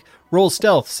not like, roll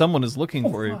stealth, someone is looking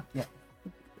for you. Yeah.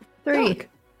 3.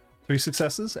 3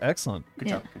 successes? Excellent. Good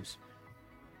Yeah. job, Goose.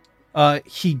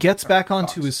 He gets back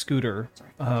onto his scooter,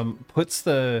 puts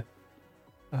the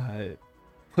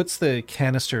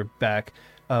canister back.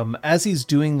 As he's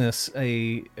doing this,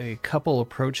 a couple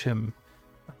approach him,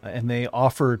 and they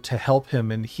offer to help him,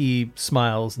 and he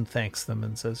smiles and thanks them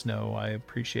and says, "No, I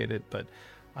appreciate it, but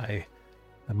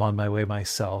I'm on my way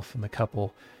myself." And the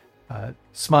couple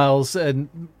smiles,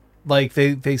 and like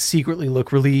they secretly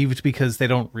look relieved because they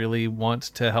don't really want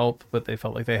to help, but they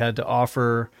felt like they had to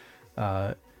offer.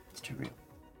 It's too real.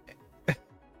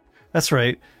 That's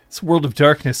right. It's World of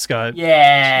Darkness, Scott.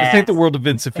 Yeah. I think the world of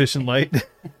insufficient light.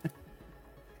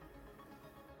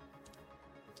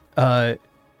 And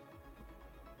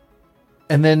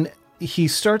then he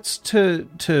starts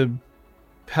to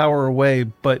power away,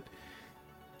 but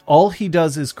all he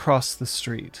does is cross the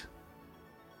street.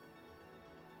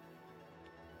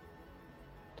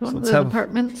 To one So of let's those have-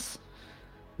 apartments.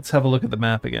 Let's have a look at the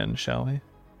map again, shall we?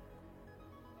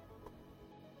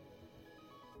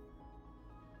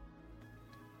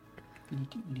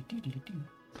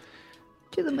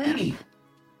 To the map.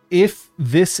 If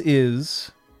this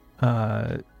is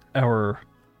our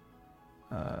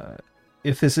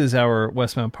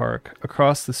Westmount Park,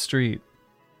 across the street,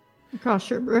 Across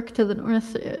Sherbrooke to the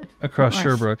north. across North.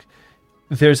 Sherbrooke,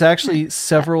 there's actually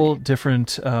several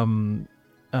different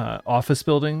office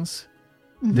buildings.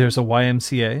 There's a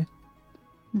YMCA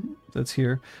that's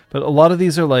here, but a lot of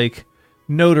these are like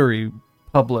notary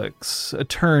publics,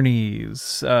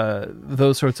 attorneys,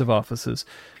 those sorts of offices,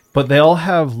 but they all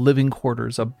have living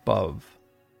quarters above.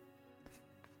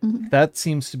 That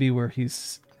seems to be where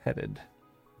he's headed.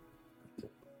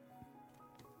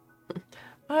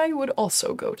 I would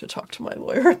also go to talk to my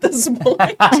lawyer at this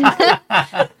point.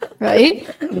 Right?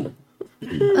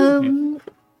 I'm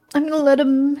gonna let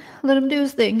him do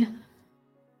his thing. I'm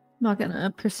not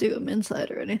gonna pursue him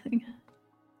inside or anything.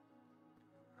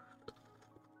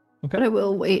 Okay. But I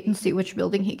will wait and see which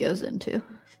building he goes into.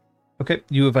 Okay,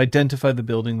 you have identified the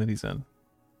building that he's in.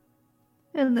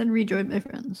 And then rejoin my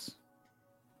friends.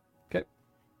 Okay.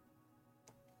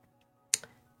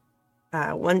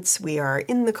 Once we are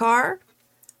in the car,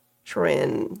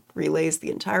 Troyan relays the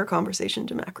entire conversation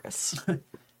to Macris.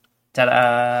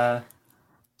 Ta-da!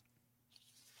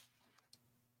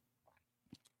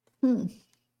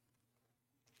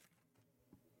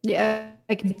 Yeah,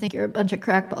 I can think you're a bunch of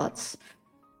crackpots.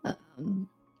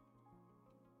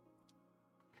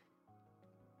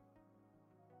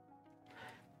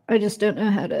 I just don't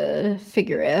know how to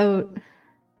figure out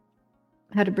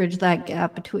how to bridge that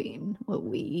gap between what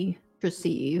we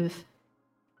perceive.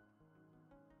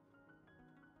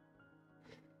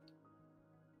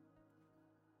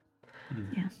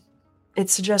 Yeah. It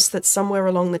suggests that somewhere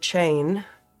along the chain,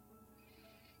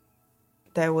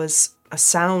 there was a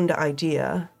sound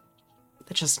idea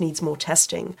that just needs more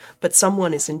testing, but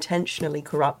someone is intentionally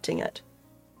corrupting it.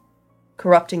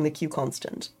 Corrupting the Q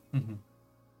constant. Mm-hmm.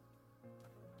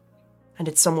 And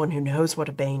it's someone who knows what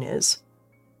a bane is.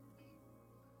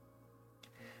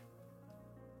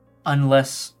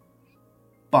 Unless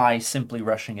by simply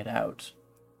rushing it out,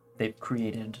 they've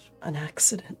created... An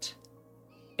accident.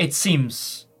 It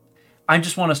seems... I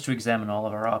just want us to examine all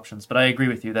of our options, but I agree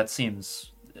with you, that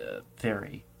seems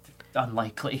very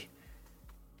unlikely.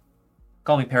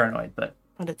 Call me paranoid, but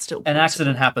But it's still an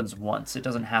accident happens once. It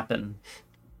doesn't happen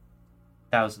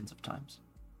thousands of times.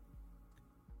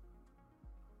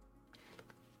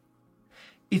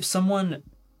 If someone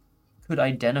could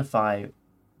identify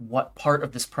what part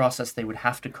of this process they would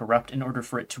have to corrupt in order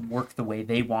for it to work the way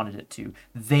they wanted it to,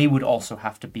 they would also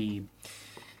have to be...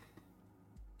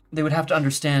 They would have to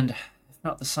understand, if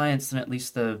not the science, then at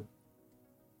least the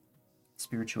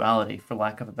spirituality, for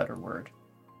lack of a better word.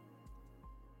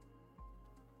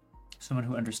 Someone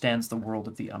who understands the world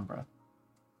of the Umbra.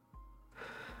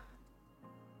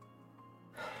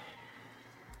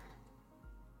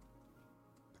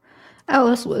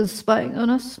 Alice was spying on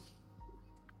us.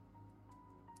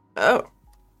 Oh.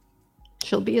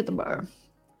 She'll be at the bar.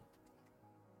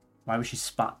 Why was she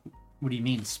spy? What do you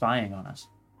mean, spying on us?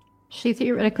 She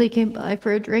theoretically came by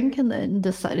for a drink and then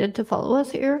decided to follow us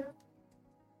here.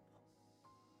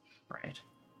 Right.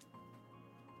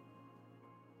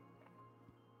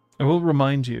 I will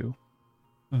remind you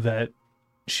that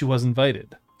she was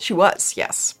invited. She was,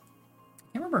 yes.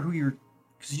 I can't remember who you're...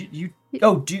 Because you...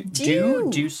 Oh,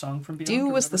 Do Song from Beyond? Dew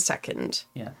or was the whatever? second.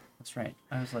 Yeah, that's right.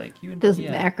 I was like, you... Does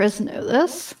yeah. Macris know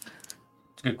this?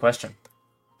 It's a good question.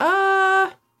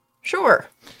 Sure.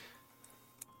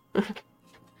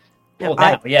 Oh,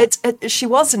 that, yeah. She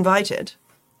was invited.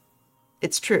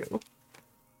 It's true.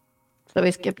 So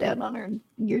we skipped out on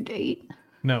your date.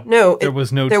 No, there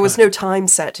was no time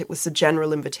set. It was a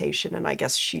general invitation, and I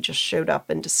guess she just showed up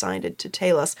and decided to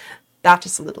tail us. That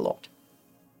is a little odd.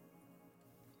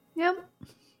 Yep.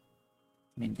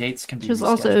 I mean, dates can be She was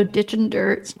also rescheduled. ditching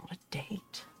dirt. It's not a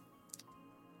date.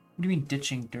 What do you mean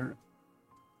ditching dirt?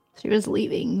 She was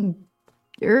leaving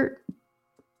dirt.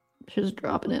 She was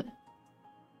dropping it.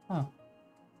 Huh.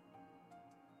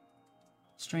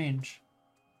 Strange.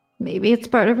 Maybe it's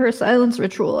part of her silence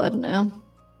ritual. I don't know.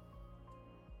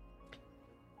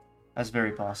 That's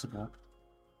very possible.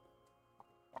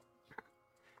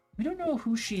 We don't know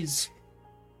who she's...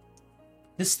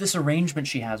 This arrangement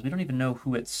she has, we don't even know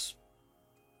who it's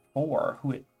for,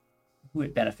 who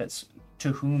it benefits,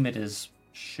 to whom it is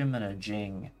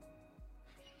shimana-jing.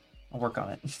 I'll work on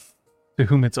it. To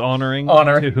whom it's honoring.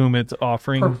 Honor. To whom it's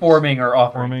offering. Performing or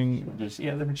offering.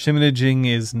 Yeah, Shimanajing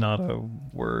is not a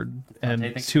word.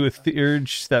 And to a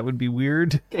theurge, that would be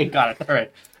weird. Okay, got it. All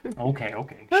right.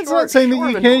 Okay. That's not saying that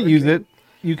you can't use it.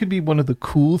 You could be one of the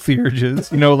cool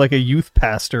theurges, like a youth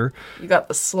pastor. You got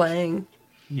the slang.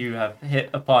 You have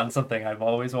hit upon something I've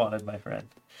always wanted, my friend.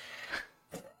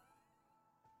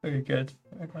 Very good.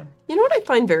 Very good. You know what I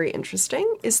find very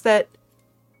interesting is that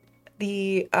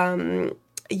the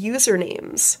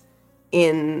usernames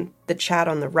in the chat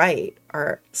on the right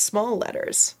are small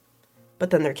letters,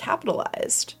 but then they're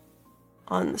capitalized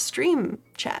on the stream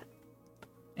chat.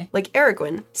 Like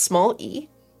Aragwin, small e,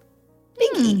 big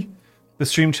E. The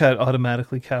stream chat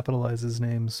automatically capitalizes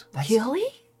names Really?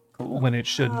 Cool. when it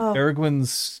shouldn't.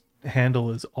 Aragwin's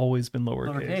handle has always been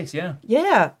lowercase. Lowercase, yeah.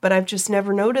 Yeah, but I've just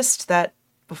never noticed that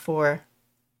before.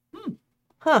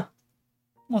 Huh.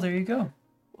 Well, there you go.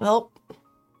 Well,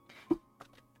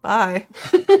 bye.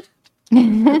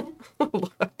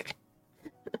 Look.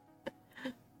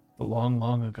 Long,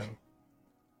 long ago.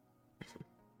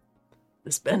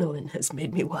 This Benelin has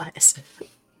made me wise.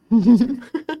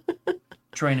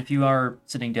 Troy, and if you are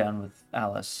sitting down with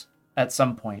Alice at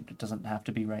some point, it doesn't have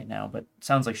to be right now, but it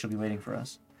sounds like she'll be waiting for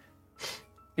us.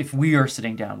 If we are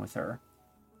sitting down with her,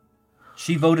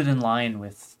 she voted in line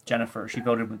with Jennifer. She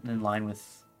voted in line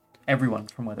with everyone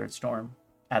from Weathered Storm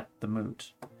at the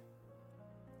moot.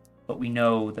 But we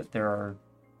know that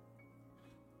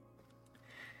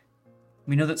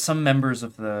we know that some members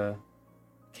of the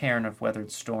cairn of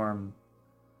Weathered Storm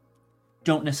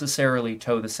don't necessarily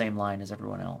toe the same line as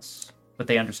everyone else, but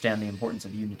they understand the importance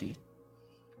of unity.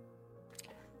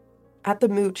 At the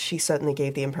moot, she suddenly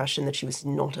gave the impression that she was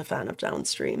not a fan of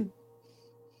Downstream.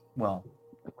 Well,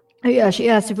 Yeah, she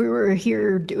asked if we were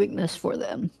here doing this for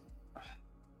them.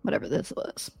 Whatever this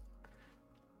was.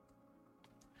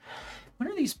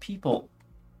 when are these people...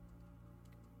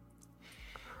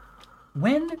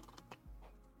 When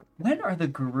are the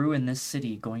guru in this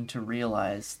city going to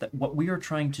realize that what we are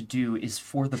trying to do is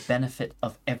for the benefit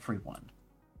of everyone?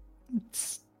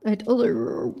 I told her we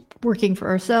were working for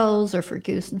ourselves or for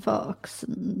Goose and Fox,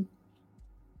 and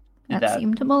that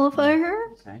seemed to mollify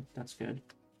her. Okay, that's good.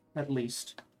 At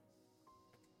least.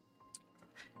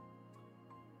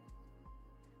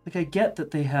 Like, I get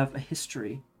that they have a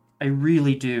history. I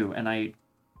really do, and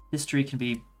history can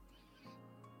be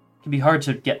hard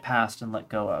to get past and let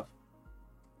go of.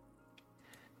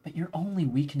 But you're only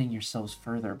weakening yourselves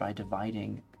further by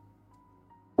dividing,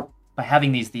 by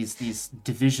having these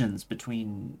divisions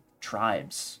between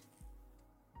tribes.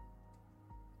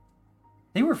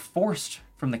 They were forced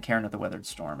from the cairn of the Weathered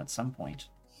Storm at some point.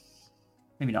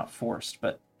 Maybe not forced,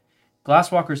 but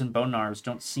Glasswalkers and Bone Gnars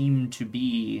don't seem to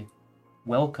be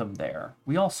welcome there.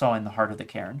 We all saw in the heart of the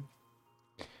cairn.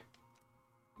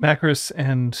 Macros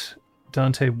and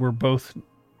Dante were both,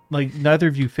 like, neither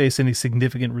of you face any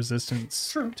significant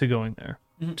resistance to going there.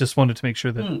 Mm-hmm. Just wanted to make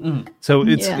sure that. So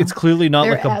it's clearly not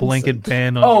They're like a blanket absent.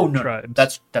 ban on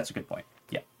tribes. That's a good point.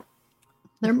 Yeah.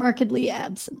 They're markedly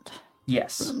absent.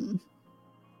 Yes.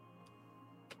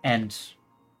 And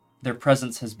their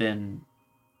presence has been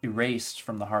erased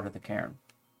from the heart of the cairn.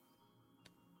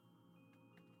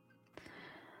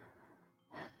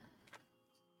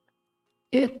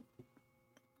 It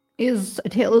is a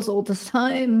tale as old as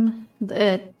time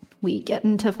that we get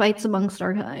into fights amongst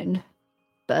our kind,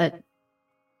 but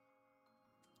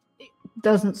it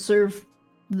doesn't serve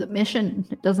the mission.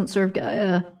 It doesn't serve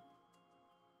Gaia.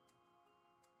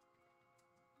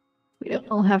 We don't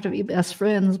all have to be best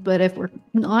friends, but if we're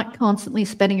not constantly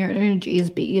spending our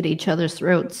energies being at each other's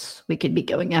throats, we could be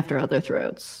going after other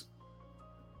throats.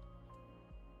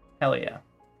 Hell yeah.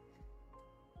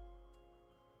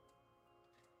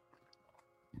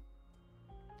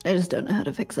 I just don't know how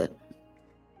to fix it.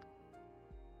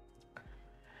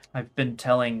 I've been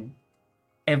telling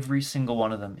every single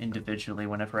one of them individually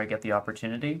whenever I get the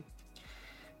opportunity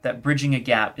that bridging a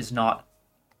gap is not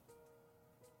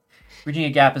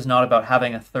about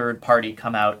having a third party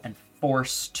come out and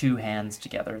force two hands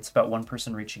together. It's about one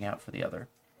person reaching out for the other.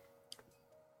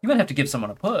 You might have to give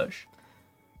someone a push.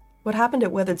 What happened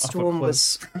at Weathered Storm cliff.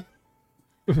 was...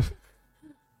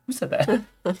 Who said that?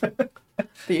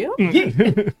 Theo?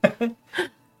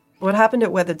 What happened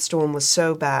at Weathered Storm was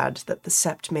so bad that the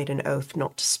Sept made an oath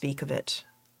not to speak of it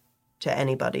to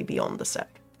anybody beyond the Sept.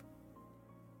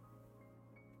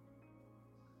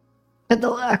 But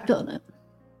they'll act on it.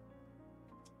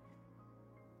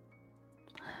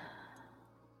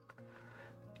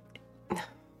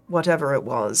 Whatever it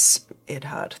was, it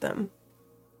hurt them.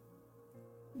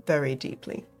 Very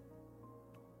deeply.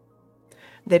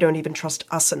 They don't even trust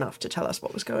us enough to tell us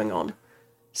what was going on.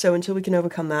 So until we can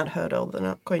overcome that hurdle, they're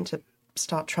not going to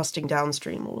start trusting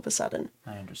downstream all of a sudden.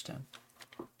 I understand.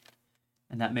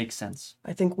 And that makes sense.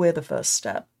 I think we're the first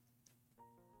step.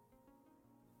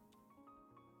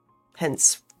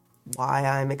 Hence why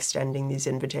I'm extending these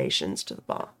invitations to the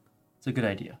bar. It's a good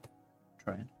idea.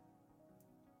 Try it.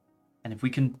 And if we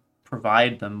can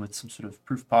provide them with some sort of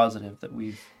proof positive that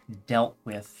we've dealt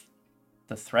with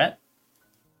the threat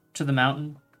to the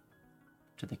mountain,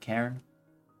 to the cairn,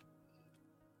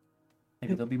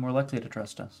 maybe they'll be more likely to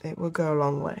trust us. It will go a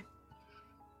long way.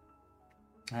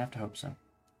 I have to hope so.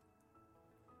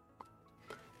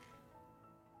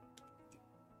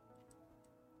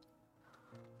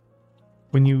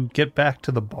 When you get back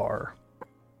to the bar,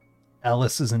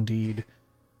 Alice is indeed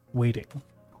waiting.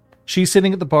 She's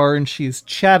sitting at the bar and she's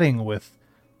chatting with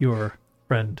your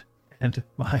friend and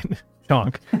mine,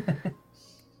 Chonk.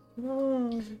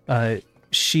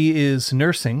 She is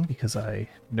nursing, because I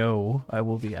know I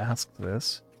will be asked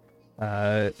this.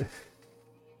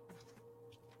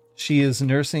 She is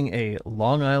nursing a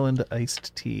Long Island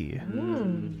iced tea.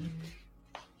 My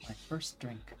first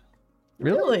drink.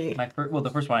 Really? The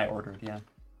first one I ordered, yeah.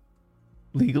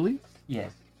 Legally? Yeah.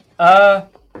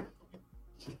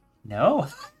 No.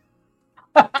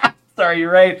 Sorry,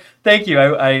 you're right. Thank you.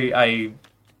 There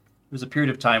was a period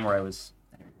of time where I was...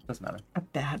 Doesn't matter. A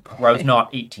bad boy. Where I was not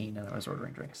 18 and I was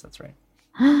ordering drinks. That's right.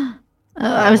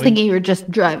 I was thinking you were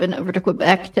just driving over to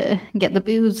Quebec to get the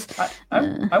booze.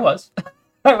 I was.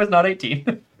 I was not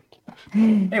 18.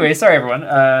 Anyway, sorry, everyone.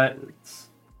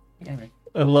 Anyway.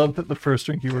 I love that the first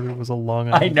drink you ordered was a Long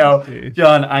Island I know. tea.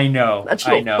 John, I know. That I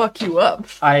shit'll know. fuck you up.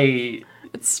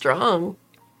 It's strong.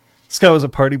 This guy was a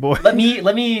party boy.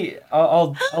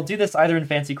 I'll do this either in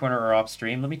Fancy Corner or off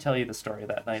stream. Let me tell you the story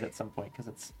that night at some point, because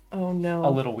it's Oh no. a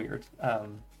little weird.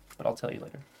 But I'll tell you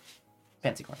later.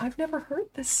 Fancy Corner. I've never heard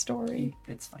this story.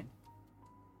 It's fine.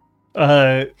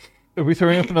 Are we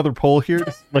throwing up another poll here?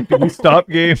 Like, did we stop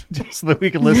game just so that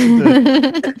we can listen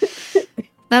to...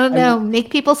 I don't know.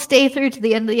 Make people stay through to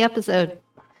the end of the episode.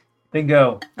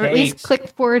 Bingo. Or at least click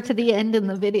forward to the end in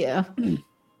the video. The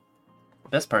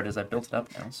best part is I built it up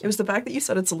now. So It was the fact that you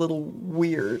said it's a little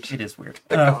weird. it is weird.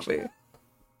 The coffee.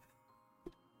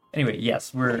 Anyway,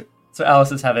 yes, so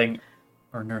Alice is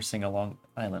nursing a Long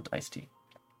Island iced tea.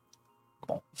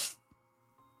 Bon.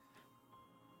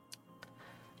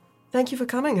 Thank you for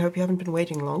coming. Hope you haven't been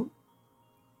waiting long.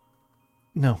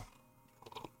 No.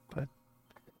 But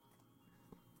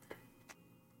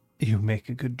you make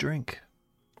a good drink.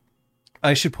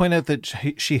 I should point out that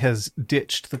she has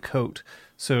ditched the coat.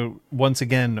 So once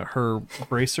again, her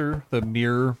bracer, the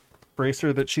mirror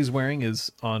bracer that she's wearing,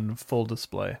 is on full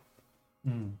display.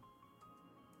 Mm.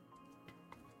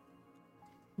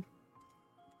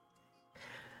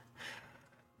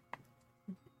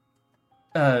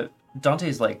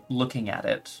 Dante's like looking at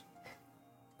it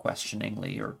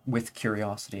questioningly or with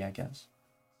curiosity, I guess.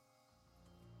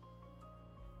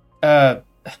 I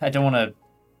don't want to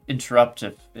interrupt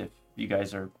if you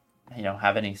guys are,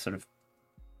 have any sort of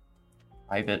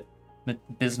private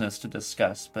business to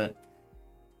discuss, but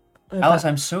Alice,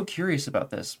 I'm so curious about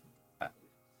this. I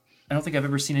don't think I've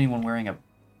ever seen anyone wearing a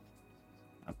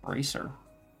bracer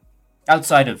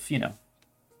outside of, the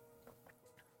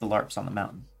LARPs on the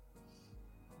mountain.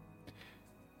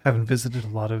 Haven't visited a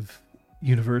lot of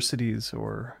universities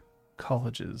or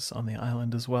colleges on the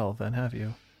island as well, then, have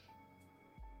you?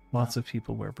 Lots of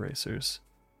people wear bracers.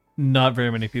 Not very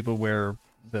many people wear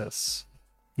this.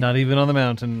 Not even on the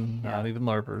mountain, not even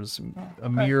LARPers. A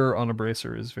mirror on a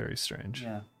bracer is very strange.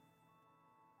 Yeah.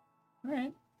 All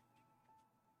right.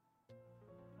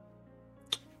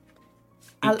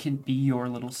 It can be your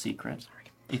little secret,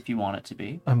 if you want it to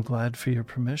be. I'm glad for your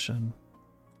permission.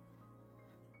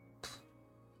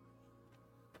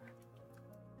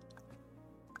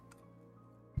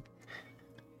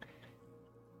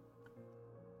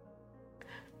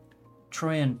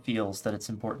 Troyan feels that it's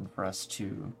important for us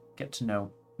to get to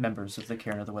know members of the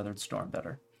Cairn of the Weathered Storm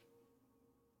better.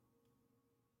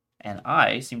 And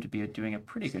I seem to be doing a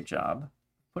pretty good job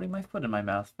putting my foot in my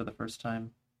mouth for the first time.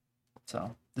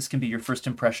 So this can be your first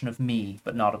impression of me,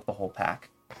 but not of the whole pack.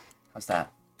 How's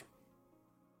that?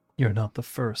 You're not the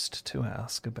first to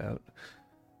ask about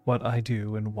what I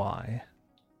do and why.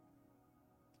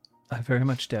 I very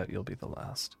much doubt you'll be the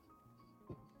last.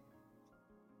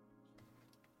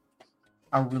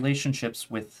 Our relationships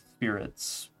with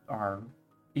spirits are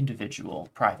individual,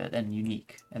 private, and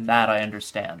unique, and that I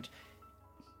understand.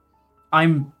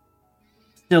 I'm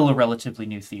still a relatively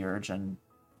new theurge, and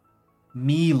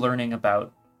me learning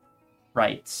about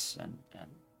rites and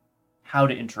how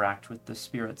to interact with the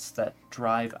spirits that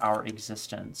drive our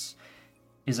existence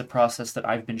is a process that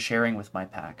I've been sharing with my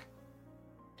pack.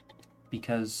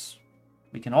 Because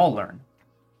we can all learn,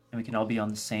 and we can all be on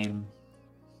the same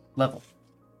level.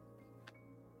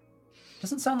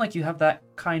 Doesn't sound like you have that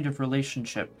kind of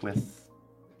relationship with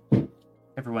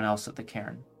everyone else at the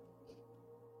cairn.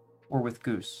 Or with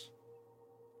Goose.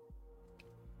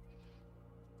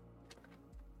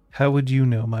 How would you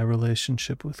know my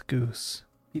relationship with Goose?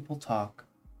 People talk.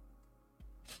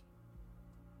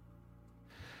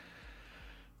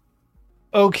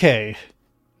 Okay.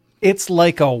 It's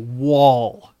like a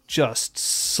wall just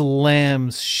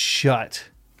slams shut.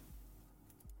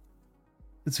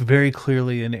 It's very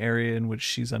clearly an area in which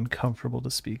she's uncomfortable to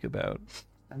speak about.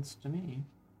 Sense to me.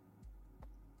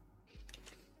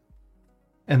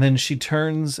 And then she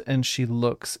turns and she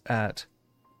looks at...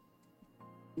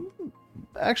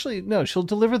 Actually, no, she'll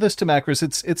deliver this to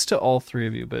Macros. It's to all three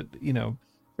of you, but, you know,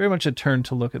 very much a turn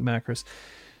to look at Macros.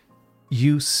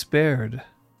 You spared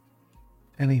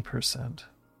any percent.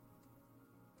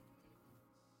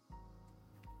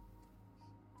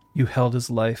 You held his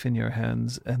life in your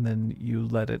hands and then you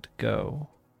let it go.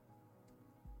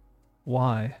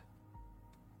 Why?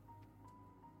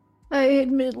 I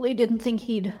admittedly didn't think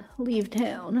he'd leave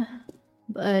town,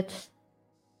 but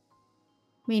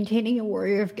maintaining a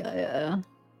warrior of Gaia,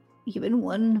 even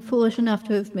one foolish enough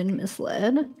to have been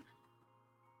misled,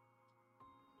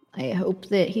 I hope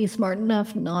that he's smart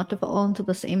enough not to fall into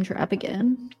the same trap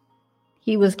again.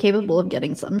 He was capable of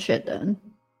getting some shit done.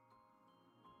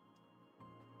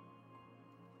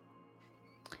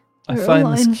 I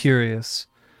find this curious.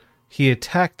 He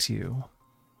attacked you.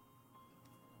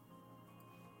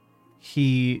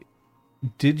 He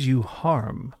did you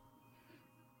harm.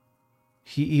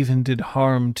 He even did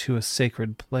harm to a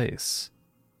sacred place.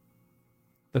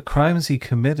 The crimes he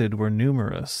committed were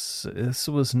numerous. This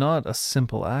was not a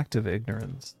simple act of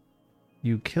ignorance.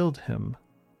 You killed him.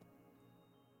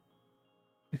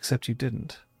 Except you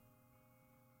didn't.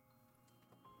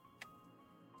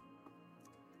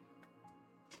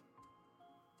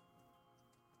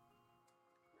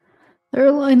 There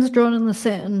are lines drawn in the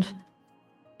sand,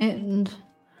 and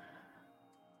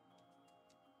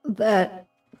that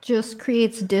just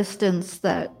creates distance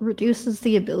that reduces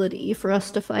the ability for us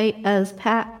to fight as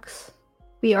packs.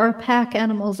 We are pack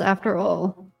animals after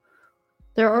all.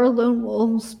 There are lone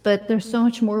wolves, but there's so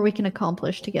much more we can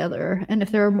accomplish together, and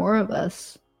if there are more of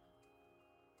us,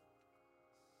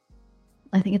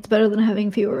 I think it's better than having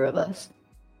fewer of us.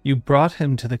 You brought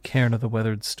him to the cairn of the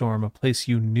Weathered Storm, a place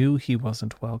you knew he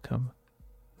wasn't welcome.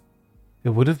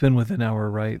 It would have been within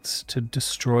our rights to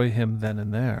destroy him then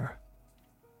and there.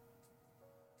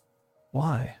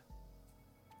 Why?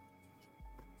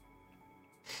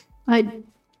 I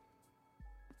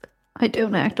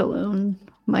don't act alone.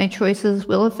 My choices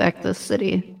will affect this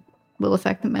city, will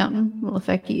affect the mountain, will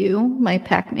affect you, my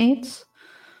pack mates.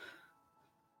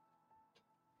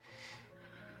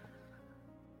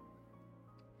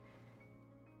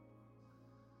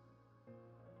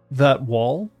 That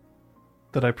wall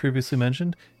that I previously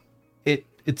mentioned,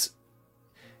 it's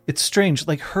strange.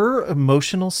 Like, her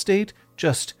emotional state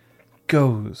just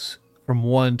goes from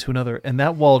one to another, and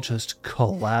that wall just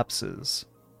collapses.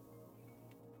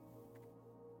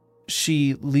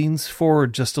 She leans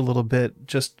forward just a little bit,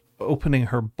 just opening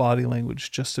her body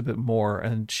language just a bit more,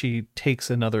 and she takes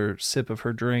another sip of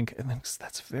her drink, and then says,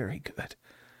 "That's very good,"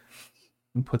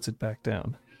 and puts it back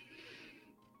down.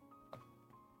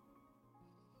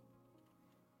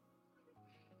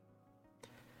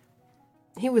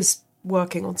 He was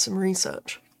working on some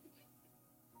research.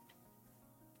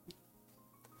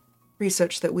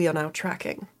 Research that we are now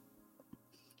tracking.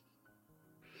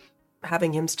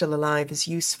 Having him still alive is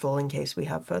useful in case we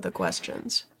have further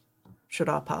questions, should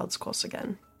our paths cross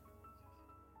again.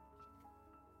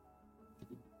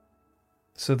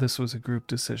 So this was a group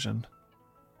decision.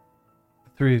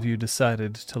 The three of you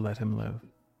decided to let him live.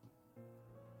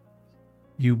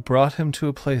 You brought him to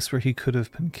a place where he could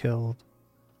have been killed.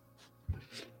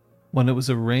 When it was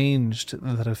arranged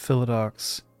that a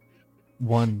Philodox,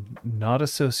 one not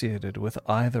associated with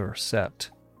either sept,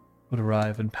 would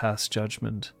arrive and pass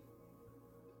judgment,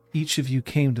 each of you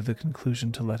came to the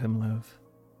conclusion to let him live.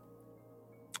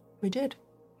 We did.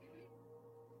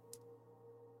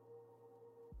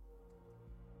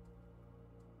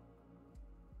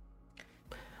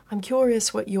 I'm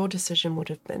curious what your decision would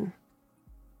have been.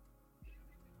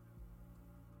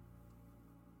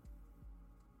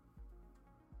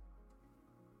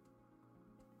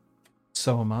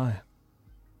 So am I.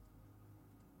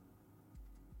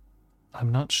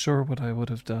 I'm not sure what I would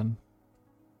have done.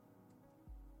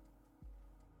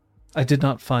 I did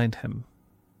not find him.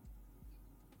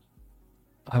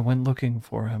 I went looking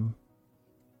for him.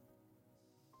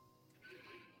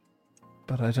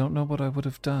 But I don't know what I would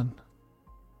have done.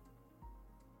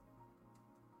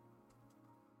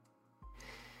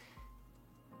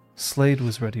 Slade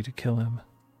was ready to kill him.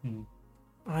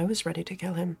 I was ready to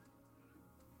kill him.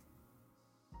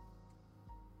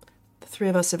 The three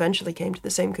of us eventually came to the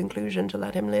same conclusion to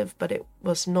let him live, but it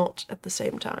was not at the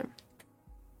same time.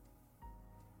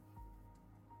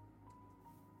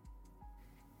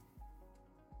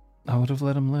 I would have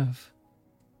let him live.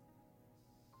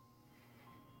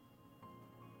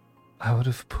 I would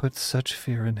have put such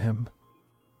fear in him.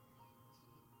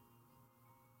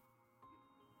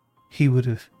 He would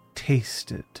have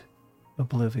tasted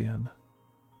oblivion.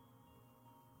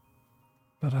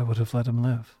 But I would have let him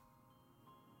live.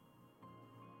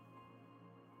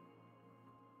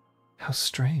 How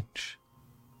strange.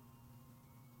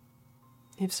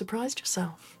 You've surprised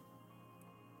yourself.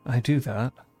 I do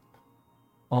that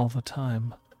all the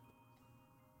time.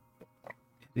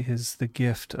 It is the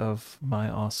gift of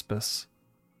my auspice.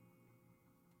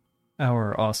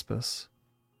 Our auspice,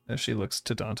 as she looks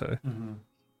to Dante. Mm-hmm.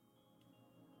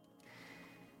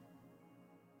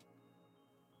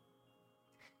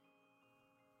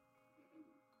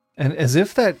 And as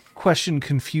if that question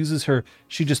confuses her,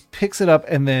 she just picks it up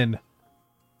and then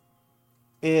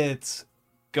it's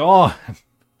gone.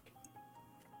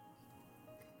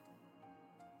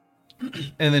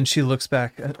 And then she looks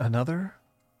back at another.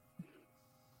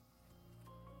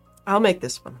 I'll make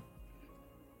this one.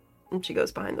 And she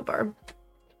goes behind the bar.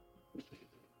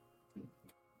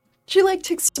 She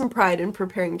takes some pride in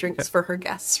preparing drinks for her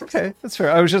guests. Okay, that's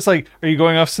fair. I was just like, are you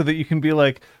going off so that you can be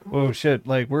like, oh shit,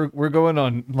 we're going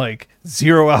on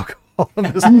 0 alcohol on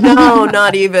this. No,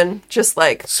 not even. Just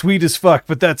Sweet as fuck,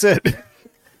 but that's it.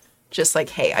 Just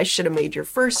hey, I should have made your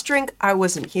first drink. I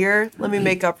wasn't here. Let me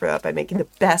make up for that by making the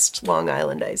best Long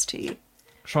Island iced tea.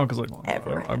 Shanka's like,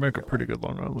 Ever. I make a pretty good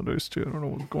Long Island iced tea. I don't know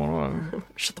what's going on.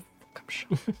 Shut the fuck up,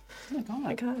 shut. Oh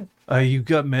my god. You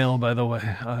got mail, by the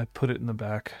way. I put it in the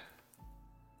back.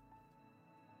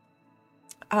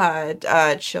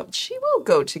 She will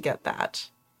go to get that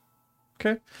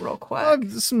Okay. real quick.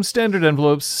 Some standard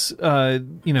envelopes.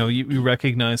 You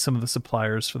recognize some of the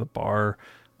suppliers for the bar.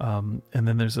 And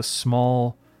then there's a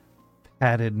small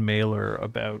padded mailer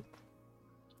about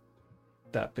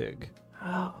that big.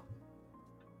 Oh.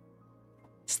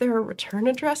 Is there a return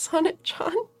address on it,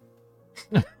 John?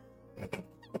 Is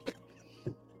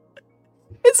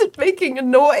it making a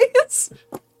noise?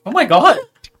 Oh my god!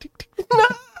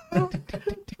 No.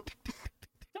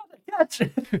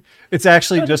 It's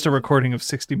actually just a recording of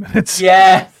 60 minutes.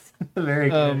 Yes! Very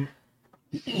good.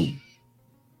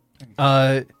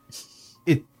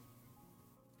 It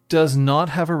does not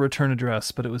have a return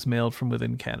address, but it was mailed from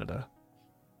within Canada.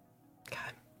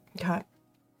 God.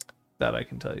 That I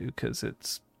can tell you, because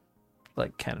it's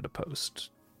Canada Post.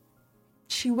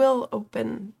 She will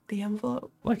open the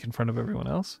envelope. In front of everyone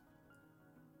else?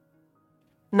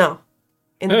 No.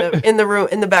 In the room,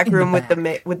 in the back room with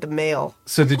the mail.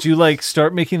 So did you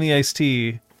start making the iced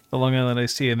tea, the Long Island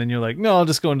iced tea, and then you're like, no, I'll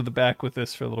just go into the back with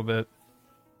this for a little bit.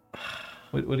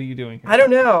 What are you doing here? I don't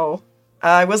know.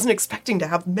 I wasn't expecting to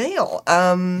have mail.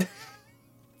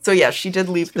 So yeah, she did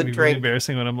leave the It's drink. really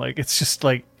embarrassing when I'm like, it's just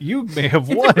you may have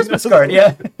won. Christmas card,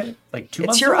 yeah. 2 months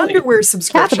It's your early. underwear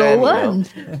subscription. Capital One.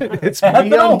 It's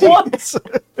Capital MeUndies.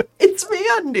 It's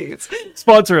MeUndies.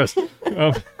 Sponsor us.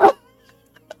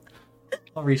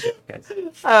 I'll reach it, guys.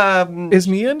 Is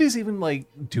MeUndies even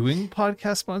doing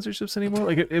podcast sponsorships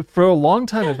anymore? For a long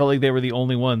time, I felt like they were the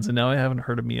only ones, and now I haven't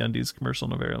heard a MeUndies commercial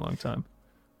in a very long time.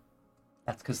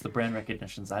 That's because the brand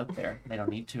recognition's out there. They don't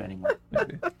need to anymore.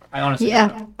 Maybe. I honestly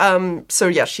don't Yeah. know. So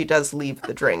yeah, she does leave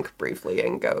the drink briefly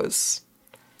and goes.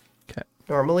 Okay.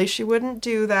 Normally she wouldn't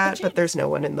do that, but there's no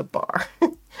one in the bar.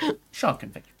 Sean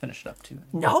can finish it up too.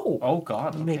 No. Oh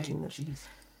god. Okay. Making this. Jeez.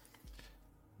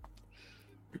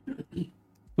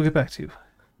 We'll get back to you.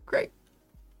 Great.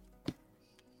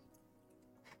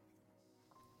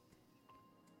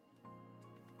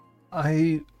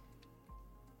 I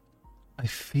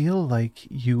feel like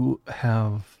you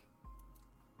have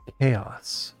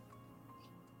chaos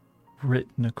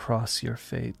written across your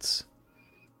fates.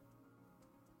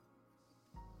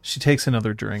 She takes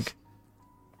another drink.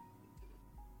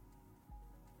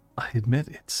 I admit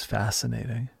it's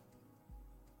fascinating.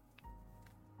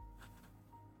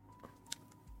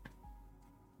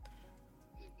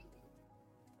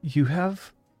 You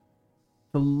have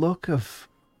the look of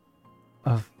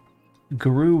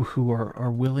guru who are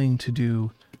willing to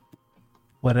do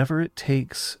whatever it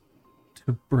takes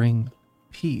to bring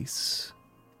peace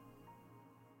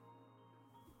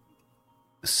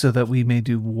so that we may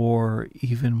do war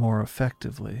even more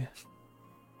effectively.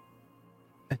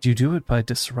 And you do it by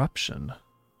disruption.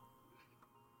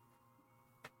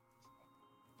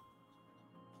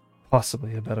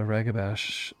 Possibly a better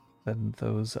Ragabash than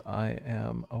those I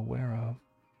am aware of.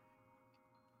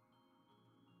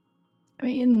 I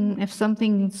mean, if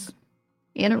something's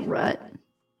in a rut,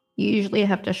 you usually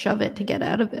have to shove it to get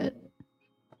out of it.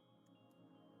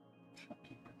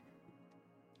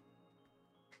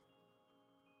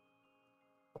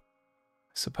 I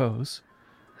suppose.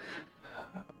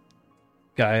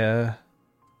 Gaia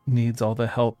needs all the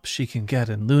help she can get,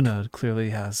 and Luna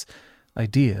clearly has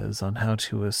ideas on how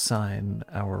to assign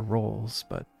our roles,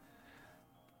 but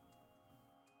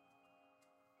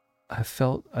I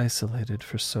felt isolated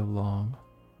for so long.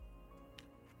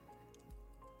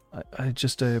 I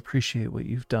appreciate what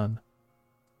you've done.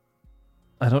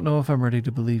 I don't know if I'm ready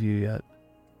to believe you yet,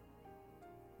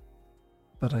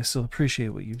 but I still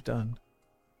appreciate what you've done.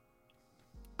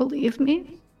 Believe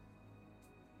me?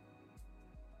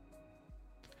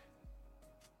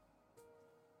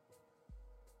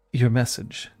 Your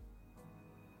message.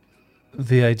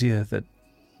 The idea that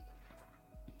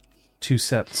two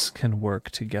septs can work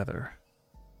together.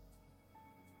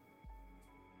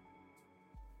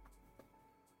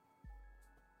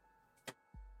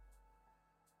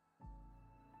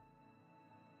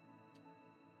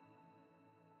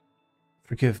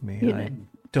 Forgive me, Yeah. I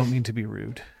don't mean to be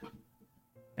rude.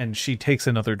 And she takes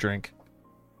another drink.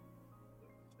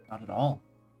 Not at all.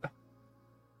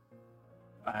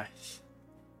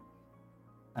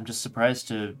 I'm just surprised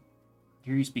to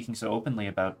hear you speaking so openly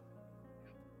about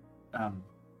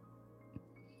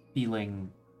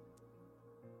feeling,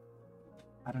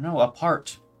 I don't know,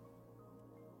 apart.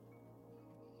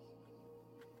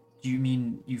 Do you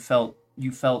mean you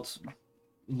felt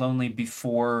lonely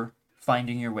before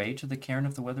finding your way to the cairn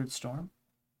of the Weathered Storm?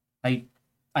 I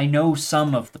know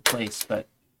some of the place, but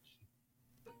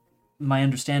my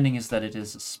understanding is that it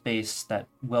is a space that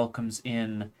welcomes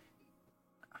in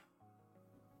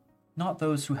not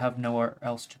those who have nowhere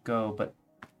else to go, but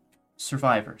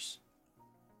survivors.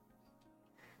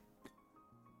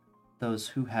 Those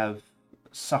who have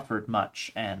suffered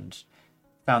much and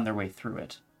found their way through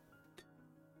it.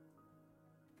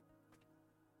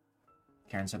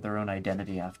 Cairns have their own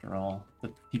identity, after all.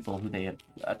 The people who they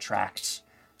attract.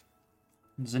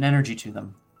 There's an energy to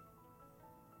them.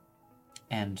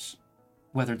 And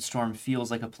Weathered Storm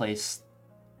feels like a place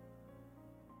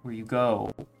where you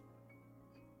go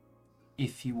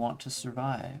if you want to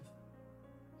survive.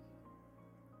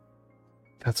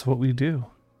 That's what we do.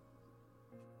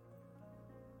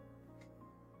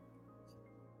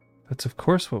 That's of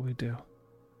course what we do.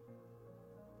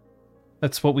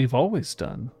 That's what we've always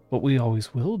done. What we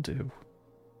always will do.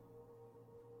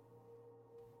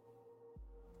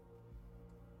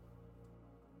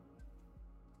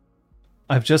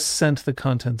 I've just sent the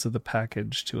contents of the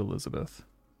package to Elizabeth.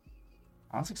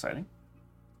 Oh, that's exciting.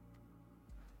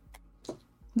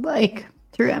 Like,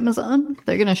 through Amazon?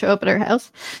 They're gonna show up at our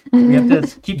house? We have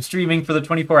to keep streaming for the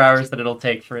 24 hours that it'll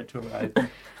take for it to arrive.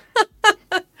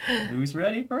 Who's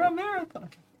ready for a marathon?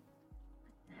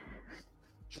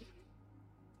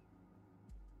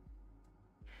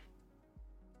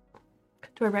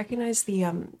 Do I recognize the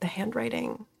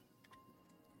handwriting?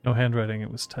 No handwriting,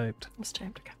 it was typed. It was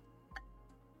typed, okay.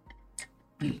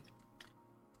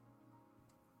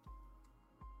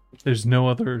 There's no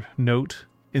other note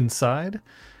inside.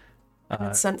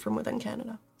 It's sent from within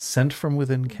Canada. Sent from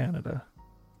within Canada.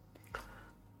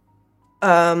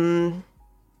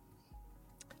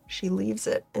 She leaves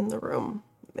it in the room,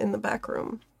 in the back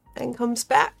room, and comes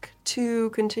back to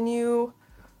continue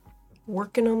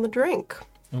working on the drink.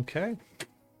 Okay.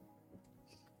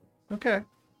 Okay.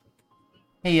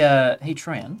 Hey,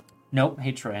 Troyan. Nope,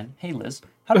 hey, Troyan. Hey, Liz.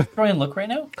 How does Troyan look right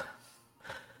now?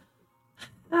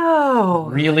 Oh.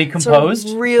 Really composed?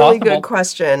 It's a really Possible. good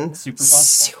question. Super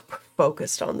possible. Super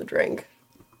focused on the drink.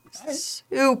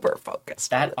 Super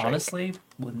focused on That the drink. honestly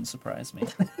wouldn't surprise me.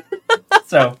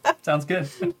 So, sounds good.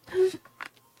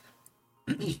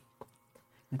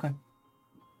 Okay.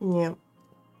 Yeah.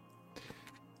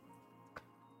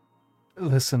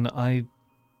 Listen, I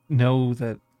know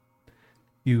that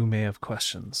you may have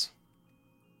questions,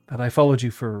 but I followed you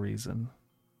for a reason.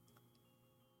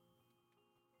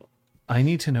 I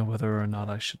need to know whether or not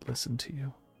I should listen to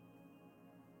you.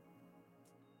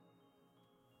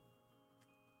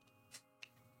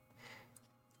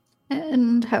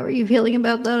 And how are you feeling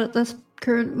about that at this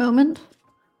current moment?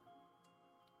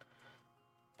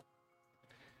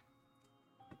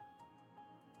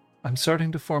 I'm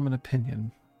starting to form an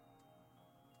opinion.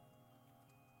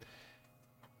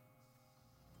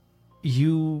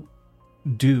 You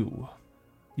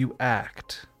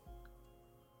act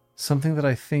something that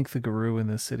I think the Guru in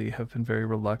this city have been very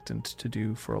reluctant to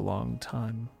do for a long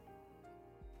time.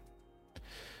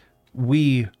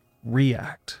 We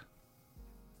react.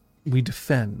 We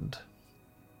defend.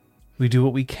 We do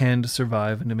what we can to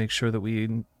survive and to make sure that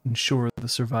we ensure the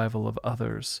survival of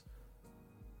others.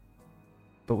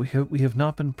 But we have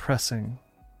not been pressing.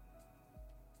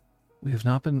 We have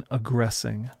not been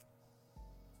aggressing.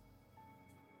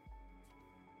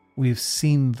 We've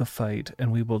seen the fight,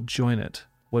 and we will join it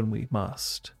when we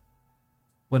must,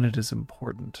 when it is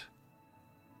important,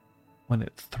 when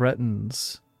it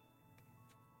threatens.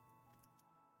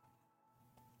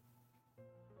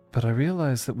 But I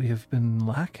realize that we have been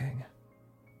lacking,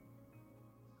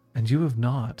 and you have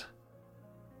not.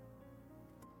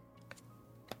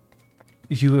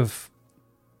 You have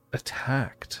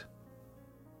attacked.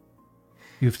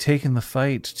 You've taken the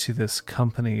fight to this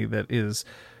company that is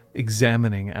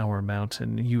examining our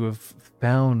mountain. You have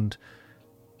found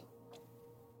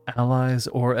allies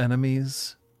or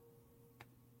enemies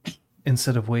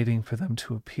instead of waiting for them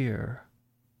to appear.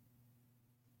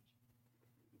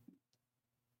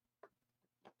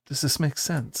 Does this make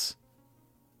sense?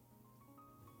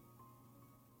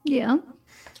 Yeah.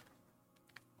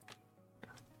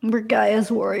 We're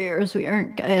Gaia's warriors. We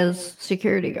aren't Gaia's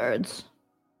security guards.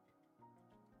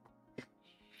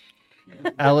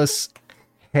 Alice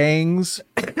hangs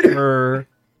her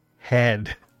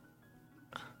head.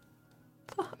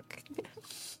 Fuck.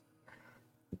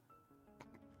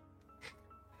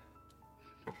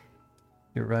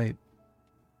 You're right.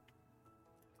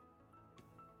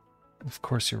 Of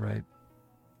course you're right.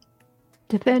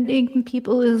 Defending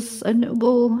people is a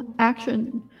noble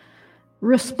action.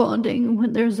 Responding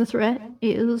when there's a threat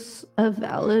is a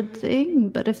valid thing,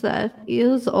 but if that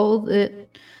is all that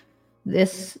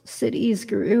this city's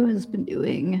guru has been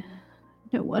doing,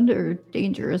 no wonder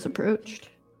danger is approached.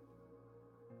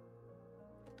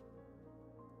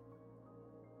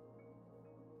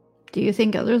 Do you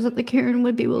think others at the cairn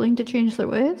would be willing to change their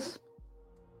ways?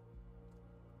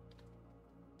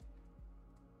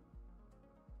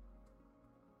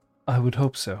 I would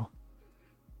hope so.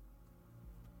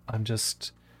 I'm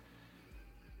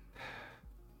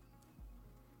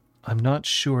not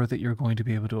sure that you're going to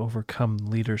be able to overcome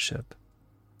leadership.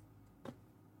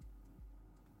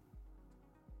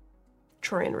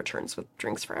 Troyan returns with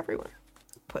drinks for everyone.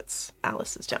 Puts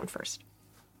Alice's down first.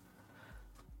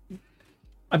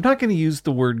 I'm not going to use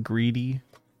the word greedy,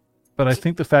 but I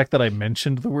think the fact that I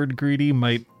mentioned the word greedy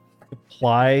might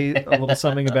imply a little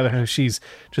something about how she's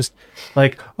just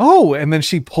like, oh, and then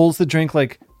she pulls the drink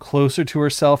like closer to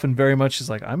herself and very much is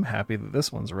like, I'm happy that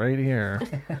this one's right here.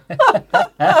 We're just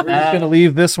going to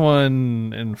leave this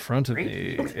one in front of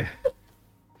me.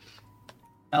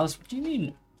 Alice, what do you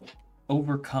mean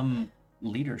overcome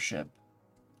leadership?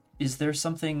 Is there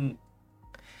something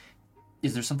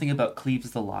about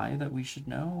Cleaves the Lie that we should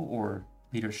know, or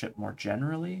leadership more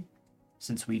generally,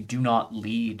 since we do not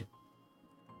lead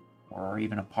or are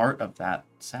even a part of that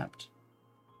sept?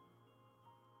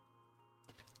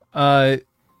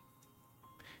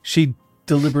 She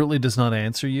deliberately does not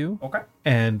answer you. Okay.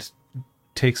 And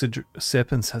takes a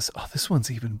sip and says, oh, this one's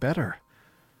even better.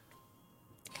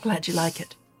 Glad you like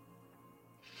it.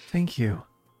 Thank you.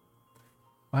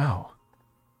 Wow.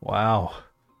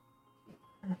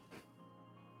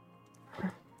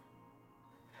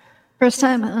 First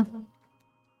time,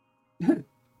 huh?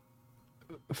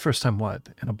 First time what?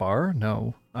 In a bar?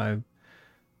 No. I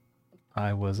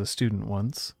was a student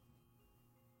once.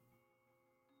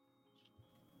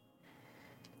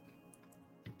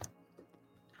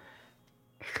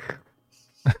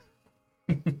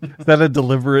 Is that a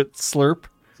deliberate slurp?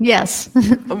 Yes.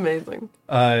 Amazing.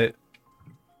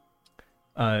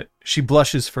 She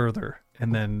blushes further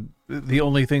And then the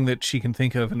only thing that she can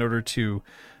think of in order to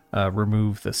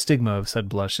remove the stigma of said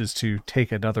blush is to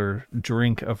take another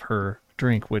drink of her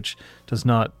drink, which does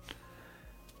not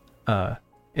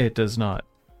it does not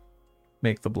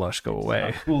make the blush go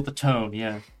away. Cool the tone,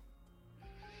 yeah.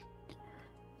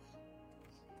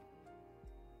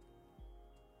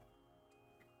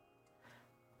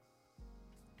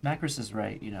 Macris is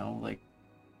right, like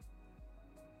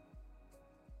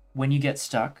when you get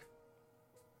stuck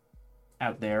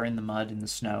out there in the mud, in the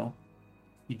snow,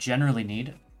 you generally need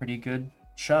a pretty good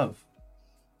shove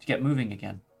to get moving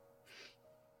again.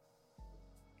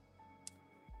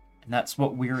 And that's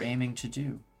what we're aiming to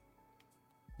do,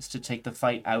 is to take the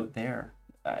fight out there.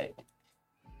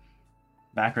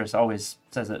 Macris always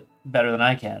says it better than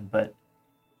I can, but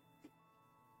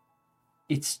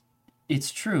it's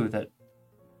true that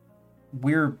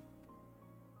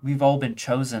we've all been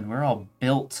chosen. We're all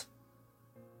built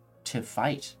to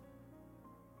fight.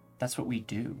 That's what we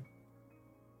do.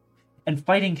 And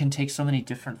fighting can take so many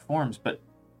different forms, but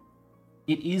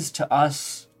it is to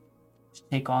us to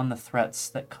take on the threats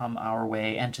that come our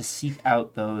way and to seek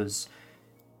out those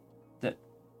that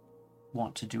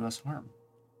want to do us harm.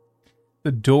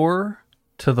 The door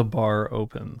to the bar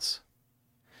opens,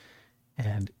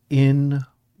 and in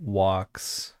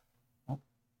walks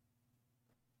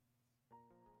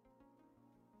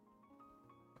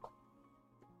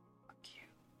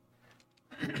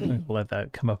let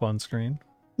that come up on screen.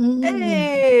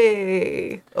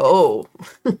 Hey! Oh.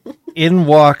 In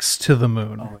walks To the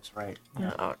Moon. Oh, it's right.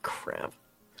 Yeah. Oh, crap.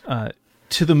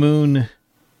 To the Moon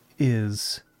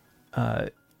is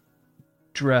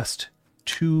dressed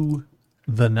to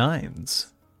the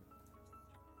nines.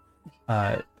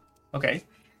 Okay.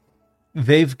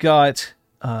 They've got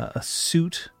a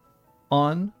suit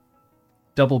on,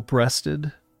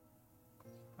 double-breasted,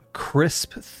 a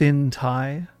crisp, thin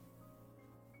tie,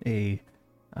 a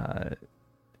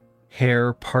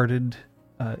hair parted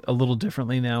a little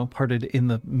differently now, parted in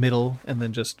the middle and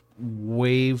then just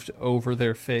waved over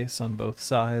their face on both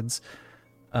sides.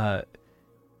 Has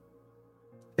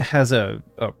a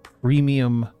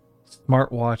premium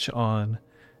smartwatch on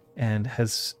and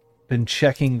has been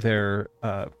checking their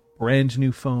brand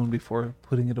new phone before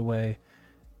putting it away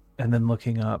and then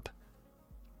looking up.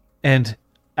 And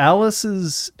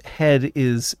Alice's head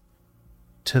is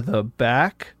to the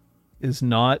back, is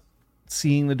not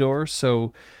seeing the door,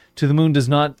 so To the Moon does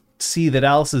not see that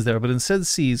Alice is there, but instead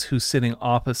sees who's sitting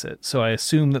opposite. So I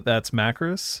assume that that's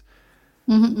Macris.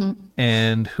 Mm-hmm.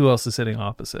 And who else is sitting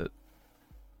opposite?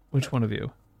 Which one of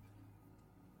you?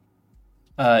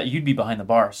 You'd be behind the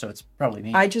bar, so it's probably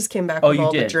me. I just came back Oh, with you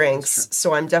all did. the drinks, That's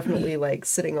true. so I'm definitely like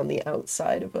sitting on the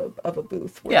outside of a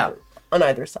booth. Where Yeah. On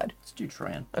either side. Let's do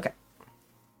Troyan. Okay.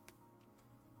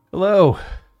 Hello.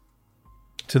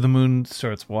 To the Moon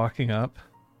starts walking up.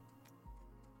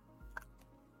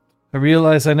 I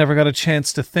realize I never got a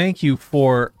chance to thank you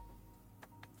for...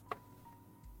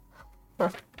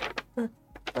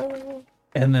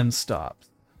 And then stops.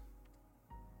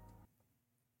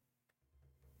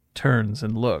 Turns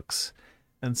and looks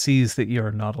and sees that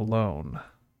you're not alone.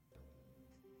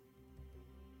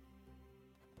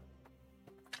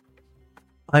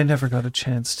 I never got a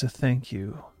chance to thank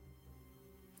you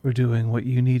for doing what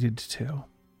you needed to.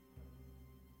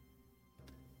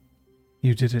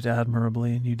 You did it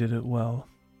admirably and you did it well.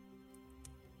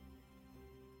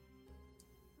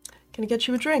 Can I get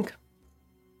you a drink?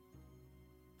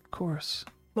 Of course.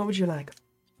 What would you like?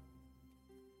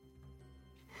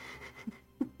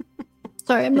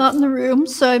 Sorry, I'm not in the room,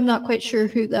 so I'm not quite sure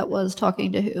who that was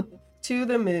talking to who. To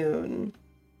the Moon.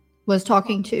 Was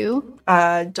talking to?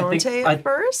 Dante at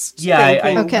first? Yeah, I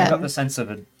Thinking- Okay. got the sense of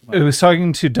it. It was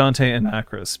talking to Dante and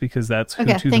Macris because that's who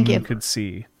Okay, To the thank Moon you. could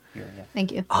see. Here, yeah.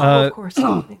 Thank you. Oh, of course.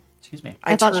 Excuse me.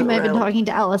 I thought you turn might have been around. talking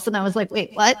to Alice, and I was like,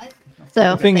 wait, what?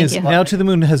 So, The thing thank is, you. now To the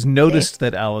Moon has noticed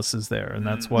that Alice is there, and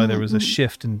that's why there was a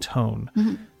shift in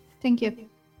tone. Thank you.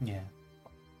 Yeah.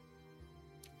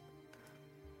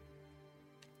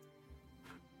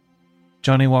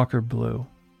 Johnny Walker Blue.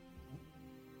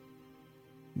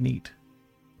 Neat.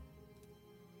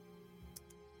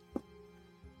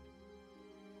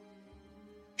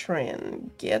 Tran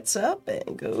gets up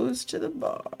and goes to the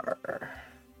bar.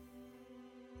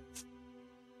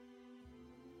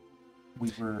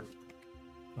 We were...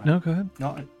 No, go ahead.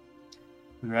 No,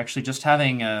 we were actually just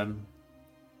having a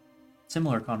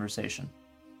similar conversation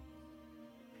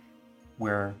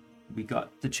where we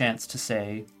got the chance to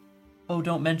say, oh,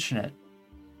 don't mention it.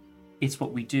 It's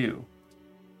what we do.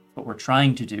 What we're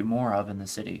trying to do more of in the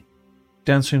city.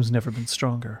 Downstream's never been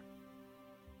stronger.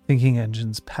 Thinking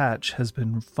Engine's patch has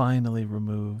been finally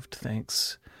removed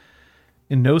thanks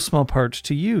in no small part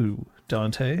to you,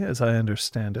 Dante, as I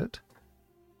understand it.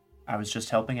 I was just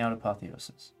helping out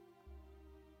Apotheosis.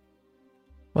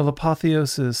 Well,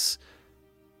 Apotheosis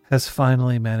has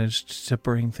finally managed to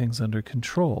bring things under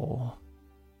control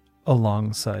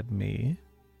alongside me.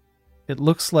 It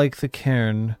looks like the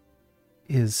cairn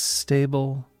is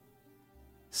stable,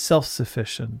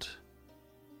 self-sufficient,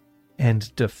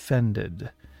 and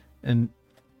defended. And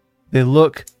they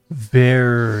look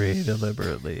very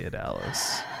deliberately at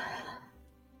Alice.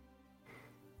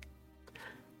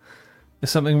 Is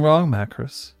something wrong,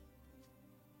 Macros?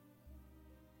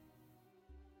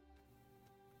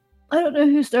 I don't know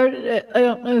who started it. I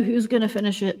don't know who's going to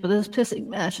finish it, but this pissing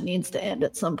match needs to end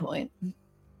at some point.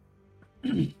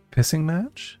 Pissing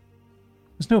match?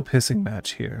 There's no pissing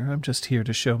match here. I'm just here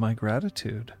to show my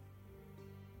gratitude.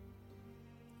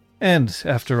 And,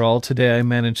 after all, today I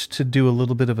managed to do a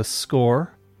little bit of a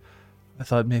score. I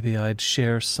thought maybe I'd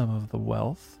share some of the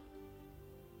wealth.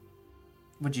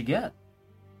 What'd you get?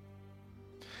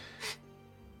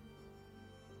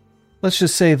 Let's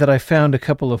just say that I found a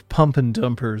couple of pump and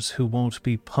dumpers who won't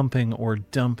be pumping or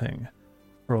dumping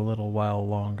for a little while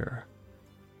longer.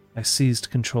 I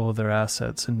seized control of their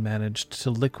assets and managed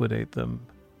to liquidate them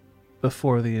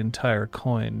before the entire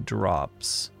coin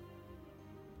drops.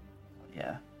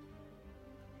 Yeah.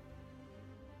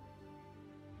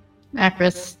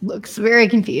 Macros looks very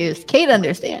confused. Kate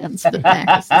understands, but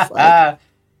Macros is like,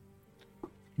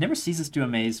 Never ceases to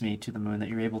amaze me, To the Moon, that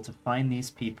you're able to find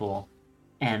these people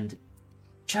and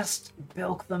just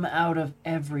bilk them out of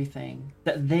everything.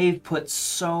 That they've put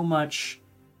so much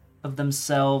of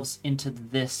themselves into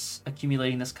this,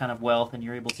 accumulating this kind of wealth, and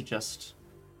you're able to just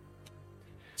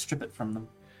strip it from them.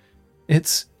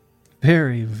 It's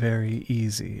very, very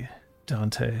easy,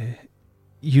 Dante.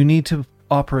 You need to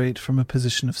operate from a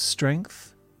position of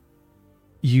strength.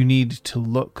 You need to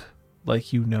look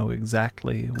like you know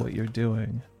exactly what you're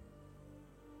doing.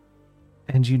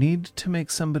 And you need to make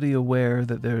somebody aware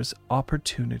that there's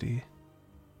opportunity,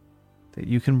 that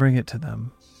you can bring it to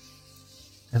them,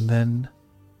 and then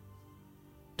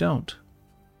don't.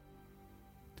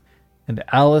 And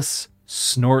Alice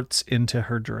snorts into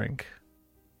her drink.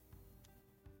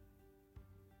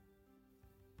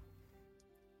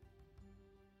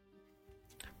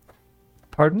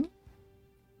 Pardon?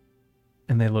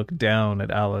 And they look down at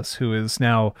Alice, who is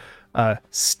now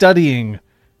studying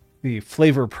the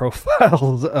flavor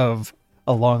profiles of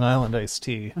a Long Island iced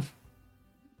tea.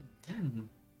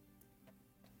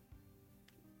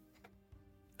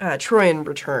 Troyan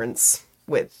returns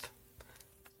with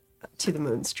To the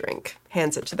Moon's drink,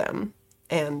 hands it to them,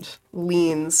 and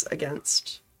leans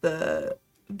against the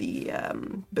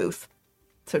booth,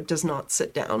 so does not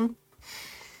sit down.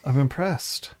 I'm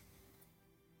impressed.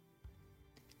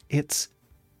 It's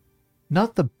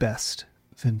not the best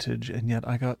vintage, and yet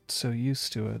I got so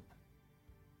used to it.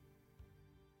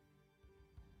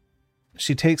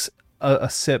 She takes a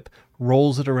sip,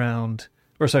 rolls it around,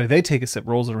 or sorry, they take a sip,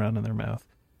 rolls it around in their mouth,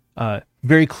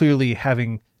 very clearly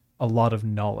having a lot of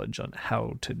knowledge on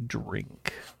how to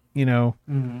drink, you know?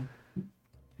 Mm-hmm.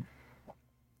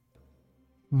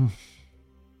 Mm.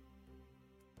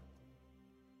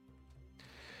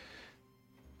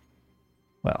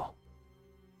 Well,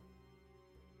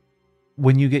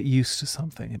 when you get used to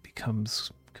something, it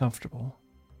becomes comfortable,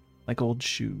 like old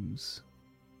shoes.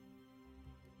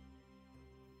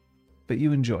 But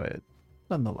you enjoy it,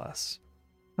 nonetheless.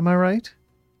 Am I right?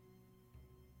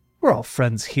 We're all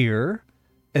friends here.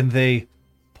 And they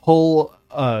pull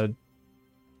a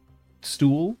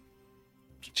stool,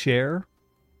 chair,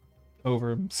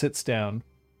 over, sits down.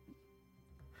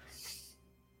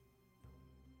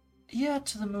 Yeah,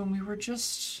 To the Moon, we were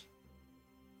just...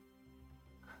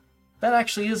 That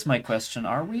actually is my question.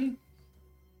 Are we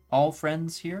all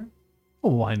friends here?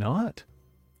 Well, why not?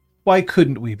 Why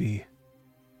couldn't we be?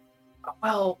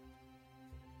 Well,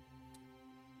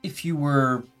 if you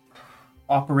were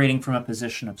operating from a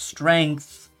position of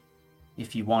strength,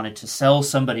 if you wanted to sell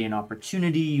somebody an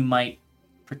opportunity, you might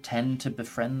pretend to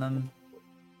befriend them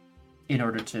in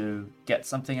order to get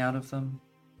something out of them.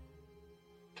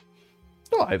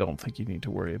 No, I don't think you need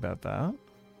to worry about that.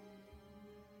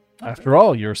 After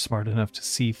all, you're smart enough to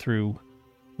see through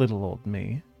little old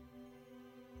me.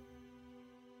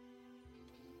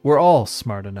 We're all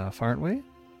smart enough, aren't we?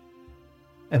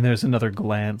 And there's another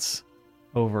glance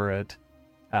over at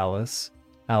Alice.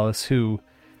 Alice, who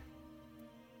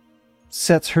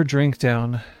sets her drink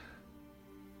down.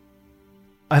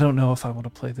 I don't know if I want to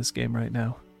play this game right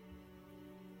now.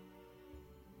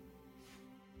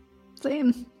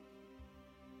 same.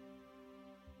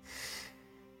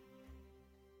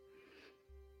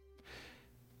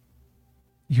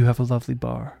 You have a lovely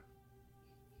bar.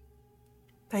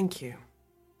 Thank you.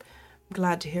 I'm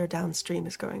glad to hear downstream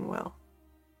is going well.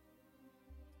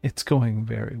 It's going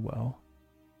very well.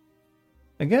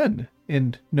 Again,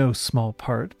 in no small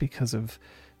part because of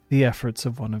the efforts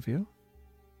of one of you.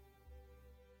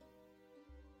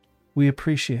 We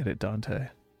appreciate it, Dante.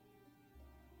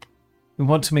 We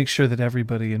want to make sure that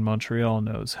everybody in Montreal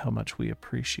knows how much we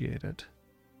appreciate it.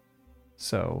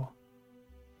 So,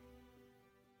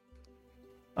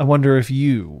 I wonder if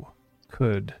you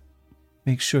could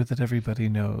make sure that everybody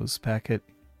knows back at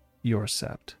your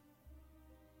sept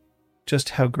just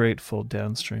how grateful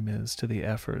Downstream is to the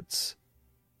efforts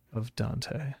of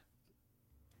Dante.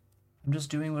 I'm just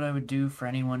doing what I would do for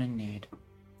anyone in need.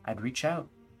 I'd reach out,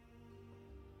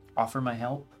 offer my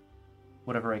help,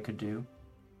 whatever I could do.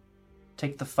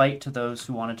 Take the fight to those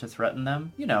who wanted to threaten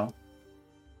them, you know.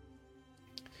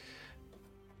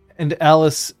 And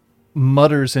Alice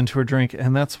mutters into her drink,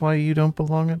 and that's why you don't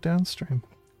belong at Downstream.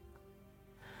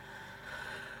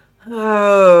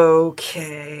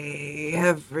 Okay,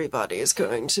 everybody's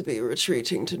going to be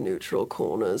retreating to neutral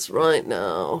corners right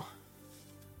now.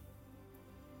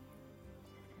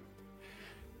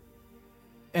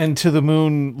 And To the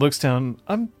Moon looks down.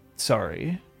 I'm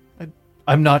sorry.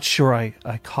 I'm not sure I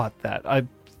caught that. I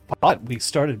thought we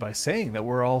started by saying that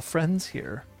we're all friends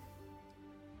here.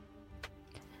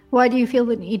 Why do you feel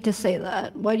the need to say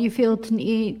that? Why do you feel the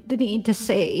need to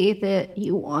say that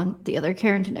you want the other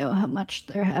Karen to know how much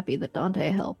they're happy that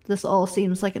Dante helped? This all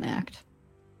seems like an act.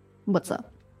 What's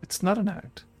up? It's not an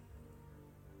act.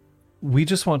 We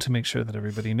just want to make sure that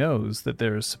everybody knows that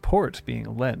there is support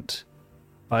being lent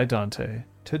by Dante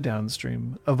to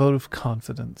Downstream, a vote of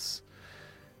confidence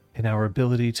in our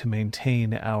ability to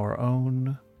maintain our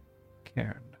own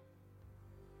Cairn.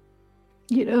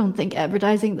 You don't think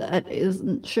advertising that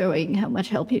isn't showing how much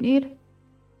help you need?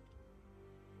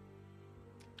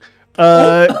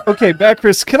 Okay,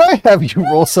 Macris, can I have you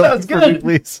roll something for me,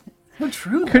 please? So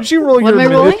true. Could you roll What am I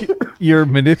rolling? your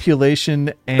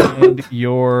manipulation and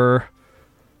your...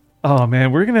 Oh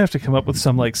man, we're gonna have to come up with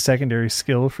some like secondary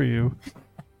skill for you.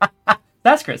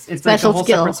 That's Chris. It's like a Special whole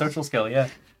skill. separate social skill, yeah.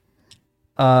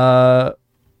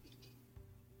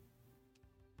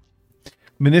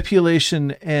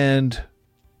 Manipulation and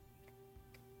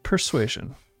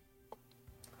persuasion.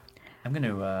 I'm going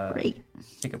to Great.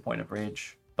 take a point of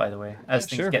rage, by the way, as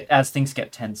things sure.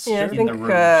 get tense Yeah, I in think the room.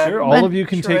 Sure, all of you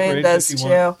can take Troyan rage does if you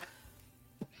too. want.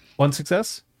 One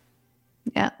success?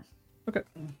 Yeah. Okay.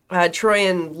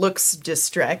 Troyan looks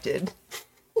distracted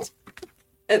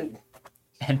and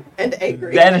And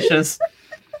angry. vanishes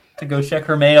to go check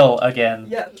her mail again.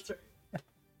 Yeah, that's right.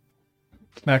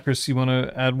 Macris, you want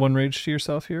to add one rage to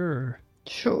yourself here? Or?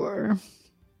 Sure.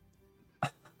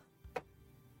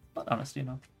 But honestly,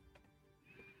 no.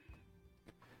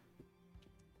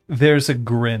 There's a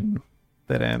grin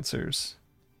that answers.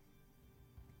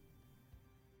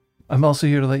 I'm also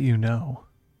here to let you know.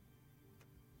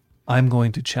 I'm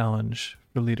going to challenge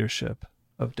for leadership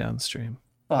of Downstream.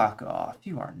 Fuck off.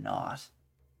 You are not.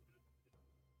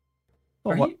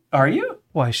 Well, Are you?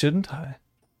 why shouldn't I?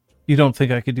 You don't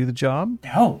think I could do the job?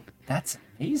 No. That's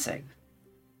amazing.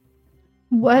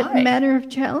 What Why? manner of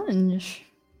challenge?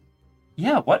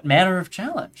 Yeah, what manner of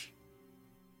challenge?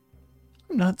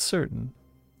 I'm not certain.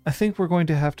 I think we're going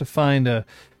to have to find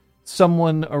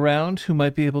someone around who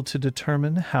might be able to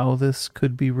determine how this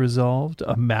could be resolved,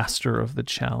 a master of the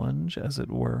challenge, as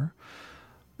it were.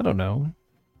 I don't know.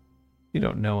 You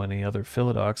don't know any other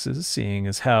Philodoxes, seeing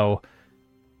as how,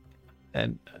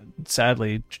 and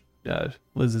sadly,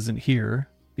 Liz isn't here,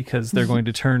 because they're going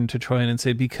to turn to Troyan and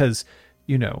say, because,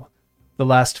 you know, the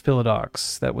last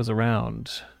Philodox that was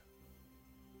around...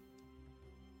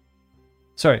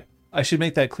 Sorry, I should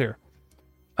make that clear.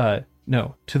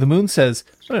 No. To the Moon says,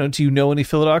 I don't know, do you know any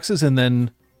Philodoxes? And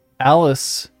then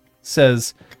Alice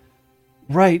says,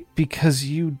 right, because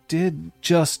you did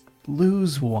just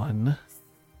lose one.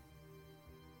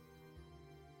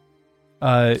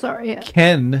 Sorry.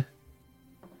 Ken.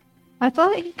 I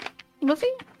thought was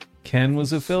he? Ken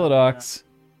was a Philodox.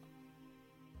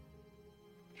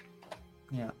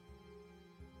 Yeah.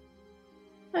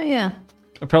 Oh yeah.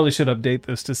 I probably should update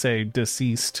this to say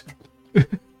deceased.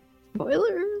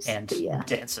 Spoilers. And But yeah.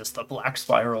 dances the black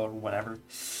spiral or whatever.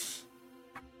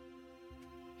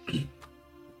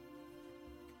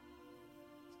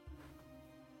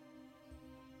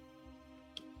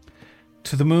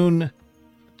 To the Moon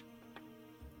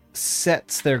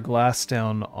sets their glass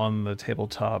down on the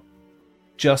tabletop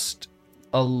just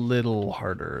a little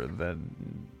harder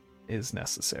than is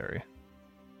necessary.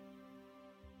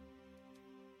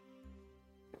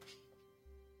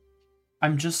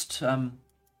 I'm just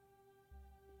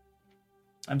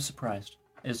I'm surprised,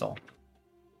 is all.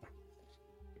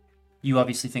 You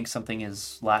obviously think something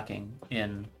is lacking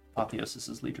in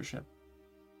Apotheosis's leadership.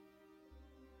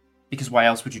 Because why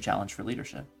else would you challenge for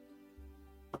leadership?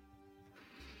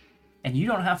 And you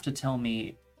don't have to tell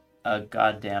me a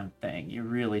goddamn thing. You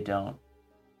really don't.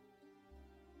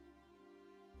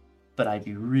 But I'd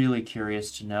be really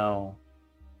curious to know.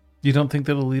 You don't think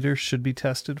that a leader should be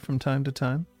tested from time to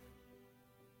time?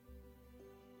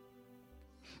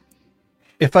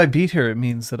 If I beat her, it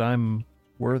means that I'm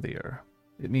worthier.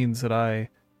 It means that I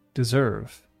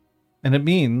deserve. And it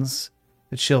means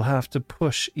that she'll have to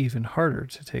push even harder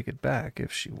to take it back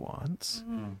if she wants.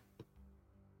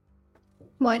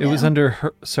 Why now? It was under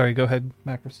her... Sorry, go ahead,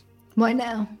 Macros. Why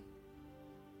now?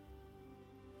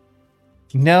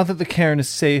 Now that the cairn is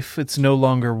safe, it's no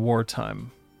longer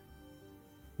wartime.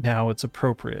 Now it's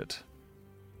appropriate.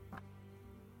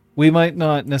 We might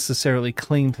not necessarily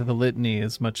cling to the litany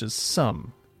as much as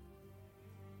some,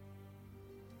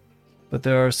 but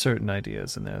there are certain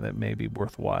ideas in there that may be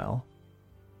worthwhile.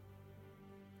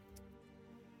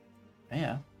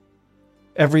 Yeah.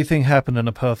 Everything happened on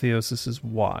Apotheosis's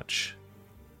watch.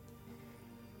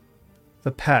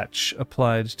 The patch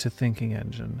applied to Thinking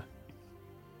Engine.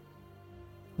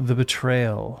 The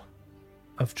betrayal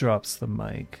of Drops the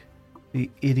Mic. The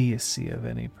idiocy of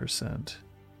any percent.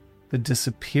 The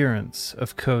disappearance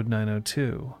of Code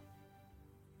 902.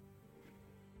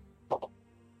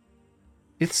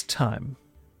 It's time.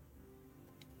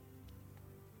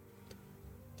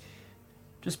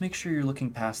 Just make sure you're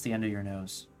looking past the end of your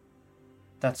nose.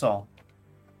 That's all.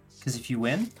 Because if you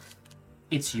win,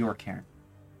 it's your cairn.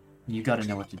 You gotta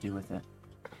know what to do with it.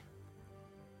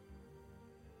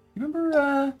 You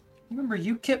remember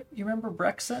UKIP? You remember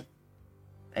Brexit?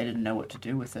 They didn't know what to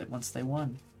do with it once they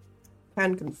won.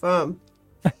 Can confirm.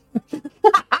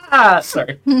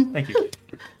 Sorry. Thank you.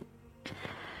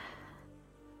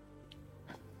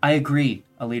 I agree.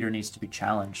 A leader needs to be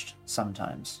challenged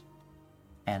sometimes.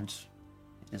 And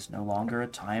it is no longer a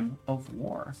time of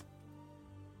war.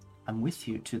 I'm with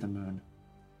you to the moon.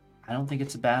 I don't think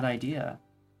it's a bad idea.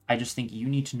 I just think you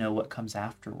need to know what comes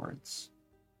afterwards.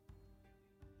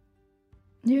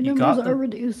 Your You got numbers the- are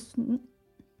reduced.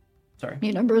 Sorry.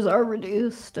 Your numbers are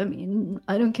reduced. I mean,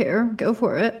 I don't care. Go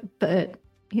for it. But,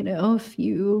 if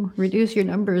you reduce your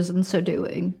numbers in so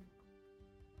doing.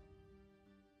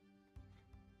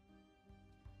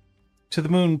 To the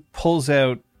Moon pulls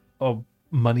out a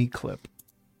money clip,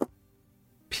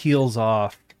 peels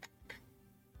off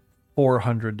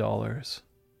 $400,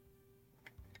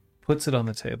 puts it on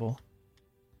the table,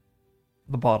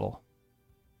 the bottle,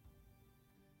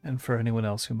 and for anyone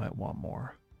else who might want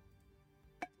more.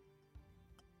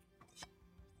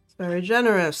 Very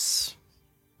generous.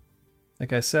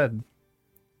 Like I said,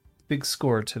 big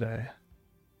score today.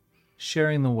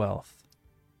 Sharing the wealth.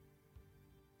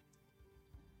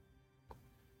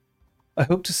 I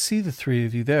hope to see the three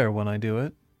of you there when I do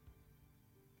it.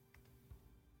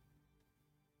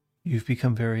 You've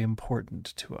become very important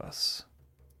to us.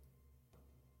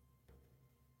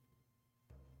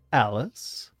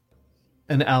 Alice?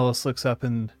 And Alice looks up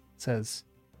and says,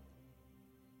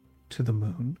 "To the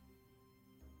moon."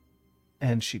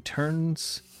 And she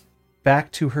turns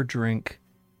back to her drink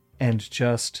and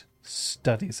just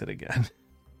studies it again.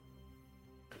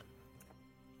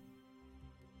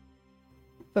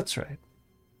 That's right.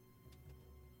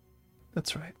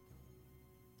 That's right.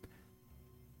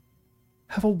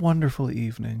 Have a wonderful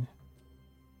evening.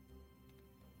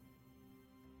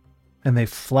 And they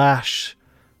flash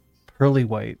pearly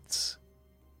whites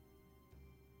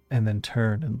and then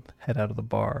turn and head out of the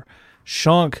bar.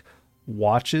 Shonk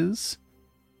watches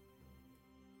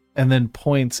and then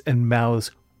points and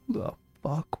mouths, "Who the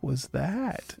fuck was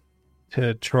that?"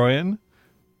 to Troyan.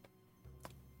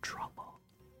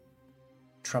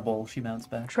 Trouble, she mounts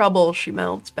back. Trouble, she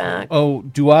mounts back. Oh,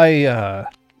 do I,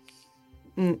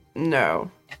 No.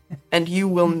 And you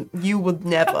would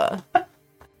never.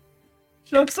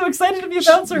 I'm so excited to be a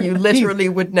bouncer. You literally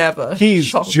would never. He's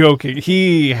Shock. joking.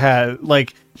 He has,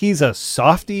 he's a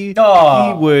softie.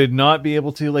 Aw. He would not be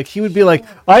able to, he would be like,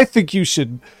 "I think you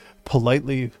should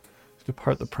politely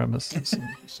depart the premises."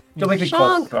 Don't make me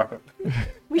Shonk. call.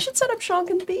 We should set up Shonk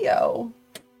and Theo.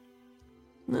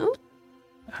 No?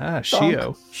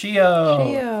 Shio. Shio.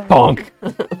 Theo.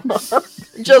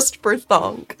 Bonk. Just for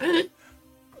thonk.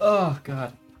 Oh,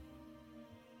 God.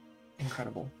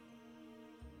 Incredible.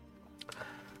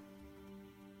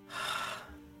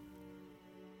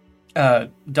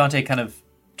 Dante kind of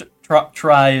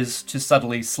tries to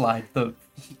subtly slide the...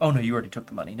 Oh, no, you already took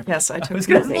the money. Never Yes, I mind. took I was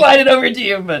the going to money. slide it over to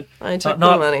you, but I took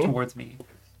not the money. towards me.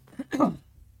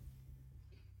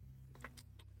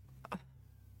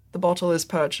 bottle is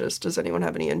purchased. Does anyone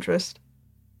have any interest?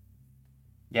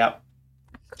 Yep.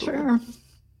 Sure.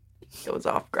 Goes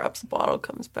off, grabs the bottle,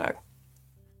 comes back.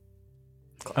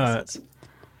 Uh, Glasses.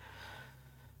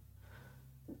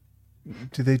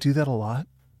 Do they do that a lot?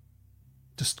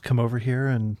 Just come over here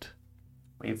and...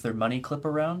 Wave their money clip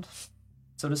around,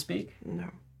 so to speak. No.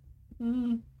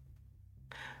 Mm.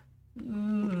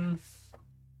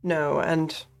 No,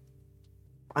 and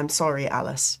I'm sorry,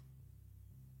 Alice.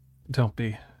 Don't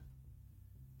be.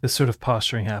 This sort of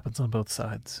posturing happens on both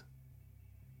sides.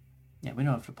 Yeah, we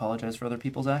don't have to apologize for other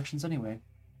people's actions anyway.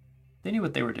 They knew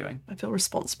what they were doing. I feel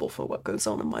responsible for what goes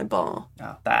on in my bar.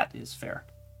 Ah, that is fair.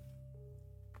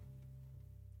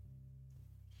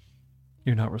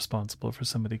 You're not responsible for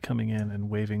somebody coming in and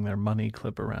waving their money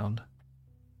clip around.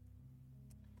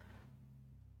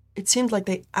 It seemed like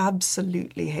they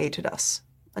absolutely hated us.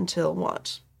 Until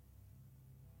what?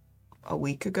 A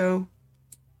week ago?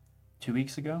 2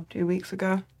 weeks ago, 2 weeks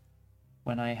ago?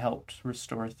 when I helped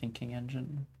restore Thinking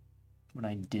Engine, when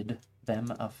I did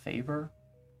them a favor.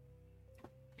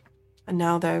 And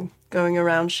now they're going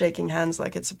around shaking hands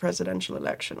like it's a presidential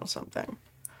election or something.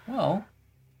 Well,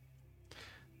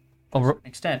 I'll to an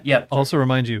extent, yeah. also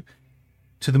remind you,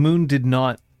 To the Moon did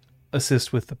not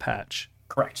assist with the patch.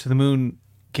 Correct. To the Moon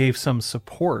gave some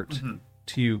support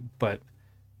to you, but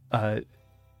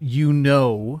you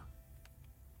know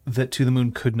that To the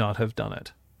Moon could not have done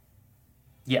it.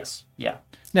 Yes, yeah.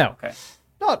 Now, Okay.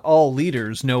 not all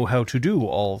leaders know how to do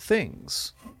all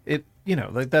things.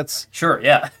 That's Sure,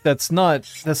 yeah. that's not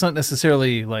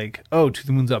necessarily like, oh, To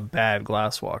the Moon's a bad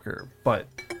glasswalker, but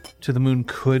To the Moon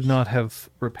could not have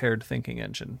repaired Thinking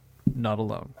Engine, not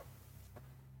alone.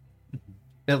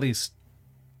 At least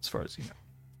as far as you know.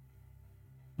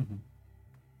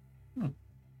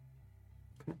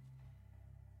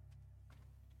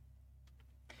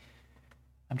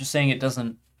 I'm just saying it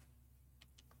doesn't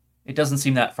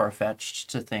seem that far-fetched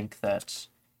to think that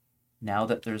now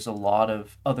that there's a lot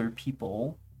of other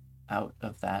people out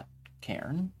of that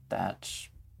cairn, that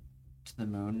To the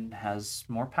Moon has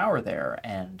more power there,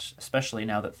 and especially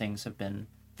now that things have been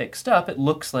fixed up, it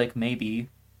looks like maybe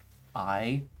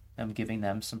I am giving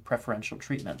them some preferential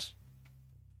treatment.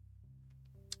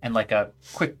 And like a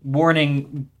quick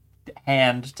warning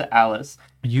hand to Alice.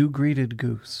 You greeted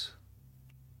Goose.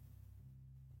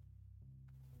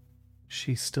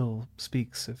 She still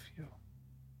speaks of you.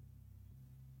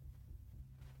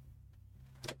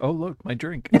 Oh, look, my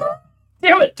drink.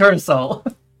 Damn it, Tursol!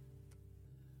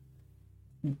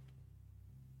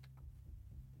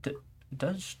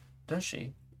 Does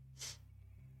she?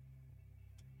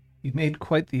 You made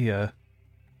quite the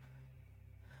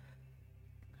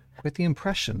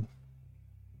impression.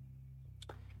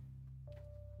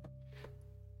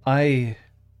 I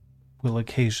will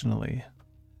occasionally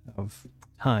have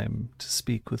time to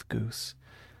speak with Goose.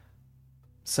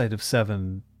 Sight of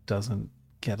Seven doesn't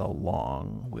get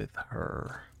along with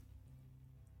her.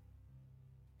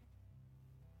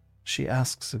 She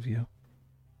asks of you.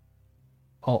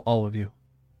 All of you.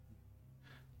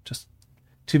 Just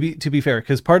to be fair,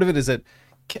 because part of it is that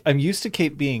I'm used to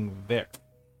Kate being there.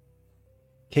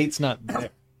 Kate's not there.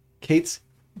 Kate's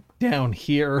down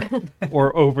here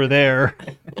or over there,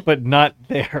 but not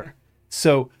there.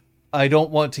 So I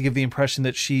don't want to give the impression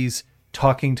that she's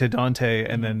talking to Dante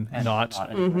and then not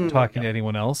talking to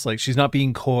anyone else. Like, she's not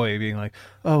being coy, being like,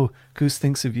 oh, Goose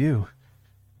thinks of you.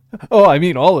 Oh, I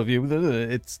mean, all of you.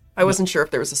 I wasn't sure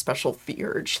if there was a special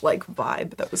Theurge like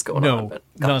vibe that was going on. But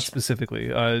not gotcha. specifically.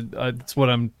 It's what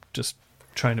I'm just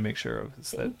trying to make sure of,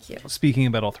 is that Thank you. speaking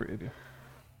about all three of you.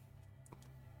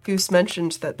 Goose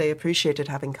mentioned that they appreciated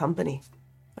having company.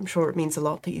 I'm sure it means a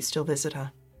lot that you still visit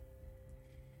her.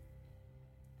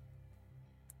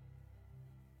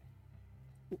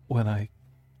 When I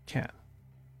can.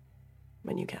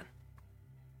 When you can.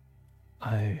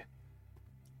 I'm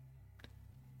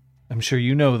sure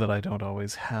you know that I don't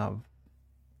always have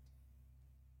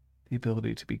the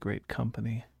ability to be great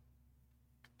company.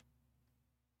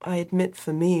 I admit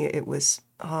for me it was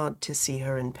hard to see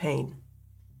her in pain.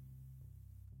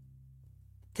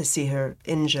 To see her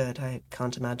injured, I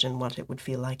can't imagine what it would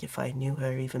feel like if I knew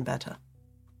her even better.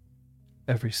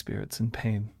 Every spirit's in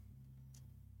pain.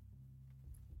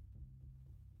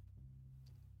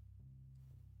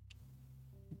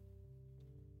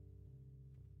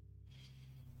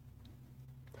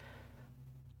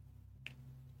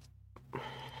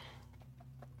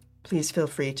 Please feel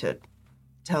free to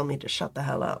tell me to shut the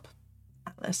hell up,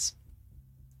 Alice.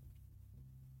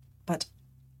 But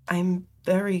I'm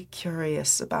very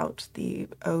curious about the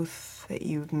oath that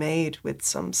you've made with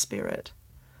some spirit.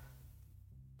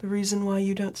 The reason why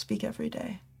you don't speak every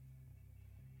day.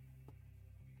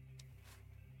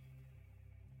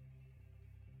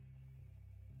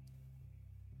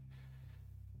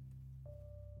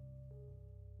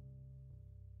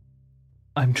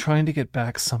 I'm trying to get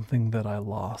back something that I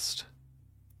lost.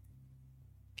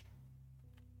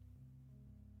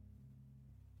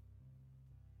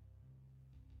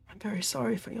 I'm very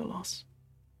sorry for your loss.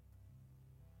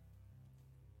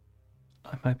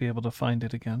 I might be able to find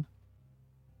it again.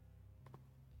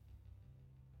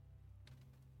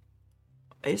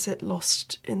 Is it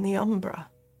lost in the Umbra?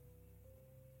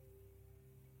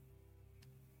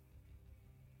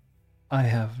 I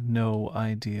have no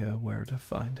idea where to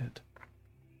find it.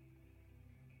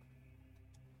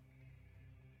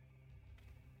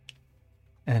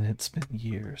 And it's been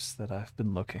years that I've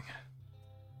been looking.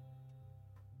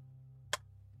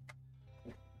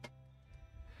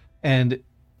 And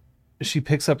she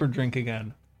picks up her drink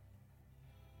again.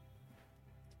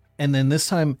 And then this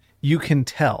time you can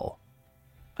tell.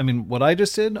 I mean, what I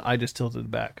just did, I just tilted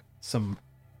it back. Some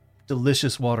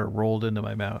delicious water rolled into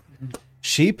my mouth.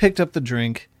 She picked up the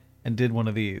drink and did one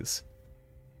of these.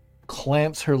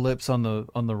 Clamps her lips on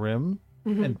the rim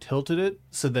and tilted it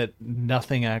so that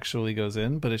nothing actually goes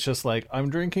in, but it's just like, I'm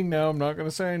drinking now, I'm not going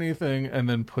to say anything, and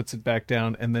then puts it back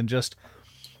down and then just,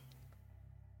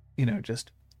 just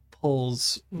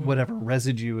pulls whatever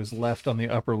residue is left on the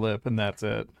upper lip, and that's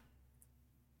it.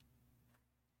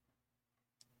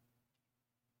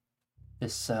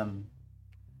 This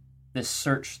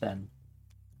search, then,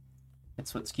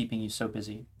 it's what's keeping you so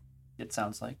busy, it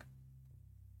sounds like.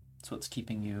 It's what's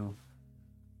keeping you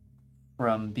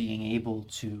from being able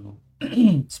to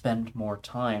spend more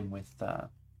time with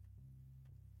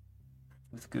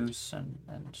Goose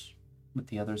and with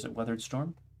the others at Weathered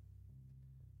Storm?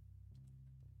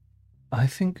 I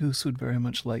think Goose would very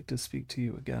much like to speak to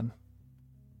you again.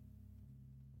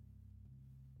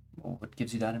 Well, what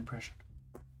gives you that impression?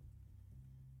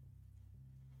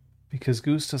 Because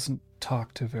Goose doesn't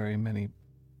talk to very many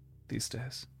these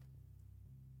days.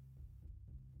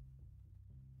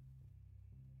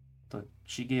 But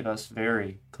she gave us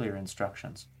very clear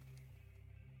instructions.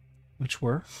 Which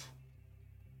were?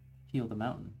 Heal the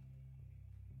mountain.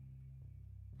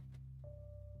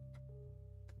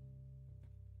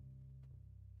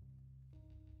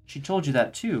 She told you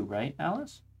that too, right,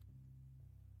 Alice?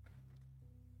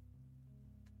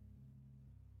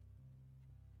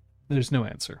 There's no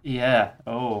answer. Yeah.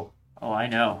 Oh, I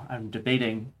know. I'm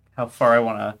debating how far I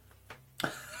want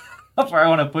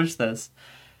to push this.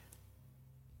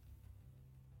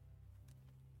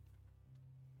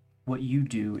 What you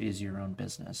do is your own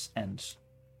business, and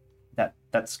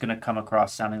that's going to come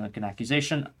across sounding like an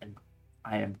accusation. And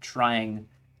I am trying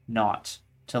not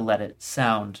to let it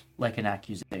sound like an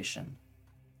accusation.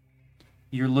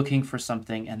 You're looking for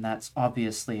something, and that's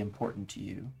obviously important to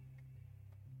you.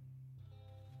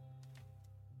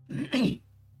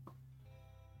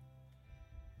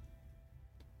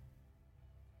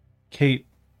 Kate.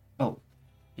 Oh,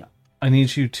 yeah. I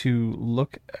need you to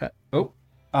look at... Oh,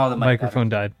 the microphone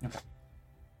died. Okay.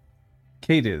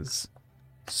 Kate is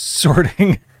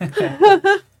sorting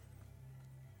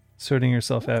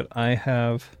herself out. I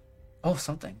have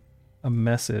something. A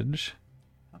message.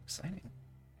 How exciting.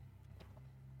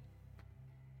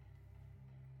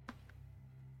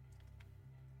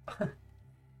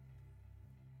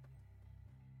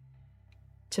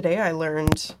 Today I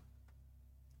learned,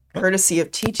 courtesy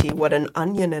of Titi, what an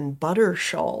onion and butter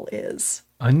shawl is.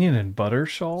 Onion and butter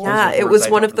shawl? Yeah, it was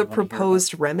one of the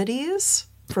proposed remedies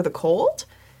for the cold.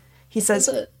 He says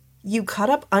you cut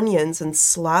up onions and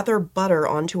slather butter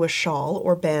onto a shawl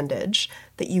or bandage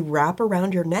that you wrap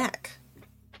around your neck.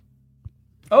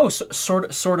 Oh, so,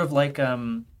 sort of like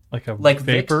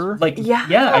vapor?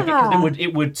 Because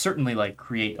it would certainly like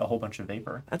create a whole bunch of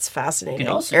vapor. That's fascinating. You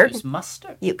can also use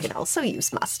mustard. You can also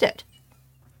use mustard.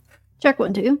 Check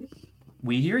 1, 2.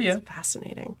 We hear you. That's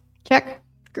fascinating. Check.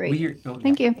 Great.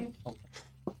 Thank you. Oh.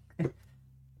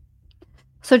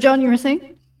 So, John, you were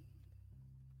saying?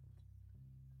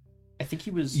 I think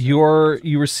he was...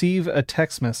 You receive a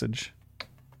text message.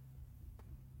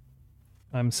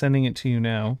 I'm sending it to you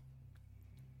now.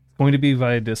 It's going to be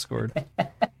via Discord.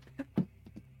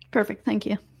 Perfect, thank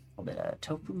you. A little bit of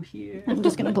tofu here. I'm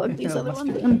just going to plug these other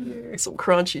ones in. Some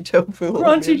crunchy tofu.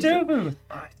 Crunchy tofu!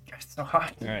 Oh, it's so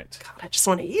hot. All right. God, I just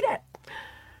want to eat it.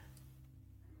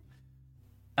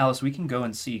 Alice, we can go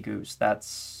and see Goose.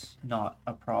 That's not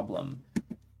a problem.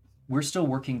 We're still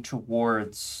working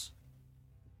towards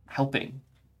helping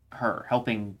her,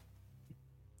 helping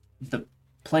the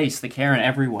place, the Karen,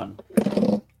 everyone.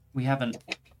 We haven't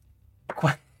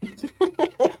quite...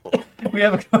 we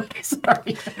haven't...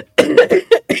 Sorry.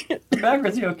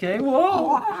 Macros, you okay?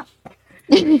 Whoa!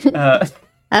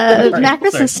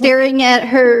 Macros is staring at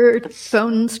her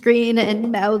phone screen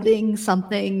and mouthing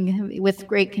something with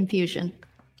great confusion.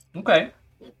 Okay.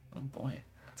 Oh boy,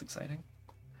 that's exciting.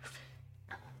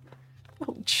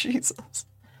 Oh, Jesus.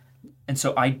 And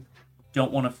so I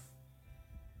don't want to...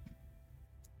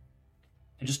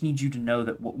 I just need you to know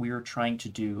that what we're trying to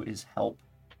do is help.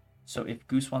 So if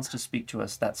Goose wants to speak to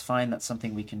us, that's fine. That's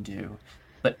something we can do.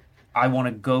 But I want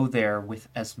to go there with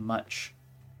as much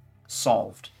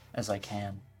solved as I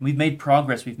can. We've made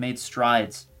progress. We've made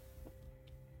strides.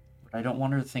 But I don't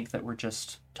want her to think that we're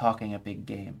just talking a big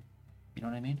game. You know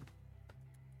what I mean?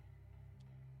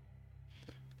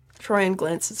 Troyan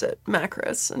glances at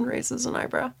Macros and raises an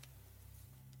eyebrow.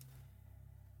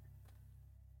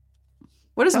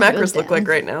 What does Thumb goes Macros look like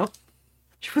down. right now?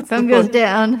 Thumb goes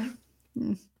down.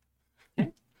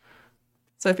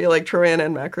 So I feel like Troyan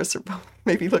and Macros are both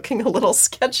maybe looking a little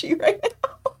sketchy right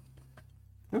now.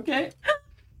 Okay.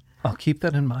 I'll keep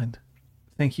that in mind.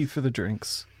 Thank you for the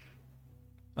drinks.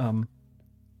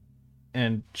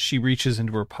 And she reaches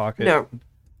into her pocket. No.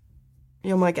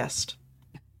 You're my guest.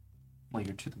 Well,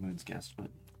 you're To the Moon's guest, but...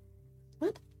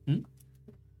 What?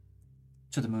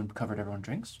 To the Moon covered everyone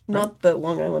drinks? right? Not the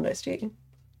Long Island iced tea.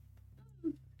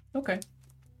 Okay.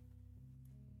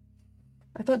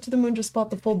 I thought To the Moon just bought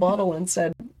the full bottle and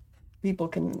said people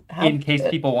can have In case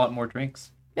it. people want more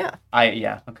drinks. Yeah.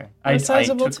 Okay. A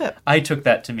sizable took, tip. I took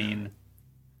that to mean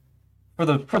for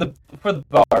the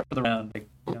bar, for the round, like,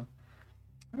 you know.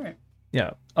 All right.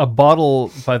 Yeah. A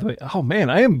bottle, by the way. Oh, man,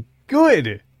 I am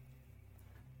good.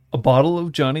 A bottle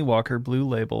of Johnny Walker Blue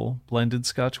Label blended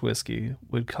Scotch whiskey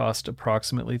would cost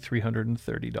approximately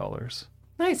 $330.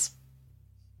 Nice.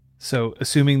 So,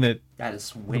 assuming that That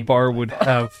is way the bar more than I would thought.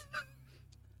 have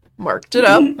Marked it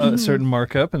up. a certain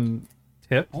markup and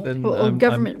tip, then Well,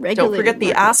 government Don't regulated. forget the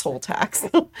market. asshole tax.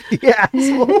 Yeah.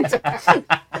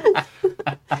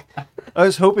 I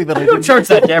was hoping that I I don't didn't. charge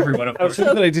that to everyone, of I was course.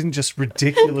 hoping that I didn't just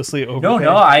ridiculously overpay.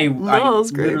 No, I that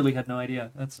was great. literally had no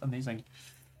idea. That's amazing.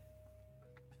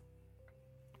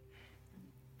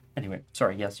 Anyway,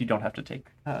 sorry, yes, you don't have to take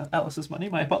Alice's money.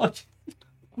 My apologies.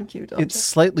 Thank you, Dante. Its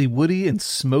slightly woody and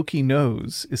smoky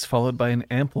nose is followed by an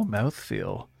ample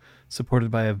mouthfeel, supported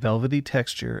by a velvety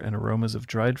texture and aromas of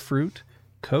dried fruit,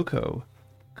 cocoa,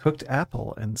 cooked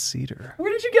apple, and cedar.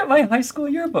 Where did you get my high school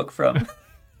yearbook from?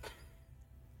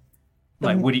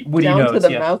 My woody Down nose, to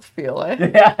the yeah. mouthfeel,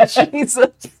 eh? Yeah.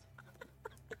 Jesus.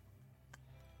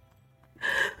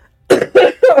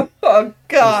 Oh,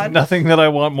 God. There's nothing that I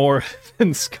want more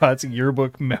than Scott's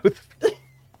yearbook mouth.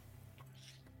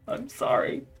 I'm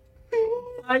sorry.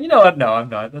 You know what? No, I'm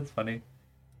not. That's funny.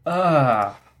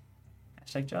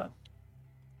 Hashtag John.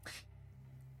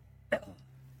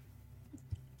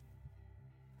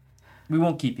 We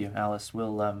won't keep you, Alice.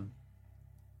 We'll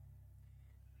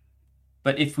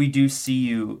But if we do see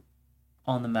you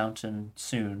on the mountain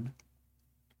soon,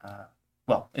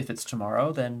 well, if it's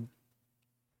tomorrow, then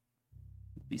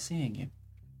we'll be seeing you.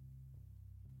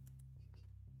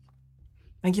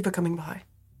 Thank you for coming by.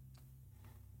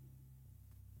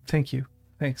 Thank you.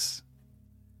 Thanks.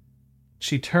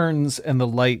 She turns and the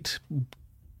light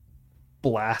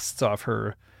blasts off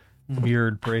her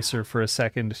weird bracer for a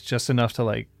second, just enough to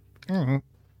like, and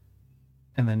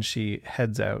then she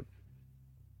heads out.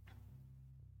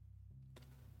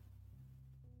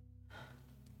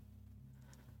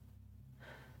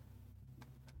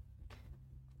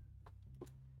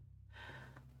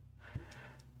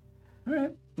 All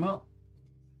right. Well,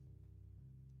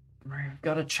 we've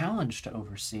got a challenge to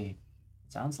oversee.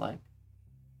 Sounds like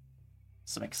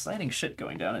some exciting shit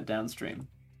going down at Downstream.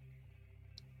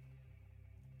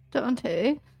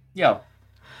 Dante, Yo,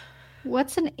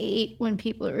 what's an 8 when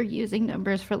people are using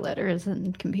numbers for letters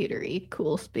in computery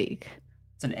cool speak?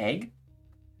 it's an egg?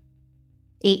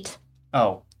 8.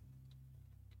 Oh.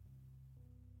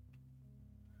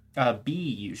 B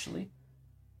usually.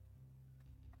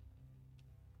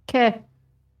 Okay.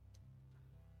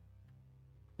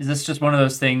 Is this just one of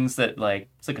those things that like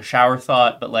it's like a shower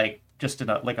thought, but like just in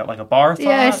a like a bar thought?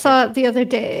 Yeah, I saw it the other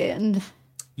day, and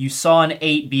You saw an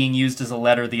 8 being used as a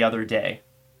letter the other day.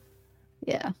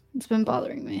 yeah, it's been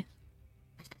bothering me.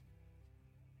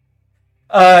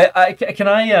 Can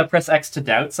I press X to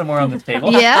doubt somewhere on the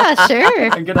table? Yeah,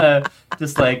 sure. I'm gonna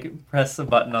just like press a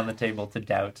button on the table to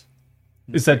doubt.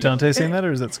 Is that Dante saying that,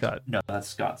 or is that Scott? No, that's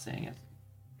Scott saying it.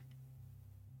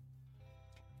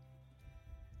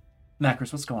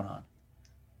 Macros, what's going on?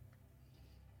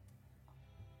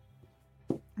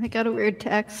 I got a weird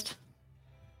text.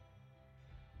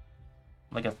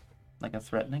 Like a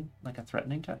threatening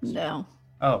text? No.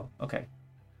 Oh, okay.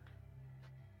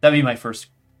 That'd be my first.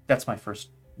 That's my first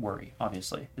worry.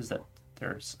 Obviously, is that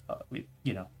there's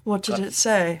What did it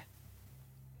say?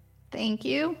 Thank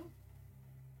you.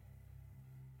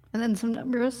 And then some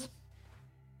numbers.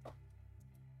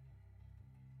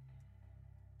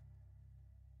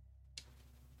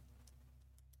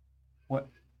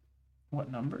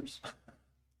 What numbers?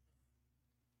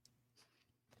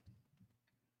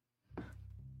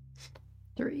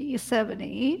 Three, 7,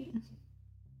 8.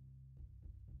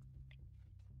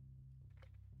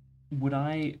 Would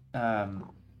I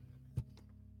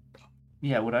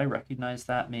would I recognize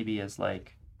that maybe as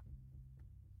like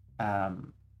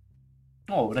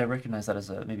would I recognize that as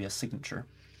maybe a signature?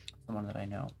 Someone that I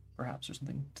know, perhaps, or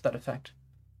something to that effect.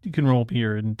 You can roll me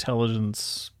your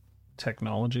intelligence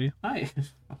technology. I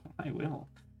will.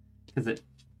 Because it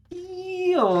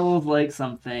feels like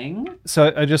something.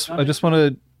 So I just want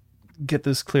to get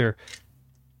this clear.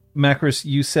 Macros,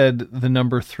 you said the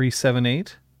number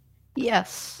 378?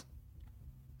 Yes.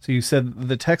 So you said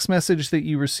the text message that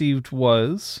you received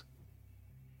was...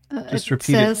 Just it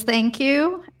repeat says thank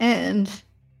you, and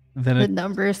then the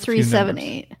number is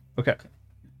 378. Okay.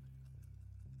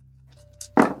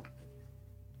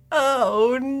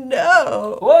 Oh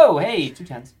no! Whoa, hey, 2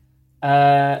 10s.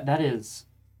 That is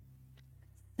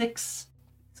 6.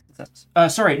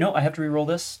 Sorry, no, I have to re-roll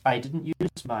this. I didn't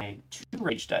use my 2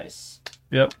 rage dice.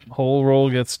 Yep. Whole roll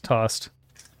gets tossed.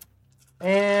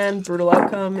 And brutal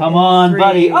outcome. Come is on, 3.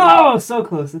 buddy. Oh, so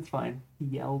close. It's fine. He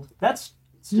yelled. That's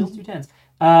still 2 10s.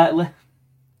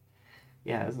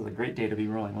 Yeah, this is a great day to be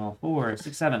rolling. Well, 4,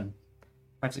 6, 7.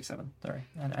 5, 6, 7. Sorry.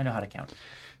 I know how to count.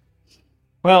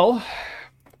 Well,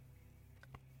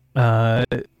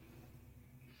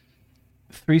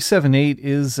 378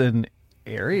 is an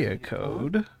area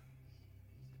code.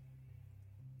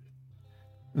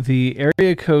 The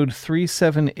area code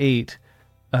 378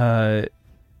 is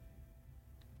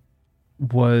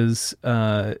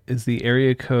the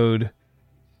area code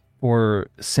for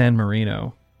San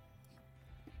Marino.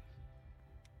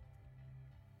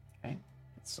 Okay.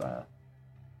 It's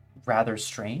rather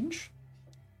strange.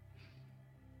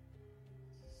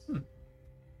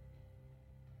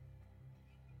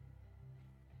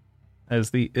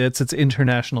 It's its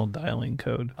international dialing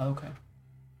code. Okay.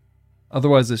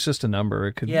 Otherwise, it's just a number.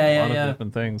 It could be Yeah, a lot yeah. of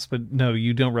different things. But no,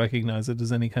 you don't recognize it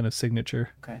as any kind of signature.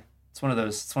 Okay. It's one of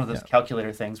those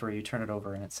calculator things where you turn it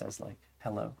over and it says like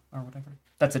hello or whatever.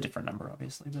 That's a different number,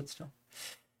 obviously, but still.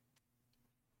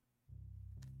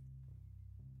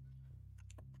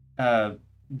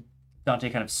 Dante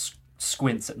kind of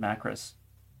squints at Macros,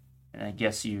 and I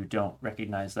guess you don't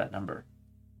recognize that number.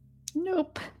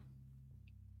 Nope.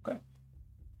 Okay.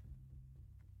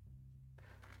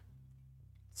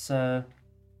 Let's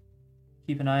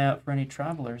keep an eye out for any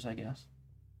travelers, I guess.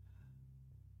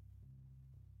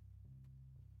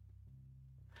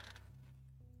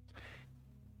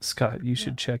 Scott, you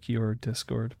should check your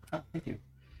Discord. Oh, thank you.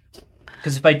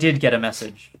 Because if I did get a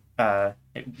message,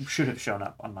 it should have shown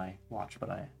up on my watch,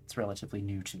 but it's relatively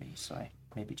new to me, so I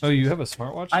maybe just... Oh, you have a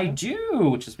smartwatch? I do,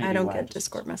 which is maybe I don't why get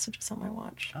Discord messages on my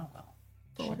watch, Oh, well.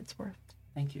 for what it's worth.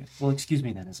 Thank you. Well, excuse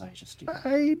me then, as I just do.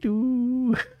 I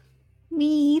do.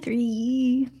 Me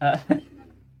 3.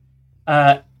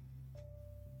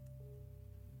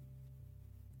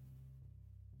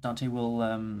 Dante will,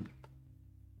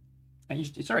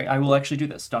 I will actually do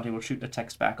this. Dante will shoot a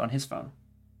text back on his phone.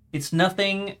 It's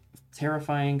nothing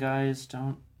terrifying, guys.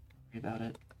 Don't worry about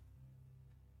it.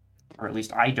 Or at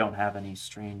least I don't have any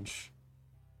strange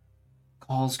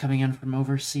calls coming in from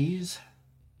overseas.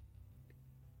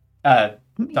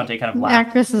 Dante kind of laughed.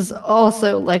 Actress is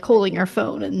also like holding her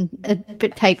phone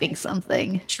and typing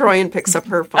something. Troyan picks up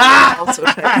her phone and also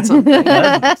types something.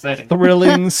 That's exciting.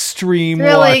 Thrilling stream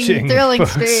watching. Thrilling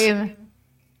folks. stream.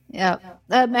 Yeah.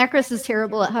 Macros is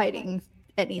terrible at hiding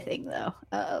anything, though.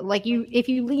 If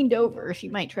you leaned over, she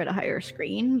might try to hide her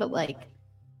screen, but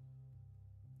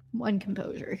one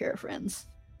composure here, friends.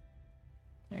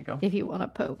 There you go. If you want to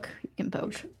poke, you can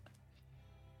poke.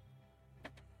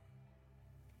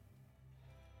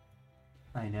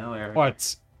 I know, Eric.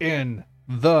 What's in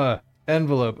the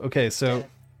envelope? Okay, so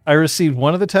I received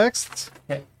one of the texts.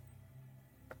 Okay.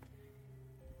 Oh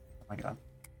my god.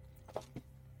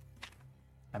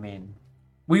 I mean,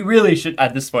 we really should,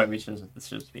 at this point, this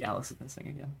should just be Alice missing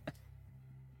again.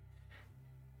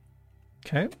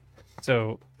 Okay,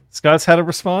 so Scott's had a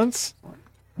response.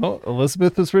 Oh,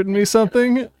 Elizabeth has written me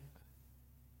something.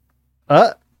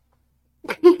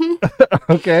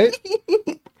 Okay.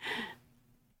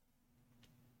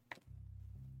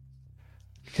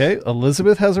 Okay,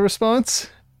 Elizabeth has a response,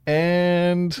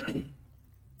 and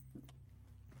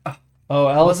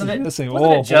Alice is missing.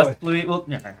 Wasn't it just boy. Louis? Well,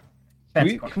 no. Can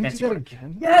Fancy we corner, do fancy that corner.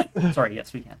 again? Yes. Sorry,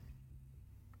 yes, we can.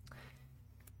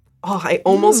 Oh, I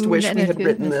almost wish that we is had good.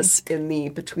 written this in the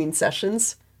between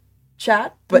sessions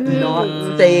chat, but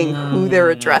not saying who they're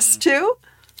addressed to.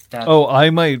 Oh, I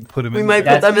might put him We in. might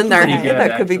That's put them in there. pretty Hey, good,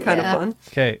 that could be actually. kind Yeah. of fun.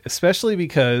 Okay, especially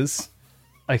because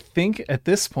I think at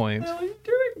this point, What are you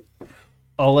doing?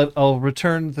 I'll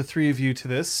return the three of you to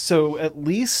this. So at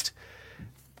least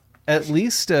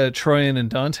Troyan and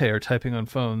Dante are typing on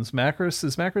phones. Macros,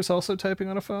 is Macros also typing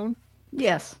on a phone?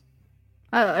 Yes.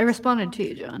 I responded to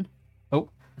you, John. Oh.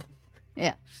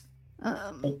 Yeah.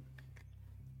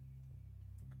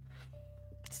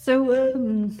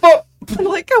 So, I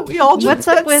like how we all just What's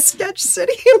up got with- Sketch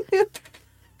City.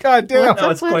 God damn. No,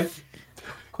 it's with-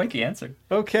 quite the answer.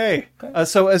 Okay.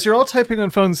 So as you're all typing on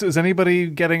phones, is anybody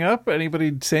getting up?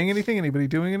 Anybody saying anything? Anybody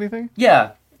doing anything?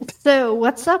 Yeah. So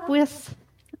what's up with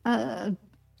To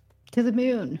the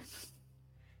Moon?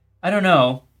 I don't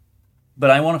know, but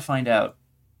I want to find out.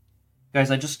 Guys,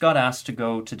 I just got asked to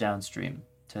go to Downstream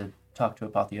to talk to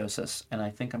Apotheosis, and I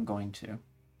think I'm going to.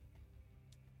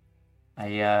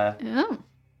 Oh.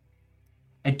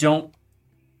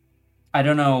 I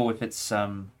don't know if it's I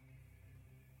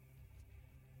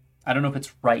don't know if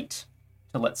it's right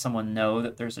to let someone know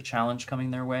that there's a challenge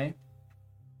coming their way,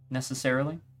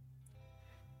 necessarily.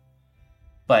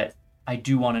 But I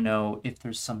do want to know if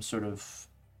there's some sort of,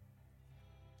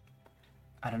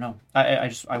 I don't know.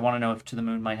 I want to know if To the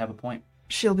Moon might have a point.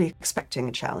 She'll be expecting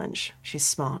a challenge. She's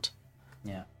smart.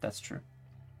 Yeah, that's true.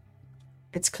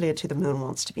 It's clear To the Moon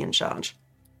wants to be in charge.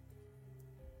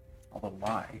 Although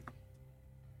why?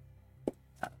 I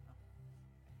don't know.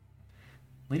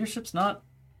 Leadership's not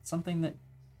something that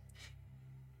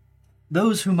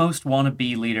those who most want to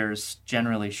be leaders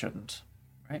generally shouldn't,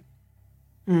 right?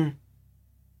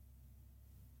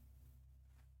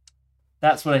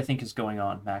 That's what I think is going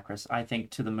on, Macros. I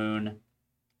think To the Moon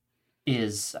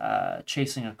is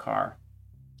chasing a car,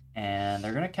 and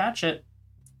they're going to catch it,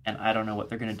 and I don't know what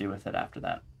they're going to do with it after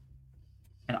that.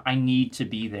 And I need to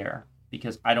be there,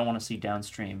 because I don't want to see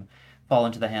Downstream fall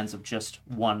into the hands of just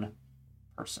one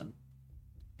person.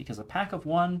 Because a pack of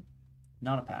one,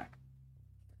 not a pack.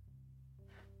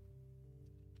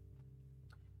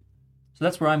 So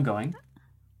that's where I'm going.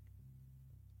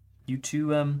 You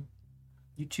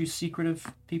two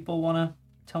secretive people want to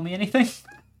tell me anything?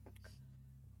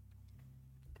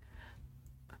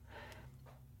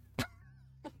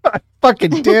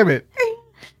 Fucking damn it.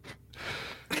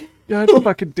 God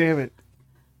fucking damn it.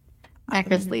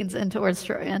 Macros leans in towards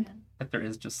Troyan. If there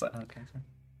is just okay. Sorry.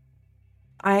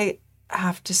 I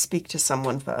have to speak to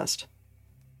someone first.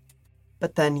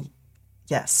 But then,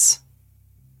 yes,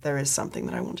 there is something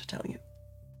that I want to tell you.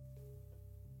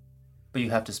 But you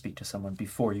have to speak to someone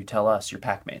before you tell us, your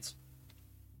packmates.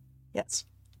 Yes.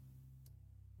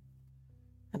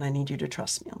 And I need you to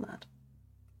trust me on that.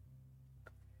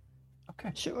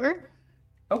 Okay. Sure.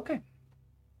 Okay.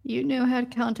 You know how to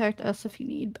contact us if you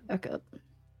need backup.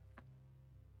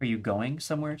 Are you going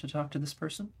somewhere to talk to this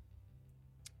person?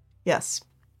 Yes.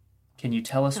 Can you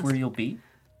tell us where you'll be?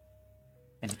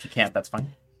 And if you can't, that's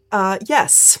fine.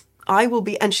 Yes, I will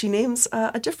be. And she names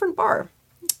a different bar.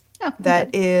 Oh, That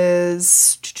okay.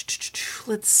 is,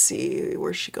 let's see,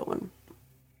 where's she going?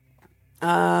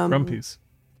 Grumpy's.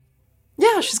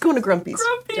 Yeah, she's going to Grumpy's.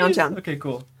 Downtown. Okay,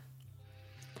 cool.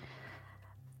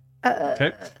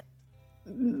 Okay.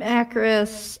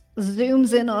 Macros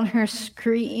zooms in on her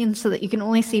screen so that you can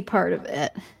only see part of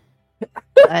it.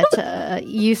 But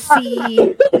you see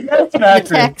the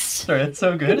text. Sorry, that's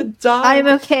so good. I'm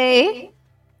okay.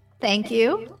 Thank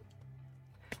you.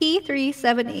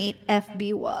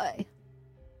 P378FBY.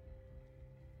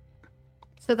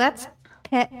 So that's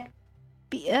pet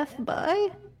BF by?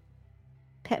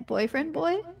 Pet boyfriend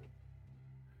boy?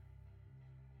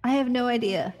 I have no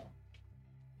idea.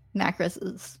 Macros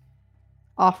is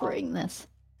offering this.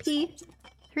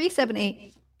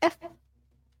 P378FBY.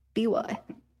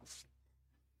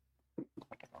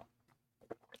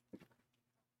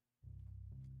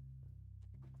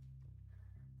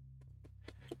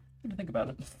 What do you think about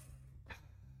it?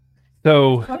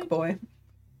 So Oh boy.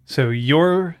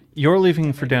 you're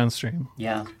leaving for Downstream.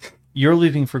 Yeah. You're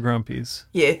leaving for Grumpy's.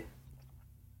 Yeah.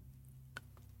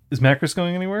 Is Macros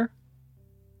going anywhere?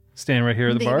 Staying right here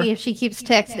at the bar? Maybe if she keeps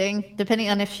texting, depending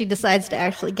on if she decides to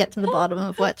actually get to the bottom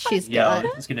of what she's Yeah, got.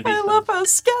 it's gonna be I fun. love how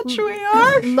sketch we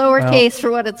are. Lowercase for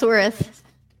what it's worth.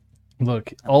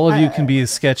 Look, all of you can be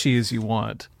as sketchy as you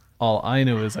want. All I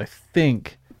know is I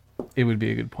think it would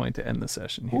be a good point to end the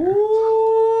session here.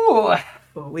 Ooh.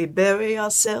 We bury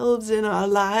ourselves in our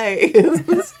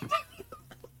lives.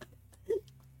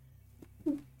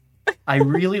 I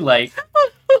really like.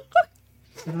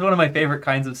 This is one of my favorite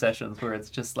kinds of sessions where it's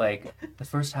just like the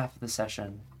first half of the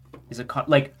session is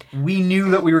like we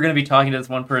knew that we were going to be talking to this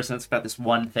one person. It's about this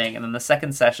one thing, and then the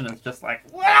second session is just like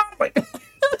wow, like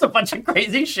it's a bunch of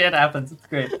crazy shit happens. It's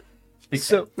great.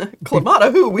 So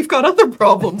Clamata who? We've got other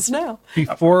problems now.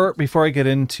 before I get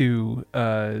into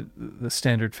the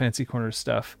standard fancy corner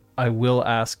stuff, I will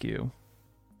ask you.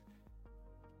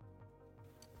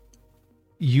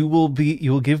 You will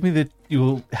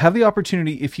have the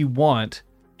opportunity, if you want,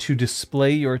 to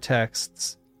display your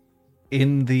texts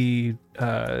in the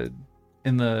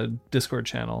Discord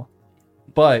channel,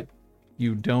 but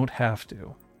you don't have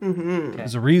to. Mm-hmm.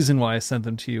 There's a reason why I sent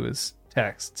them to you as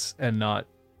texts and not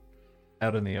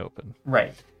out in the open.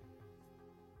 Right.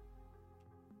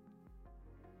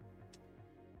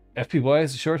 FPY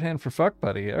is a shorthand for fuck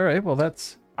buddy. All right, well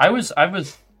that's. I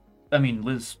mean,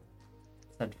 Liz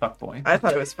said fuckboy. I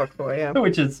thought it was fuckboy, yeah.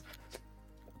 Which is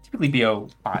typically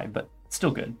BOI, but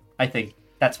still good. I think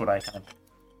that's what I kind of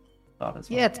thought as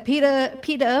well. Yeah, it's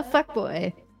PETA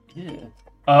fuckboy. Yeah.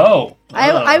 Oh.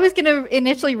 I was gonna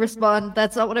initially respond.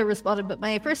 That's not what I responded, but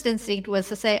my first instinct was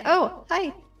to say, "Oh,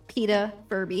 hi, PETA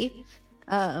Furby."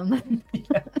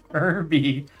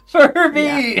 Furby.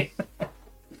 Yeah.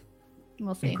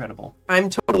 We'll see. Incredible. I'm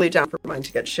totally down for mine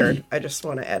to get shared. I just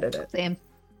want to edit it. Same.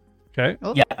 Okay.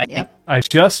 Oh, Yeah. I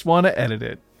just want to edit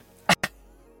it.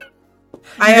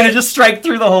 You're gonna just strike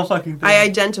through the whole fucking thing. I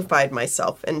identified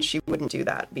myself, and she wouldn't do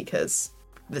that because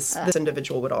this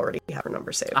individual would already have her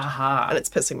number saved, Aha. and it's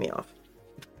pissing me off.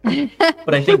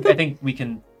 But I think we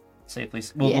can safely.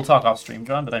 We'll Yeah. talk off stream,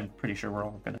 John. But I'm pretty sure we're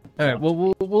all gonna. All right.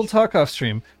 Well, we'll talk off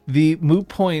stream. The moot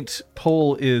point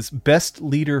poll is best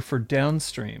leader for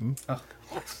downstream.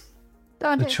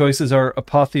 Dante. The choices are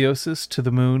Apotheosis, To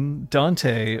the Moon,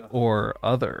 Dante, or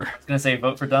Other. I was gonna say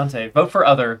vote for Dante. Vote for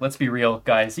Other. Let's be real,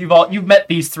 guys. You've met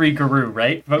these three guru,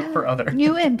 right? Vote for Other.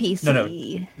 New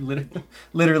NPC. No.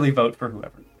 Literally vote for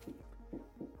whoever.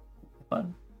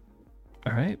 Fun.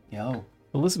 All right. Yo.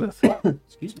 Elizabeth,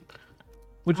 Excuse me.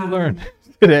 what'd you learn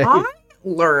today? I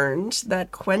learned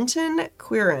that Quentin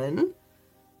Quirin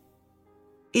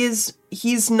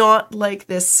he's not like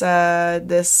this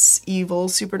evil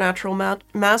supernatural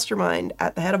mastermind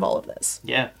at the head of all of this.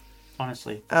 Yeah.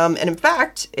 Honestly. And in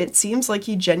fact, it seems like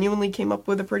he genuinely came up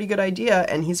with a pretty good idea,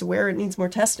 and he's aware it needs more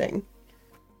testing.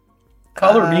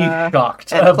 Color me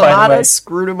shocked. And by the way. Clamata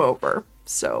screwed him over.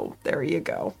 So there you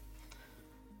go.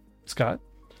 Scott?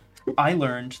 I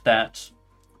learned that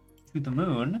To the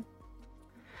Moon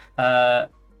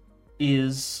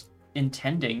is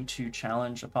intending to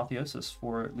challenge Apotheosis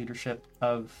for leadership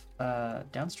of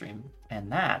Downstream, and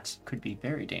that could be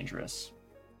very dangerous.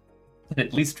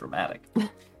 At least dramatic.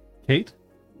 Kate?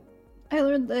 I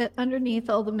learned that underneath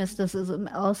all the mysticism,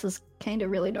 Alice is kind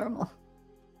of really normal.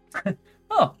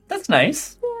 Oh, that's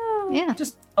nice. Yeah.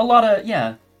 Just a lot of,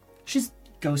 yeah. She's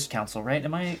Ghost Council, right?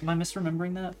 Am I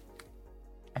misremembering that?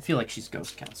 I feel like she's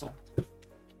Ghost Council. I'm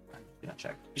gonna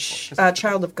check.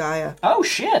 Child of Gaia. Oh,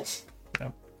 shit!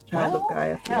 Child of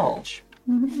Gaia. Hell.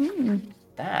 Mm-hmm.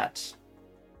 That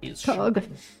is Cog.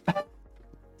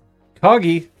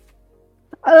 Coggy?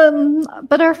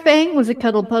 But our Fang was a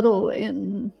cuddle puddle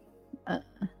in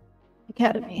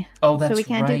Academy. Oh, that's so we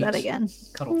can't right. do that again.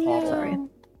 Cuddle Paul. Sorry.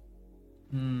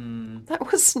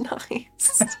 That was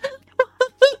nice.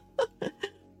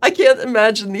 I can't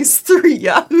imagine these three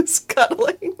yahoos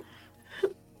cuddling.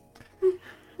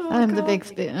 I'm the big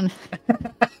spoon.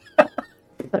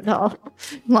 But all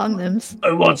long limbs.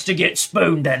 Who wants to get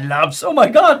spooned and loves? Oh my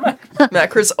god!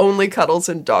 Macros only cuddles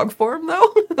in dog form,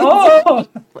 though. Oh!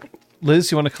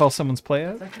 Liz, you want to call someone's play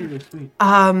out? Actually, really sweet.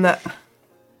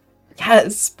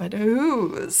 Yes, but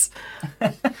whose?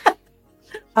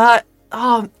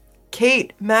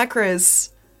 Kate,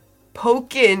 Macros,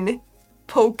 poking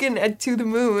at To the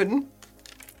Moon,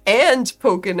 and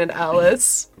poking at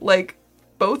Alice, like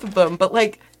both of them, but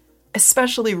like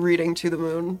especially reading To the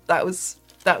Moon. That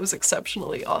was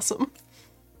exceptionally awesome.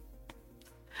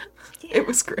 Yeah. It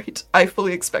was great. I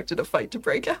fully expected a fight to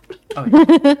break out. Oh,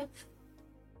 yeah.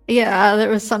 Yeah, there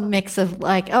was some mix of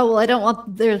like, oh, well, I don't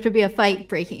want there to be a fight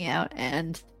breaking out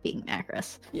and being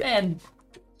Macros. And,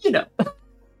 you know.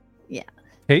 Yeah.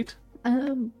 Kate?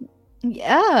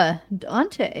 Yeah,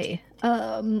 Dante.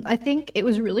 I think it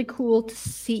was really cool to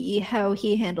see how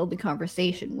he handled the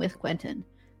conversation with Quentin.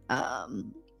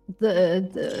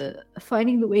 The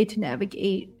finding the way to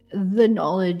navigate the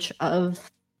knowledge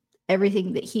of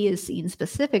everything that he has seen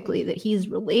specifically that he's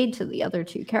relayed to the other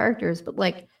two characters, but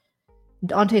like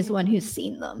Dante's the one who's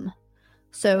seen them.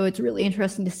 So it's really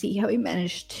interesting to see how he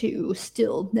managed to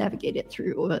still navigate it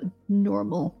through a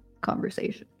normal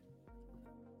conversation.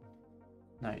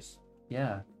 Nice.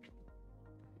 Yeah.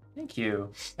 Thank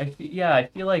you. I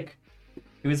feel like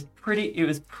it was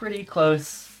pretty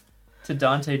close to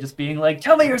Dante just being like,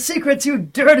 "Tell me your secrets, you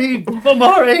dirty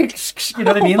Fomori." You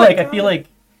know what I mean? Like, I feel like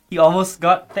he almost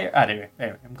got there. Anyway,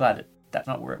 I'm glad that's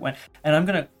not where it went. And I'm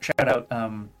gonna shout out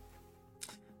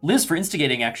Liz for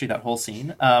instigating actually that whole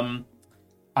scene.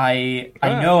 I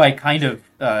know I kind of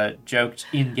joked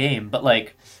in game, but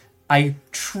like I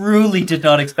truly did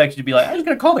not expect you to be like, I'm just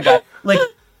gonna call the guy. Like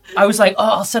I was like, oh,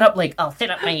 I'll set up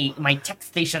my tech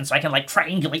station so I can like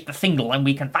triangulate the single and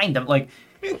we can find them. Like,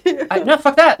 no,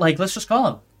 fuck that. Like, let's just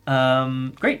call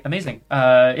him. Great, amazing.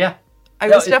 Yeah. I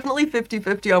was definitely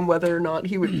 50-50 on whether or not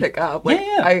he would pick up. Like,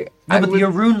 yeah. But the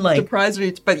Arun, like, surprised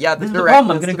me, but yeah, this is the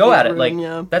problem. I'm gonna go at it.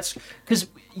 Like, that's because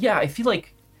I feel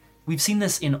like we've seen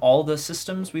this in all the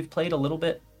systems we've played a little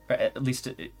bit, or at least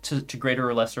to greater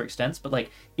or lesser extents. But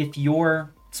like, if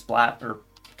your splat or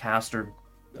cast or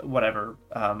whatever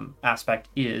aspect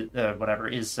is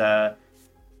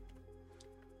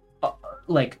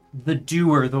like the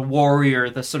doer, the warrior,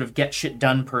 the sort of get shit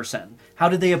done person, how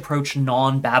do they approach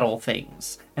non-battle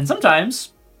things? And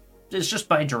sometimes it's just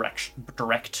by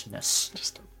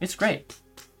directness. It's great.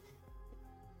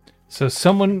 So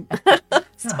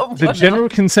the general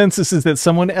consensus is that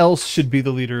someone else should be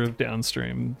the leader of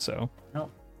downstream. So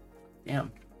no,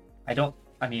 damn,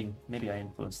 I mean, maybe I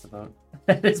influenced the vote.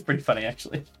 It's pretty funny,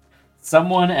 actually.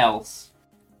 Someone else.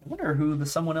 I wonder who the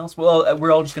someone else... Well,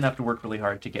 we're all just going to have to work really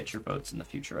hard to get your votes in the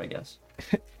future, I guess.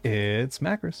 It's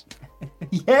Macros.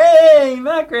 Yay,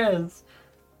 Macros!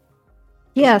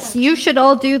 Yes, you should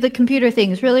all do the computer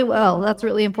things really well. That's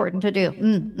really important to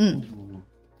do.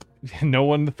 No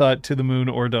one thought To the Moon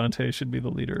or Dante should be the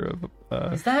leader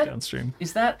of downstream.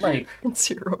 Is that like...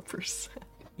 0%.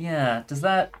 Yeah, does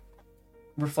that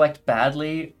reflect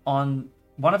badly on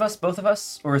one of us, both of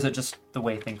us, or is it just the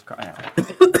way things crumble?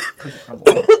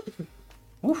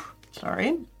 Oof,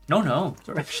 sorry. No.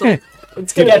 It's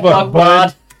gonna get dog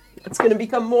bod. It's gonna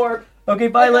become more. Okay,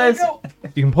 bye, Liz.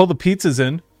 You can pull the pizzas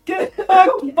in. Get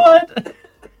dog bod.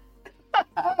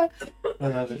 I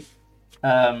love it.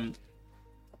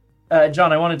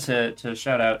 John, I wanted to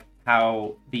shout out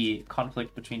how the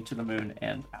conflict between To the Moon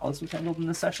and Alice was handled in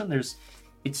this session.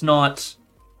 It's not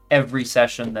every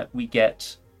session that we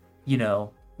get, we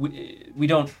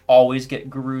don't always get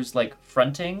gurus like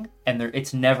fronting, and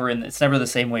it's never the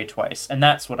same way twice, and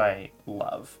that's what I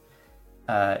love.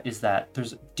 Is that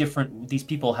these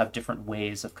people have different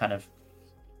ways of kind of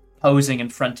posing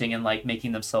and fronting and like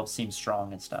making themselves seem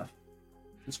strong and stuff.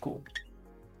 It's cool.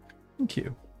 Thank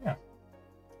you. Yeah.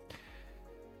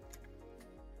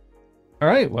 All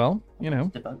right, well,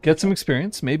 get some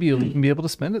experience. Maybe you'll even be able to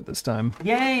spend it this time.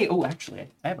 Yay! Oh, actually,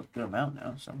 I have a good amount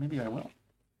now, so maybe I will.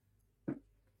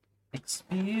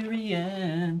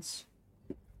 Experience.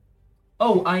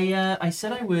 Oh, I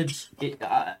said I would.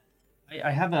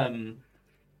 I have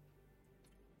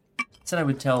said I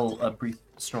would tell a brief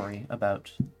story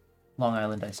about Long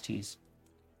Island iced teas.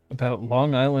 About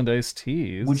Long Island iced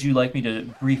teas? Would you like me to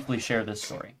briefly share this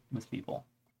story with people?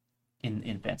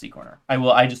 In Fancy Corner. I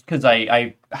will. I just because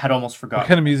I had almost forgotten. What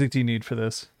kind of music do you need for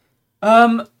this?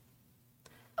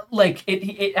 Like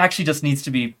it actually just needs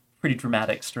to be pretty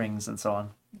dramatic strings and so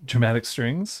on. Dramatic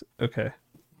strings? Okay.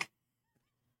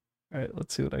 All right,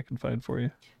 let's see what I can find for you.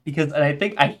 Because I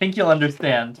think you'll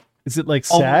understand. Is it like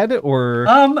sad or?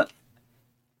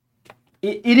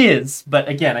 It is, but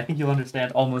again, I think you'll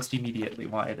understand almost immediately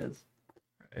why it is.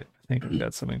 All right, I think I've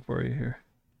got something for you here.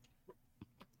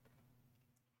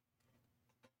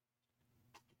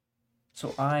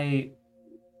 So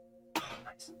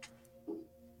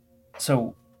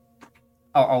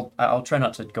I'll try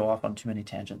not to go off on too many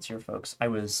tangents here, folks. I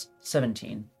was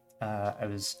 17. I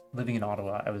was living in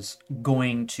Ottawa. I was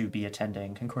going to be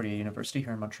attending Concordia University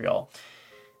here in Montreal.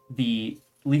 The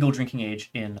legal drinking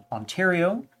age in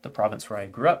Ontario, the province where I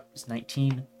grew up, is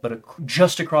 19, but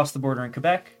just across the border in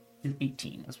Quebec is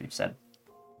 18, as we've said.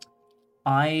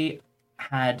 I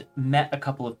had met a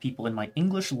couple of people in my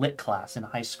English lit class in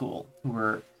high school who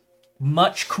were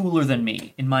much cooler than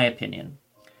me, in my opinion.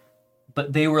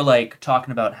 But they were like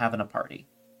talking about having a party,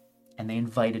 and they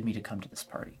invited me to come to this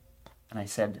party. And I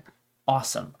said,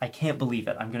 awesome, I can't believe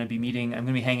it. I'm going to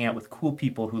be hanging out with cool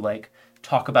people who like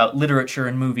talk about literature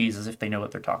and movies as if they know what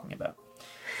they're talking about.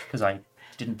 Because I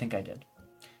didn't think I did.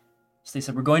 So they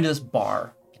said, we're going to this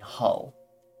bar in Hull.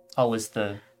 Hull is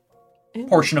the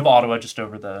portion of Ottawa just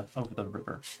over the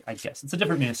river, I guess. It's a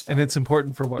different municipality. And it's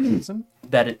important for what reason?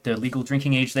 That the legal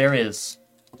drinking age there is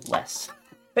less.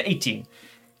 18.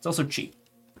 It's also cheap.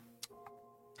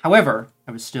 However,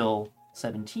 I was still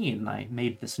 17 and I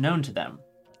made this known to them.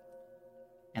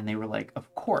 And they were like,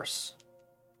 of course,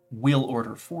 we'll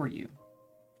order for you.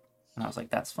 And I was like,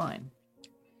 that's fine.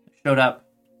 I showed up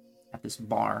at this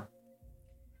bar.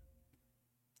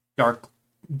 Dark,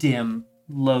 dim,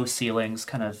 low ceilings,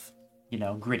 kind of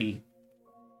gritty.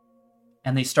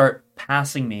 And they start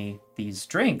passing me these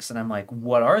drinks, and I'm like,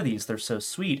 what are these? They're so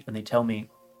sweet. And they tell me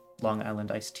Long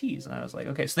Island iced teas. And I was like,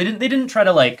 okay. So they didn't try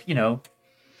to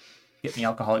get me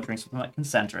alcoholic drinks with my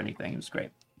consent or anything. It was great.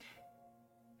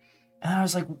 And I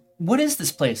was like, what is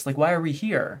this place? Like, why are we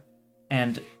here?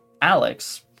 And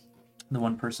Alex, the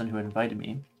one person who had invited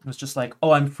me, was just like,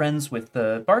 oh, I'm friends with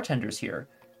the bartenders here.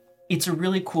 It's a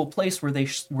really cool place where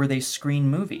they screen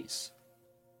movies.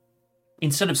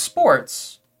 Instead of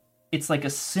sports, it's like a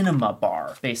cinema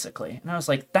bar, basically. And I was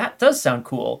like, that does sound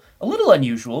cool. A little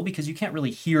unusual because you can't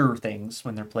really hear things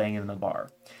when they're playing in the bar.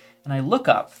 And I look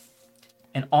up,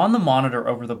 and on the monitor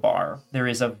over the bar, there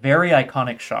is a very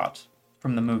iconic shot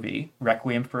from the movie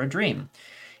Requiem for a Dream.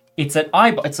 It's a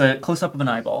close-up of an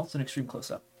eyeball. It's an extreme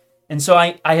close-up. And so I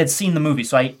had I hadn't seen the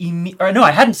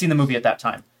movie at that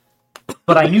time.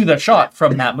 But I knew the shot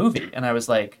from that movie. And I was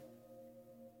like,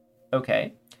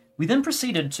 okay. We then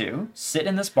proceeded to sit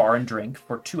in this bar and drink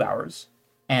for 2 hours.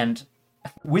 And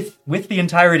with the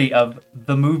entirety of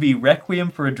the movie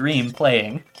Requiem for a Dream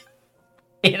playing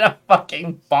in a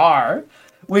fucking bar.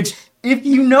 Which, if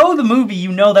you know the movie,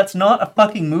 you know that's not a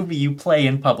fucking movie you play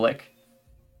in public.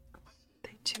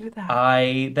 They do that.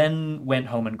 I then went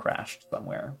home and crashed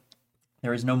somewhere.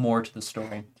 There is no more to the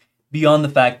story. Beyond the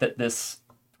fact that this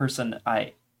person,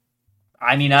 I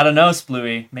don't know,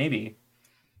 Splooey, maybe.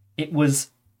 It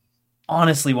was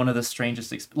honestly one of the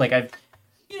strangest,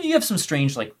 you have some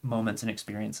strange, moments and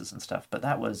experiences and stuff, but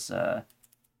that was, it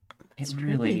was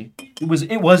trippy.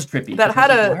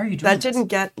 That didn't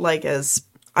get,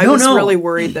 I was really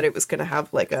worried that it was going to have,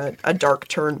 a dark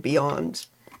turn beyond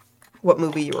what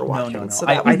movie you were watching. No. So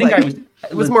that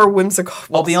it was more whimsical.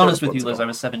 I'll be honest with you, Liz. I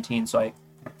was 17, so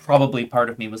probably part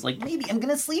of me was like, maybe I'm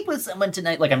gonna sleep with someone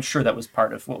tonight. I'm sure that was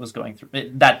part of what was going through.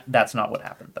 That's not what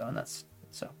happened though, and that's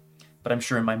so. But I'm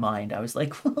sure in my mind I was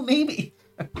like, well, maybe.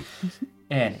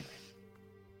 Anyway.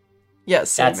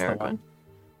 Yes, that's the one.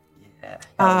 Yeah.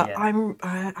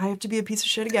 I have to be a piece of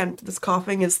shit again. This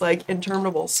coughing is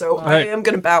interminable, so I am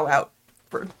gonna bow out.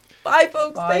 Bye,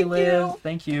 folks. Bye, Thank Liz. you.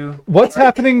 Thank you. What's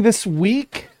happening this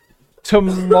week?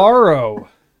 Tomorrow.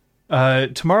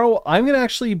 Tomorrow I'm going to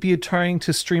actually be trying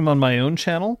to stream on my own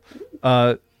channel.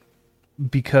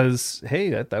 Because, hey,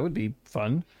 that would be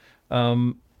fun.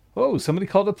 Somebody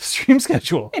called up the stream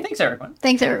schedule. Hey, thanks, everyone.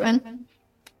 Thanks, everyone.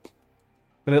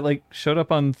 But it, showed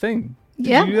up on thing. Did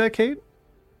Yeah. you do that, Kate?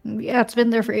 Yeah, it's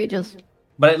been there for ages.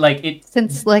 But, it...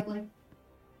 Since,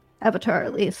 Avatar,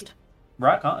 at least.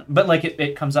 Rock on. But,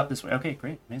 it comes up this way. Okay,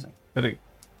 great. Amazing. But it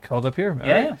called up here.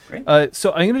 Yeah, great.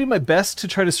 So I'm going to do my best to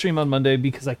try to stream on Monday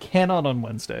because I cannot on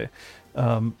Wednesday.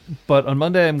 But on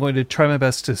Monday, I'm going to try my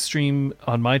best to stream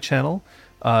on my channel.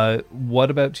 What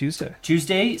about Tuesday?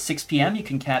 Tuesday, 6 p.m. You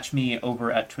can catch me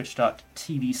over at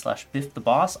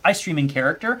twitch.tv/BiffTheBoss. I stream in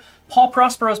character. Paul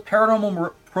Prospero's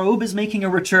Paranormal Probe is making a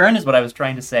return, is what I was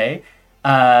trying to say.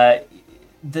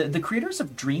 The creators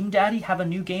of Dream Daddy have a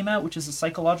new game out, which is a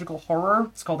psychological horror.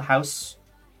 It's called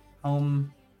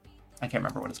Home... I can't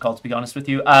remember what it's called, to be honest with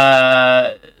you.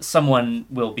 Someone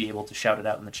will be able to shout it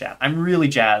out in the chat. I'm really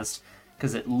jazzed,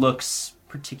 because it looks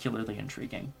particularly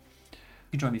intriguing. You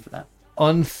can join me for that.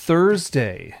 On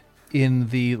Thursday, in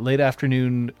the late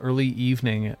afternoon, early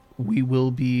evening, we will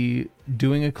be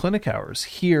doing a clinic hours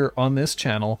here on this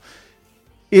channel.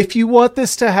 If you want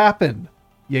this to happen,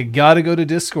 you got to go to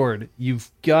Discord. You've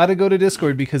got to go to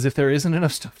Discord, because if there isn't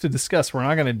enough stuff to discuss, we're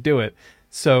not going to do it.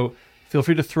 So feel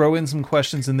free to throw in some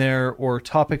questions in there or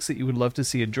topics that you would love to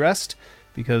see addressed,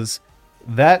 because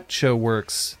that show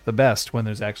works the best when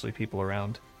there's actually people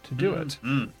around to do it.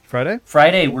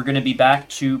 Friday, we're going to be back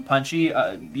to Punchy,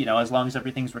 as long as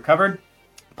everything's recovered.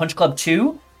 Punch Club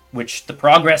 2, which the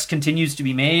progress continues to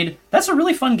be made. That's a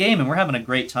really fun game, and we're having a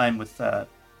great time with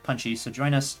Punchy, so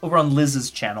join us over on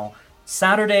Liz's channel.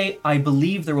 Saturday, I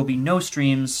believe there will be no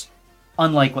streams,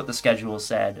 unlike what the schedule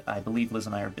said. I believe Liz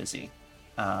and I are busy.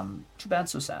 Too bad,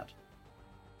 so sad.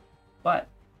 But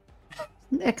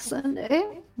Next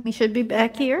Sunday, we should be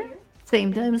back here.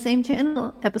 Same time, same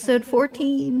channel. Episode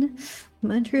 14,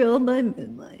 Montreal by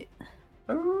Moonlight.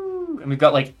 ooh, and we've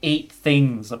got 8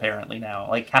 things apparently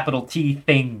now, capital T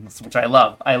things, which I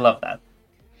love. I love that.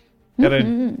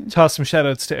 Gotta toss some shout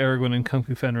outs to Aragorn and Kung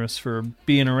Fu Fenris for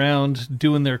being around,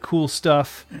 doing their cool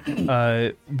stuff.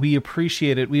 We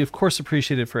appreciate it. We, of course,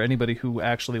 appreciate it for anybody who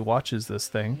actually watches this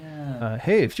thing. Yeah.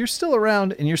 Hey, if you're still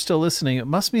around and you're still listening, it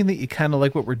must mean that you kind of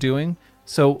like what we're doing.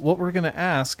 So what we're going to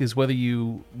ask is whether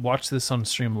you watch this on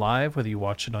stream live, whether you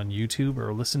watch it on YouTube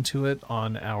or listen to it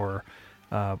on our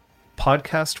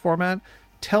podcast format,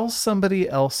 tell somebody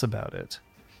else about it.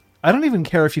 I don't even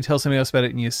care if you tell somebody else about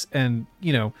it and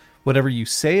whatever you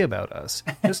say about us,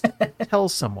 just tell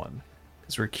someone,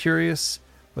 because we're curious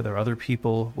whether other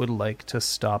people would like to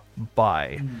stop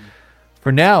by.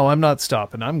 For now, I'm not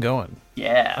stopping. I'm going.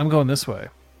 Yeah. I'm going this way.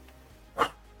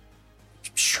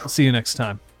 I'll see you next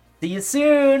time. See you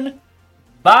soon.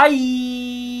 Bye.